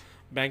వ్యవస్థ,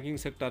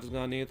 బ్యాంకింగ్ సెక్టార్స్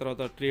కానీ,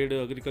 తర్వాత ట్రేడ్,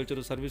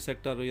 అగ్రికల్చర్, సర్వీస్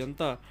సెక్టార్,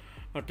 ఎంత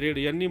ట్రేడ్,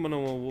 ఇవన్నీ మనం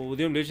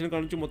ఉదయం లేచిన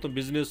కాడ నుంచి మొత్తం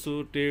బిజినెస్,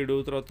 ట్రేడ్,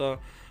 తర్వాత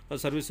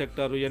సర్వీస్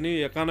సెక్టార్, ఇవన్నీ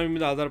ఎకానమీ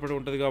మీద ఆధారపడి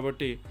ఉంటుంది.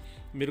 కాబట్టి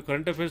మీరు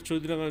కరెంట్ అఫైర్స్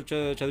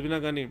చదివినా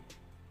కానీ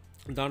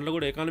దాంట్లో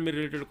కూడా ఎకానమీ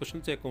రిలేటెడ్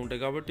క్వశ్చన్స్ ఎక్కువ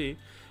ఉంటాయి. కాబట్టి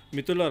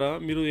మిత్రులారా,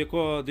 మీరు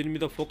ఎక్కువ దీని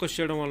మీద ఫోకస్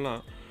చేయడం వలన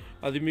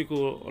అది మీకు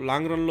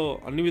లాంగ్ రన్లో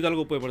అన్ని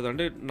విధాలుగా ఉపయోగపడుతుంది.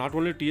 అంటే నాట్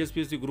ఓన్లీ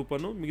TSPSC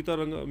Group-1,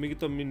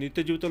 మిగతా మీ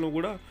నిత్య జీవితంలో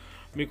కూడా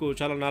మీకు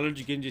చాలా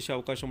నాలెడ్జ్ గెయిన్ చేసే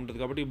అవకాశం ఉంటుంది.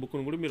 కాబట్టి ఈ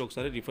బుక్ను కూడా మీరు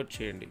ఒకసారి రిఫర్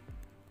చేయండి.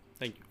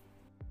 Thank you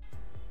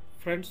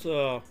friends.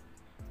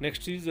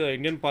 Next is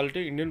Indian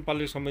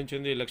politics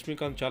సంబంధించింది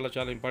లక్ష్మీకాంత్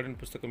చాలా ఇంపార్టెంట్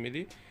పుస్తకం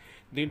ఇది.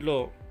 దీంట్లో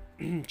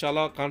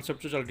చాలా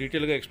కాన్సెప్ట్స్ చాలా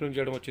డీటెయిల్గా ఎక్స్ప్లెయిన్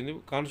చేయడం వచ్చింది.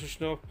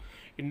 కాన్స్టిట్యూషన్ ఆఫ్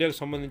ఇండియాకి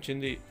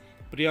సంబంధించింది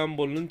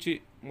ప్రియాంబుల్ నుంచి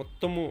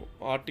మొత్తము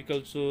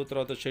ఆర్టికల్స్,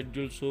 తర్వాత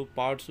షెడ్యూల్స్,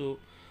 పార్ట్స్,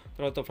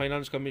 తర్వాత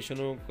finance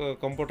commission,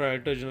 computer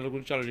advisor general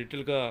గురించి చాలా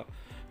డీటెయిల్గా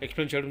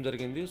ఎక్స్ప్లెయిన్ చేయడం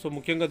జరిగింది. సో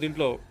ముఖ్యంగా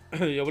దీంట్లో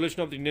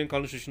evolution of the Indian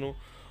constitution,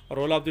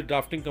 role of the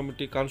drafting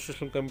committee,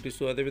 constitutional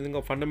committees,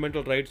 అదేవిధంగా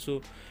fundamental rights,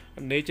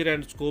 nature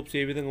and scopes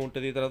ఏ విధంగా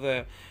ఉంటుంది, తర్వాత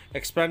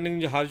expanding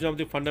the horizon of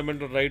the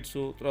fundamental rights,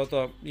 తర్వాత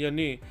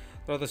ఇవన్నీ,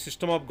 తర్వాత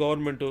సిస్టమ్ ఆఫ్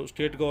గవర్నమెంట్,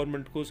 స్టేట్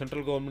గవర్నమెంట్కు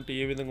సెంట్రల్ గవర్నమెంట్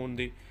ఏ విధంగా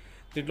ఉంది,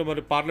 దీంట్లో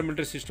మరి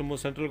parliamentary system,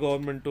 central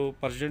government,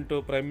 president,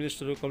 prime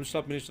minister, council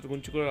of minister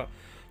గురించి కూడా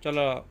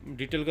చాలా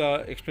డీటెయిల్గా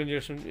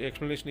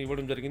ఎక్స్ప్లెనేషన్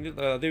ఇవ్వడం జరిగింది.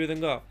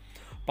 అదేవిధంగా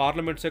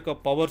పార్లమెంట్స్ యొక్క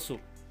పవర్స్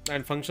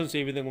అండ్ ఫంక్షన్స్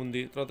ఏ విధంగా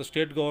ఉంది, తర్వాత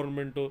స్టేట్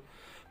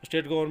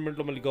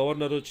గవర్నమెంట్లో మళ్ళీ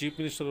గవర్నరు, చీఫ్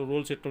మినిస్టర్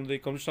రోల్స్ ఎట్లుంది,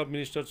 కౌన్సిల్ ఆఫ్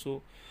మినిస్టర్స్,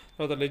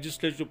 తర్వాత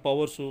legislative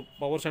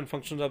powers and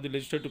functions of the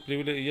legislative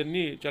privilege,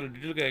 ఇవన్నీ చాలా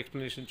డీటెయిల్గా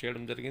ఎక్స్ప్లెనేషన్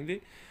చేయడం జరిగింది.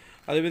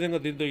 అదేవిధంగా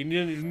దీంతో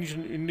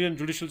Indian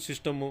judicial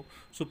system,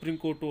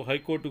 supreme court,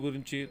 high court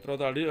గురించి,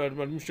 తర్వాత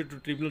అడ్మినిస్ట్రేటివ్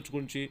ట్రిబ్యునల్స్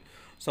గురించి,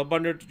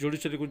 సబార్డినేట్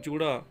జ్యుడిషియరీ గురించి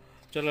కూడా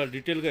చాలా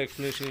డీటెయిల్గా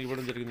ఎక్స్ప్లెనేషన్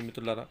ఇవ్వడం జరిగింది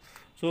మిత్రులారా.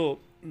 సో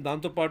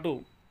దాంతోపాటు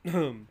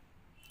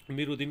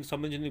మీరు దీనికి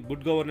సంబంధించిన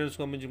గుడ్ గవర్నెన్స్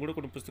సంబంధించి కూడా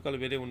కొన్ని పుస్తకాలు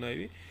వేరే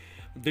ఉన్నాయి.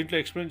 దీంట్లో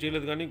ఎక్స్ప్లెయిన్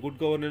చేయలేదు కానీ గుడ్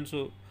గవర్నెన్స్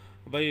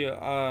బై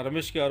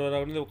రమేష్ కే అరోరా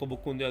అనేది ఒక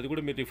బుక్ ఉంది, అది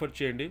కూడా మీరు రిఫర్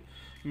చేయండి.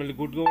 మళ్ళీ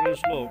good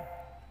గవర్నెన్స్లో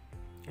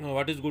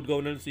what is good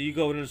governance, e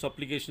governance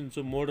applications,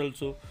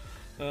 models,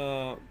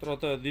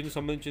 తర్వాత దీనికి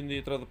సంబంధించింది,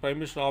 తర్వాత ప్రైమ్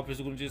మినిస్టర్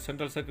ఆఫీస్ గురించి,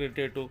 సెంట్రల్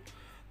సెక్రటరియట్,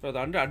 తర్వాత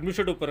అంటే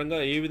అడ్మినిస్ట్రేటివ్ పరంగా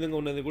ఏ విధంగా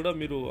ఉన్నది కూడా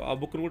మీరు ఆ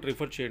బుక్ను కూడా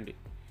రిఫర్ చేయండి.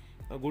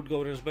 గుడ్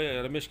గవర్నెన్స్ బై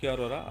రమేష్ కే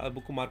అరోరా, ఆ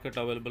బుక్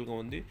మార్కెట్లో అవైలబుల్గా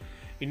ఉంది.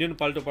 ఇండియన్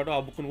పాలిటీతో పాటు ఆ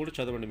బుక్ను కూడా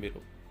చదవండి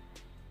మీరు.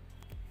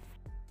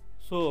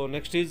 So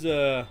next is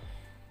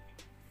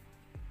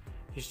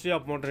history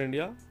of modern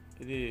India,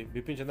 ఇది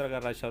బిపిన్ చంద్ర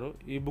గారు రాశారు.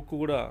 ఈ బుక్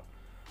కూడా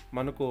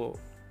మనకు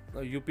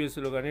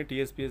యూపీఎస్సీలో కానీ,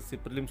 TSPSC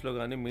ప్రిలిమ్స్లో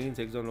కానీ, మెయిన్స్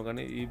ఎగ్జామ్లో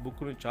కానీ ఈ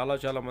బుక్ని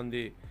చాలా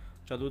మంది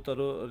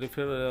చదువుతారు,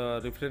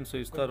 రిఫరెన్స్గా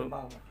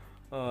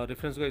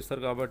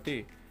ఇస్తారు. కాబట్టి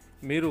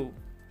మీరు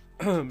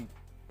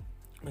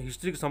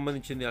హిస్టరీకి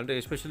సంబంధించింది, అంటే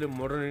ఎస్పెషల్లీ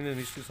మోడర్న్ ఇండియన్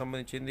హిస్టరీకి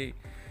సంబంధించింది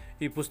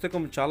ఈ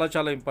పుస్తకం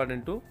చాలా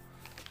ఇంపార్టెంటు.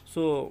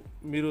 సో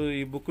మీరు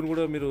ఈ బుక్ను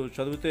కూడా మీరు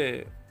చదివితే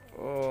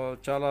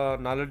చాలా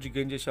నాలెడ్జ్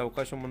గెయిన్ చేసే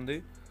అవకాశం ఉంది.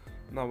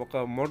 నా ఒక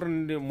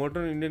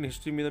మోడర్న్ ఇండియన్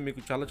హిస్టరీ మీద మీకు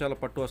చాలా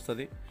పట్టు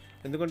వస్తుంది.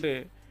 ఎందుకంటే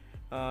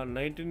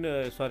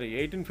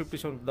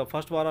 1857 the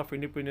first war of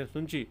independence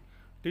నుంచి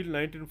టిల్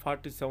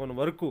 1947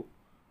 వరకు,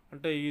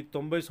 అంటే ఈ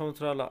 90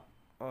 సంవత్సరాల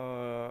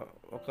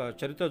ఒక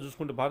చరిత్ర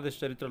చూసుకుంటే భారతదేశ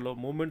చరిత్రలో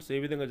మూమెంట్స్ ఏ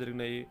విధంగా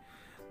జరిగినాయి.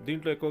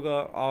 దీంట్లో ఎక్కువగా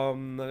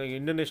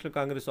ఇండియన్ నేషనల్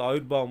కాంగ్రెస్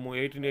ఆవిర్భావము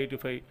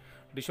 1885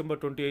 డిసెంబర్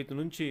 28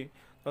 నుంచి,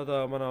 తర్వాత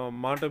మన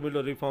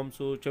మాంటమిలో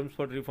రిఫార్మ్స్,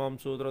 చెమ్స్ఫర్డ్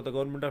రిఫార్మ్స్, తర్వాత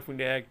గవర్నమెంట్ ఆఫ్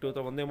ఇండియా యాక్ట్,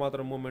 తర్వాత వందే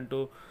మాతరం మూమెంటు,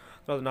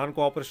 తర్వాత నాన్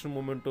కోఆపరేషన్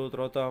మూమెంటు,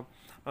 తర్వాత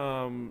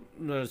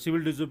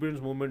సివిల్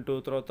డిజోబీడియన్స్ మూమెంటు,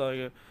 తర్వాత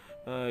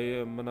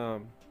మన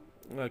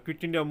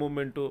క్విట్ ఇండియా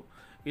మూమెంటు,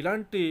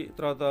 ఇలాంటి,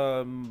 తర్వాత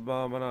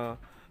మన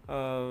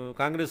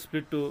కాంగ్రెస్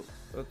స్ప్లిట్,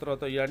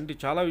 తర్వాత ఇలాంటి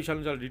చాలా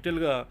విషయాలను చాలా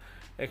డీటెయిల్గా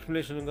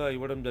ఎక్స్ప్లెనేషన్గా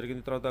ఇవ్వడం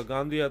జరిగింది. తర్వాత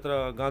గాంధీ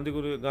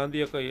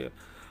యొక్క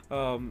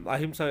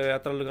అహింస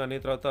యాత్రలు కానీ,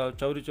 తర్వాత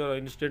చౌరీ చౌరా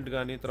ఇన్సిడెంట్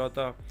కానీ, తర్వాత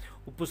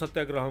ఉప్పు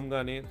సత్యాగ్రహం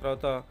కానీ,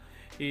 తర్వాత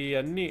ఈ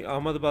అన్ని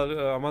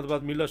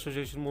అహ్మదాబాద్ మిల్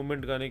అసోసియేషన్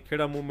మూమెంట్ కానీ,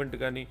 ఖేడా మూమెంట్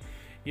కానీ,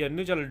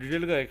 ఇవన్నీ చాలా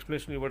డీటెయిల్గా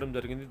ఎక్స్ప్లెనేషన్ ఇవ్వడం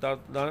జరిగింది.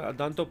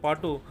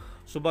 దాంతోపాటు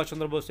సుభాష్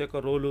చంద్రబోస్ యొక్క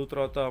రోలు,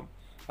 తర్వాత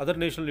other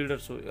national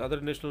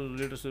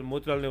leaders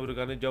Motilal Nehru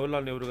కానీ,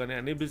 జవహర్లాల్ నెహ్రూ కానీ,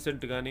 అనీ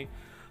బిసెంట్ కానీ,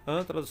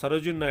 తర్వాత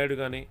సరోజినీ నాయుడు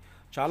కానీ,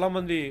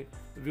 చాలామంది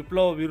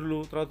విప్లవ వీరులు,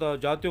 తర్వాత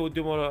జాతీయ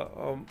ఉద్యమాల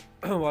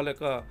వాళ్ళ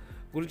యొక్క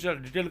గురించి చాలా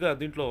డీటెయిల్గా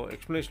దీంట్లో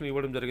ఎక్స్ప్లెనేషన్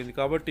ఇవ్వడం జరిగింది.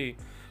 కాబట్టి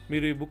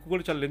మీరు ఈ బుక్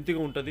కూడా చాలా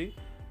లెంతీగా ఉంటుంది.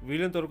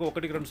 వీలైనంత వరకు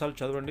 1-2 సార్లు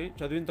చదవండి.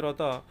 చదివిన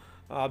తర్వాత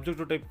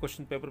objective type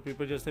question paper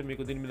prepare చేస్తే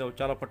మీకు దీని మీద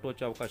చాలా పట్టు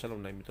వచ్చే అవకాశాలు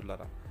ఉన్నాయి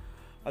మిత్రులారా.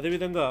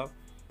 అదేవిధంగా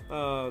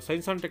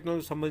సైన్స్ అండ్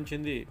టెక్నాలజీ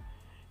సంబంధించింది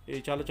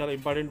చాలా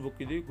ఇంపార్టెంట్ బుక్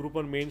ఇది.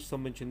 Group-1 మెయిన్స్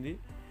సంబంధించింది.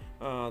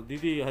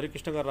 ఇది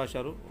హరికృష్ణ గారు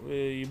రాశారు.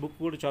 ఈ బుక్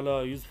కూడా చాలా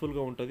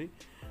యూజ్ఫుల్గా ఉంటుంది.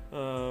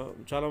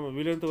 చాలా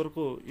వీలైనంత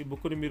వరకు ఈ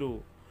బుక్ని మీరు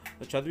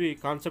చదివి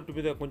కాన్సెప్ట్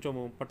మీద కొంచెం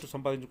పట్టు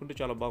సంపాదించుకుంటే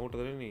చాలా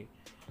బాగుంటుందని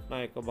నా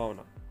యొక్క భావన.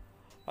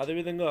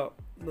 అదేవిధంగా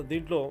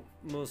దీంట్లో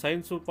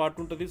సైన్స్ పార్ట్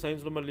ఉంటుంది.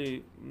 సైన్స్లో మళ్ళీ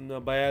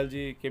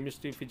బయాలజీ,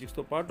 కెమిస్ట్రీ,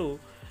 ఫిజిక్స్తో పాటు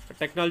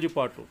టెక్నాలజీ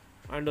పార్ట్,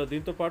 అండ్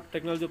దీంతో పాటు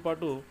టెక్నాలజీతో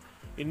పాటు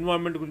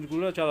ఎన్విరాన్మెంట్ గురించి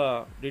కూడా చాలా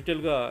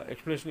డీటెయిల్గా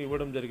ఎక్స్ప్లెనేషన్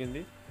ఇవ్వడం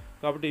జరిగింది.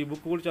 కాబట్టి ఈ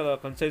బుక్ కూడా చాలా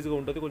కన్సైజ్గా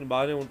ఉంటుంది, కొంచెం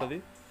బాగానే ఉంటుంది.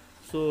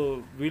 సో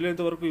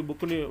వీలైనంత వరకు ఈ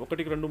బుక్ని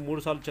 1, 2,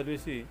 3 సార్లు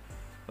చదివేసి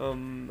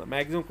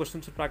మ్యాక్సిమం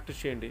క్వశ్చన్స్ ప్రాక్టీస్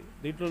చేయండి.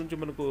 దీంట్లో నుంచి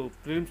మనకు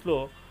ప్రిలిమ్స్లో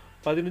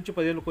 10 నుంచి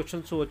 15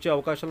 క్వశ్చన్స్ వచ్చే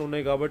అవకాశాలు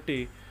ఉన్నాయి. కాబట్టి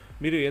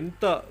మీరు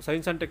ఎంత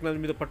సైన్స్ అండ్ టెక్నాలజీ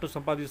మీద పట్టు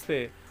సంపాదిస్తే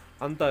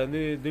అంత.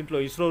 దీంట్లో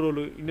ఇస్రో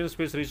రోలు, ఇండియన్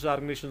స్పేస్ రీసెర్చ్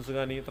ఆర్గనైజేషన్స్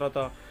కానీ, తర్వాత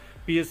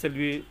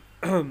పిఎస్ఎల్వి,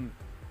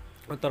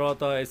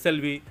 తర్వాత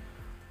ఎస్ఎల్వి,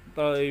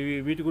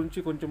 వీటి గురించి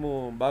కొంచెము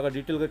బాగా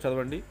డీటెయిల్గా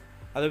చదవండి.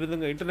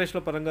 అదేవిధంగా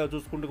ఇంటర్నేషనల్ పరంగా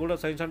చూసుకుంటూ కూడా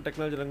సైన్స్ అండ్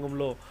టెక్నాలజీ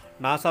రంగంలో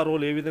నాసా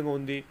రోల్ ఏ విధంగా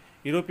ఉంది,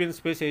 యూరోపియన్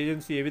స్పేస్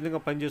ఏజెన్సీ ఏ విధంగా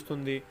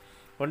పనిచేస్తుంది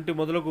వంటి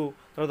మొదలగు,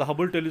 తర్వాత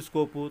హబుల్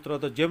టెలిస్కోపు,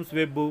 తర్వాత జేమ్స్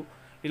వెబ్,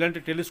 ఇలాంటి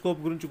టెలిస్కోప్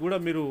గురించి కూడా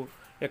మీరు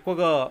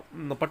ఎక్కువగా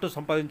పట్టు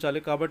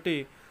సంపాదించాలి. కాబట్టి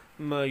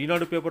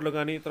ఈనాడు పేపర్లో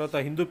కానీ, తర్వాత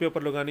హిందూ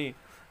పేపర్లో కానీ,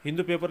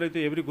 హిందూ పేపర్లో అయితే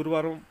ఎవ్రీ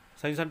గురువారం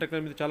సైన్స్ అండ్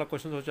టెక్నాలజీ మీద చాలా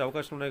క్వశ్చన్స్ వచ్చే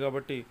అవకాశం ఉన్నాయి.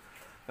 కాబట్టి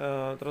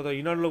తర్వాత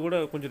ఈనాడులో కూడా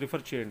కొంచెం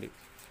రిఫర్ చేయండి.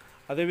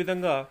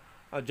 అదేవిధంగా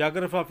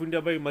జాగ్రఫీ ఆఫ్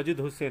ఇండియా బై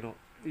మజీద్ హుస్సేన్,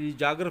 ఈ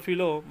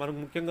జాగ్రఫీలో మనకు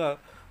ముఖ్యంగా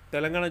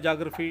తెలంగాణ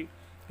జాగ్రఫీ,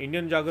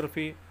 ఇండియన్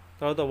జాగ్రఫీ,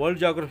 తర్వాత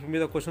వరల్డ్ జాగ్రఫీ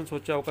మీద క్వశ్చన్స్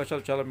వచ్చే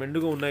అవకాశాలు చాలా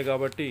మెండుగా ఉన్నాయి.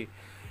 కాబట్టి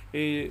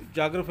ఈ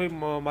జాగ్రఫీ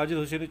మజీద్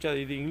హుస్సేన్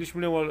ఇది ఇంగ్లీష్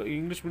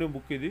మీడియం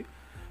బుక్. ఇది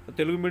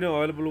తెలుగు మీడియం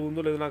అవైలబుల్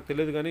ఉందో లేదో నాకు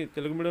తెలియదు, కానీ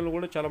తెలుగు మీడియంలో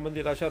కూడా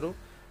చాలామంది రాశారు.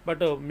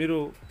 బట్ మీరు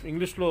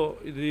ఇంగ్లీష్లో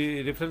ఇది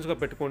రిఫరెన్స్గా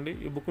పెట్టుకోండి.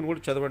 ఈ బుక్ను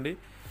కూడా చదవండి.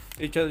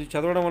 ఈ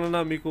చదవడం వలన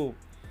మీకు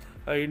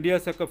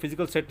ఇండియాస్ యొక్క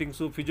physical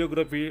settings,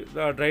 physiography,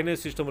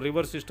 drainage system,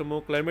 river system,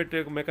 climate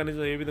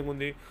mechanism ఏ విధంగా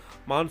ఉంది,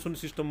 మాన్సూన్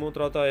సిస్టము,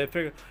 తర్వాత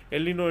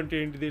ఎల్నినో అంటే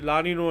ఏంటిది,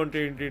 లానినో అంటే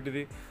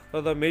ఏంటిది,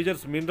 తర్వాత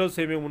మేజర్స్ మినరల్స్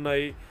ఏమేమి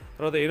ఉన్నాయి,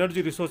 తర్వాత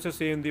ఎనర్జీ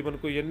రిసోర్సెస్ ఏంది,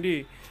 మనకు ఇవన్నీ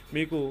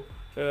మీకు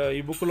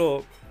ఈ బుక్లో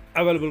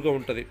అవైలబుల్గా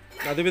ఉంటుంది.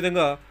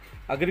 అదేవిధంగా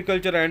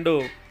agriculture and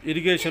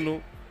irrigation,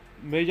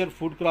 major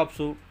food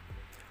crops,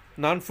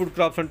 non food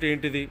crops అంటే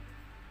ఏంటిది,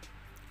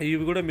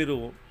 ఇవి కూడా మీరు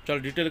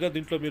చాలా డీటెయిల్గా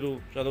దీంట్లో మీరు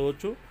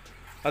చదవచ్చు.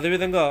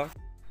 అదేవిధంగా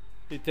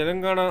ఈ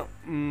తెలంగాణ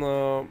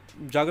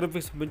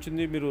జాగ్రఫీకి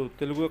సంబంధించింది మీరు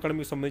తెలుగు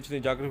అకాడమీకి సంబంధించిన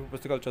జాగ్రఫీ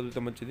పుస్తకాలు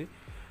చదివితే మంచిది.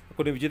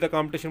 కొన్ని విజేత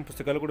కాంపిటీషన్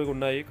పుస్తకాలు కూడా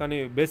ఉన్నాయి. కానీ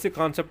బేసిక్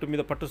కాన్సెప్ట్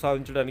మీద పట్టు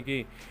సాధించడానికి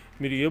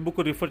మీరు ఏ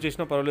బుక్ రిఫర్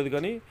చేసినా పర్వాలేదు.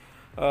 కానీ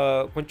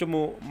కొంచెము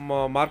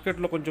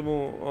మార్కెట్లో కొంచెము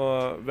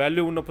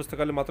వాల్యూ ఉన్న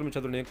పుస్తకాలు మాత్రమే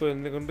చదవండి.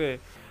 ఎందుకంటే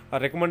ఆ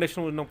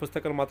రికమెండేషన్ ఉన్న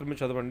పుస్తకాలు మాత్రమే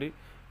చదవండి.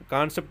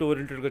 కాన్సెప్ట్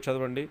ఓరియంటెడ్గా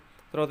చదవండి.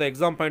 తర్వాత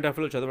ఎగ్జామ్ పాయింట్ ఆఫ్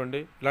వ్యూలో చదవండి.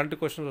 ఇలాంటి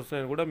క్వశ్చన్స్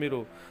వస్తున్నాయని కూడా మీరు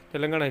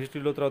తెలంగాణ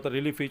హిస్టరీలో, తర్వాత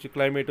relief,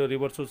 climate,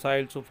 reverse,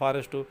 soils,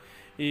 forest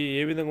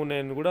ఏ విధంగా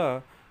ఉన్నాయని కూడా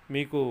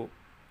మీకు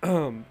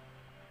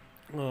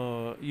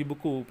ఈ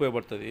బుక్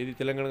ఉపయోగపడుతుంది. ఇది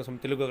తెలంగాణ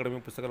తెలుగు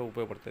అకాడమీ పుస్తకాలు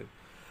ఉపయోగపడుతుంది.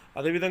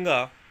 అదేవిధంగా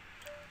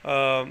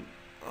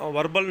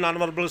వర్బల్, నాన్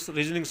వర్బల్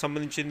రీజనింగ్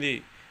సంబంధించింది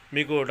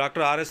మీకు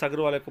డాక్టర్ ఆర్ఎస్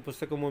అగర్వాల్ యొక్క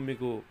పుస్తకము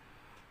మీకు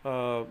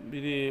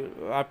ఇది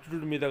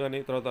ఆప్టిట్యూడ్ మీద కానీ,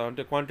 తర్వాత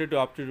అంటే క్వాంటిటేటివ్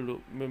ఆప్టిట్యూడ్,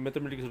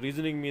 మ్యాథమెటిక్స్,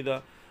 రీజనింగ్ మీద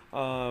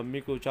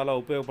మీకు చాలా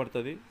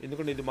ఉపయోగపడుతుంది.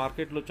 ఎందుకంటే ఇది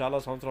మార్కెట్లో చాలా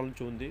సంవత్సరాల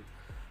నుంచి ఉంది.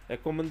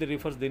 ఎక్కువ మంది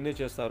రిఫర్స్ దీన్నే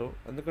చేస్తారు.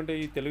 ఎందుకంటే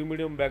ఈ తెలుగు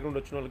మీడియం బ్యాక్గ్రౌండ్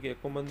వచ్చిన వాళ్ళకి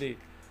ఎక్కువ మంది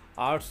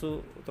ఆర్ట్స్,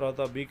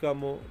 తర్వాత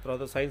బీకాము,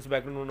 తర్వాత సైన్స్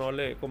బ్యాక్గ్రౌండ్ ఉన్న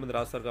వాళ్ళే ఎక్కువ మంది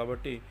రాస్తారు.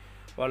 కాబట్టి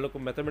వాళ్ళకు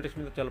మ్యాథమెటిక్స్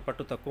మీద చాలా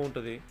పట్టు తక్కువ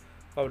ఉంటుంది.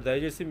 కాబట్టి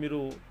దయచేసి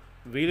మీరు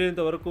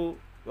వీలైనంత వరకు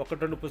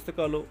 1-2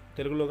 పుస్తకాలు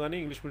తెలుగులో కానీ,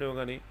 ఇంగ్లీష్ మీడియం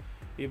కానీ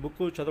ఈ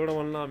బుక్ చదవడం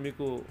వలన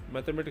మీకు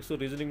మ్యాథమెటిక్స్,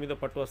 రీజనింగ్ మీద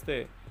పట్టు వస్తే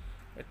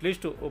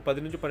అట్లీస్ట్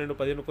 10 నుంచి 12,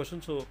 15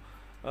 క్వశ్చన్స్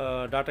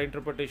డాటా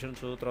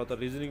ఇంటర్ప్రిటేషన్స్, తర్వాత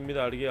రీజనింగ్ మీద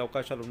అడిగే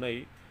అవకాశాలు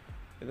ఉన్నాయి.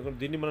 ఎందుకంటే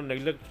దీన్ని మనం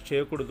నెగ్లెక్ట్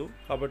చేయకూడదు.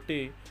 కాబట్టి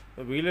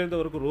వీలైనంత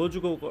వరకు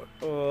రోజుకు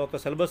ఒక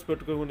సిలబస్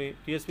పెట్టుకొని,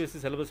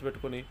 TSPSC సిలబస్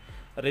పెట్టుకొని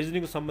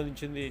రీజనింగ్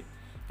సంబంధించింది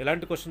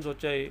ఎలాంటి క్వశ్చన్స్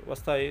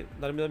వస్తాయి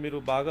దాని మీద మీరు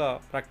బాగా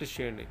ప్రాక్టీస్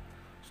చేయండి.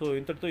 సో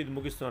ఇంతటితో ఇది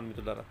ముగిస్తున్నాను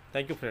మిత్రులారా.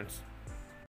 Thank you friends.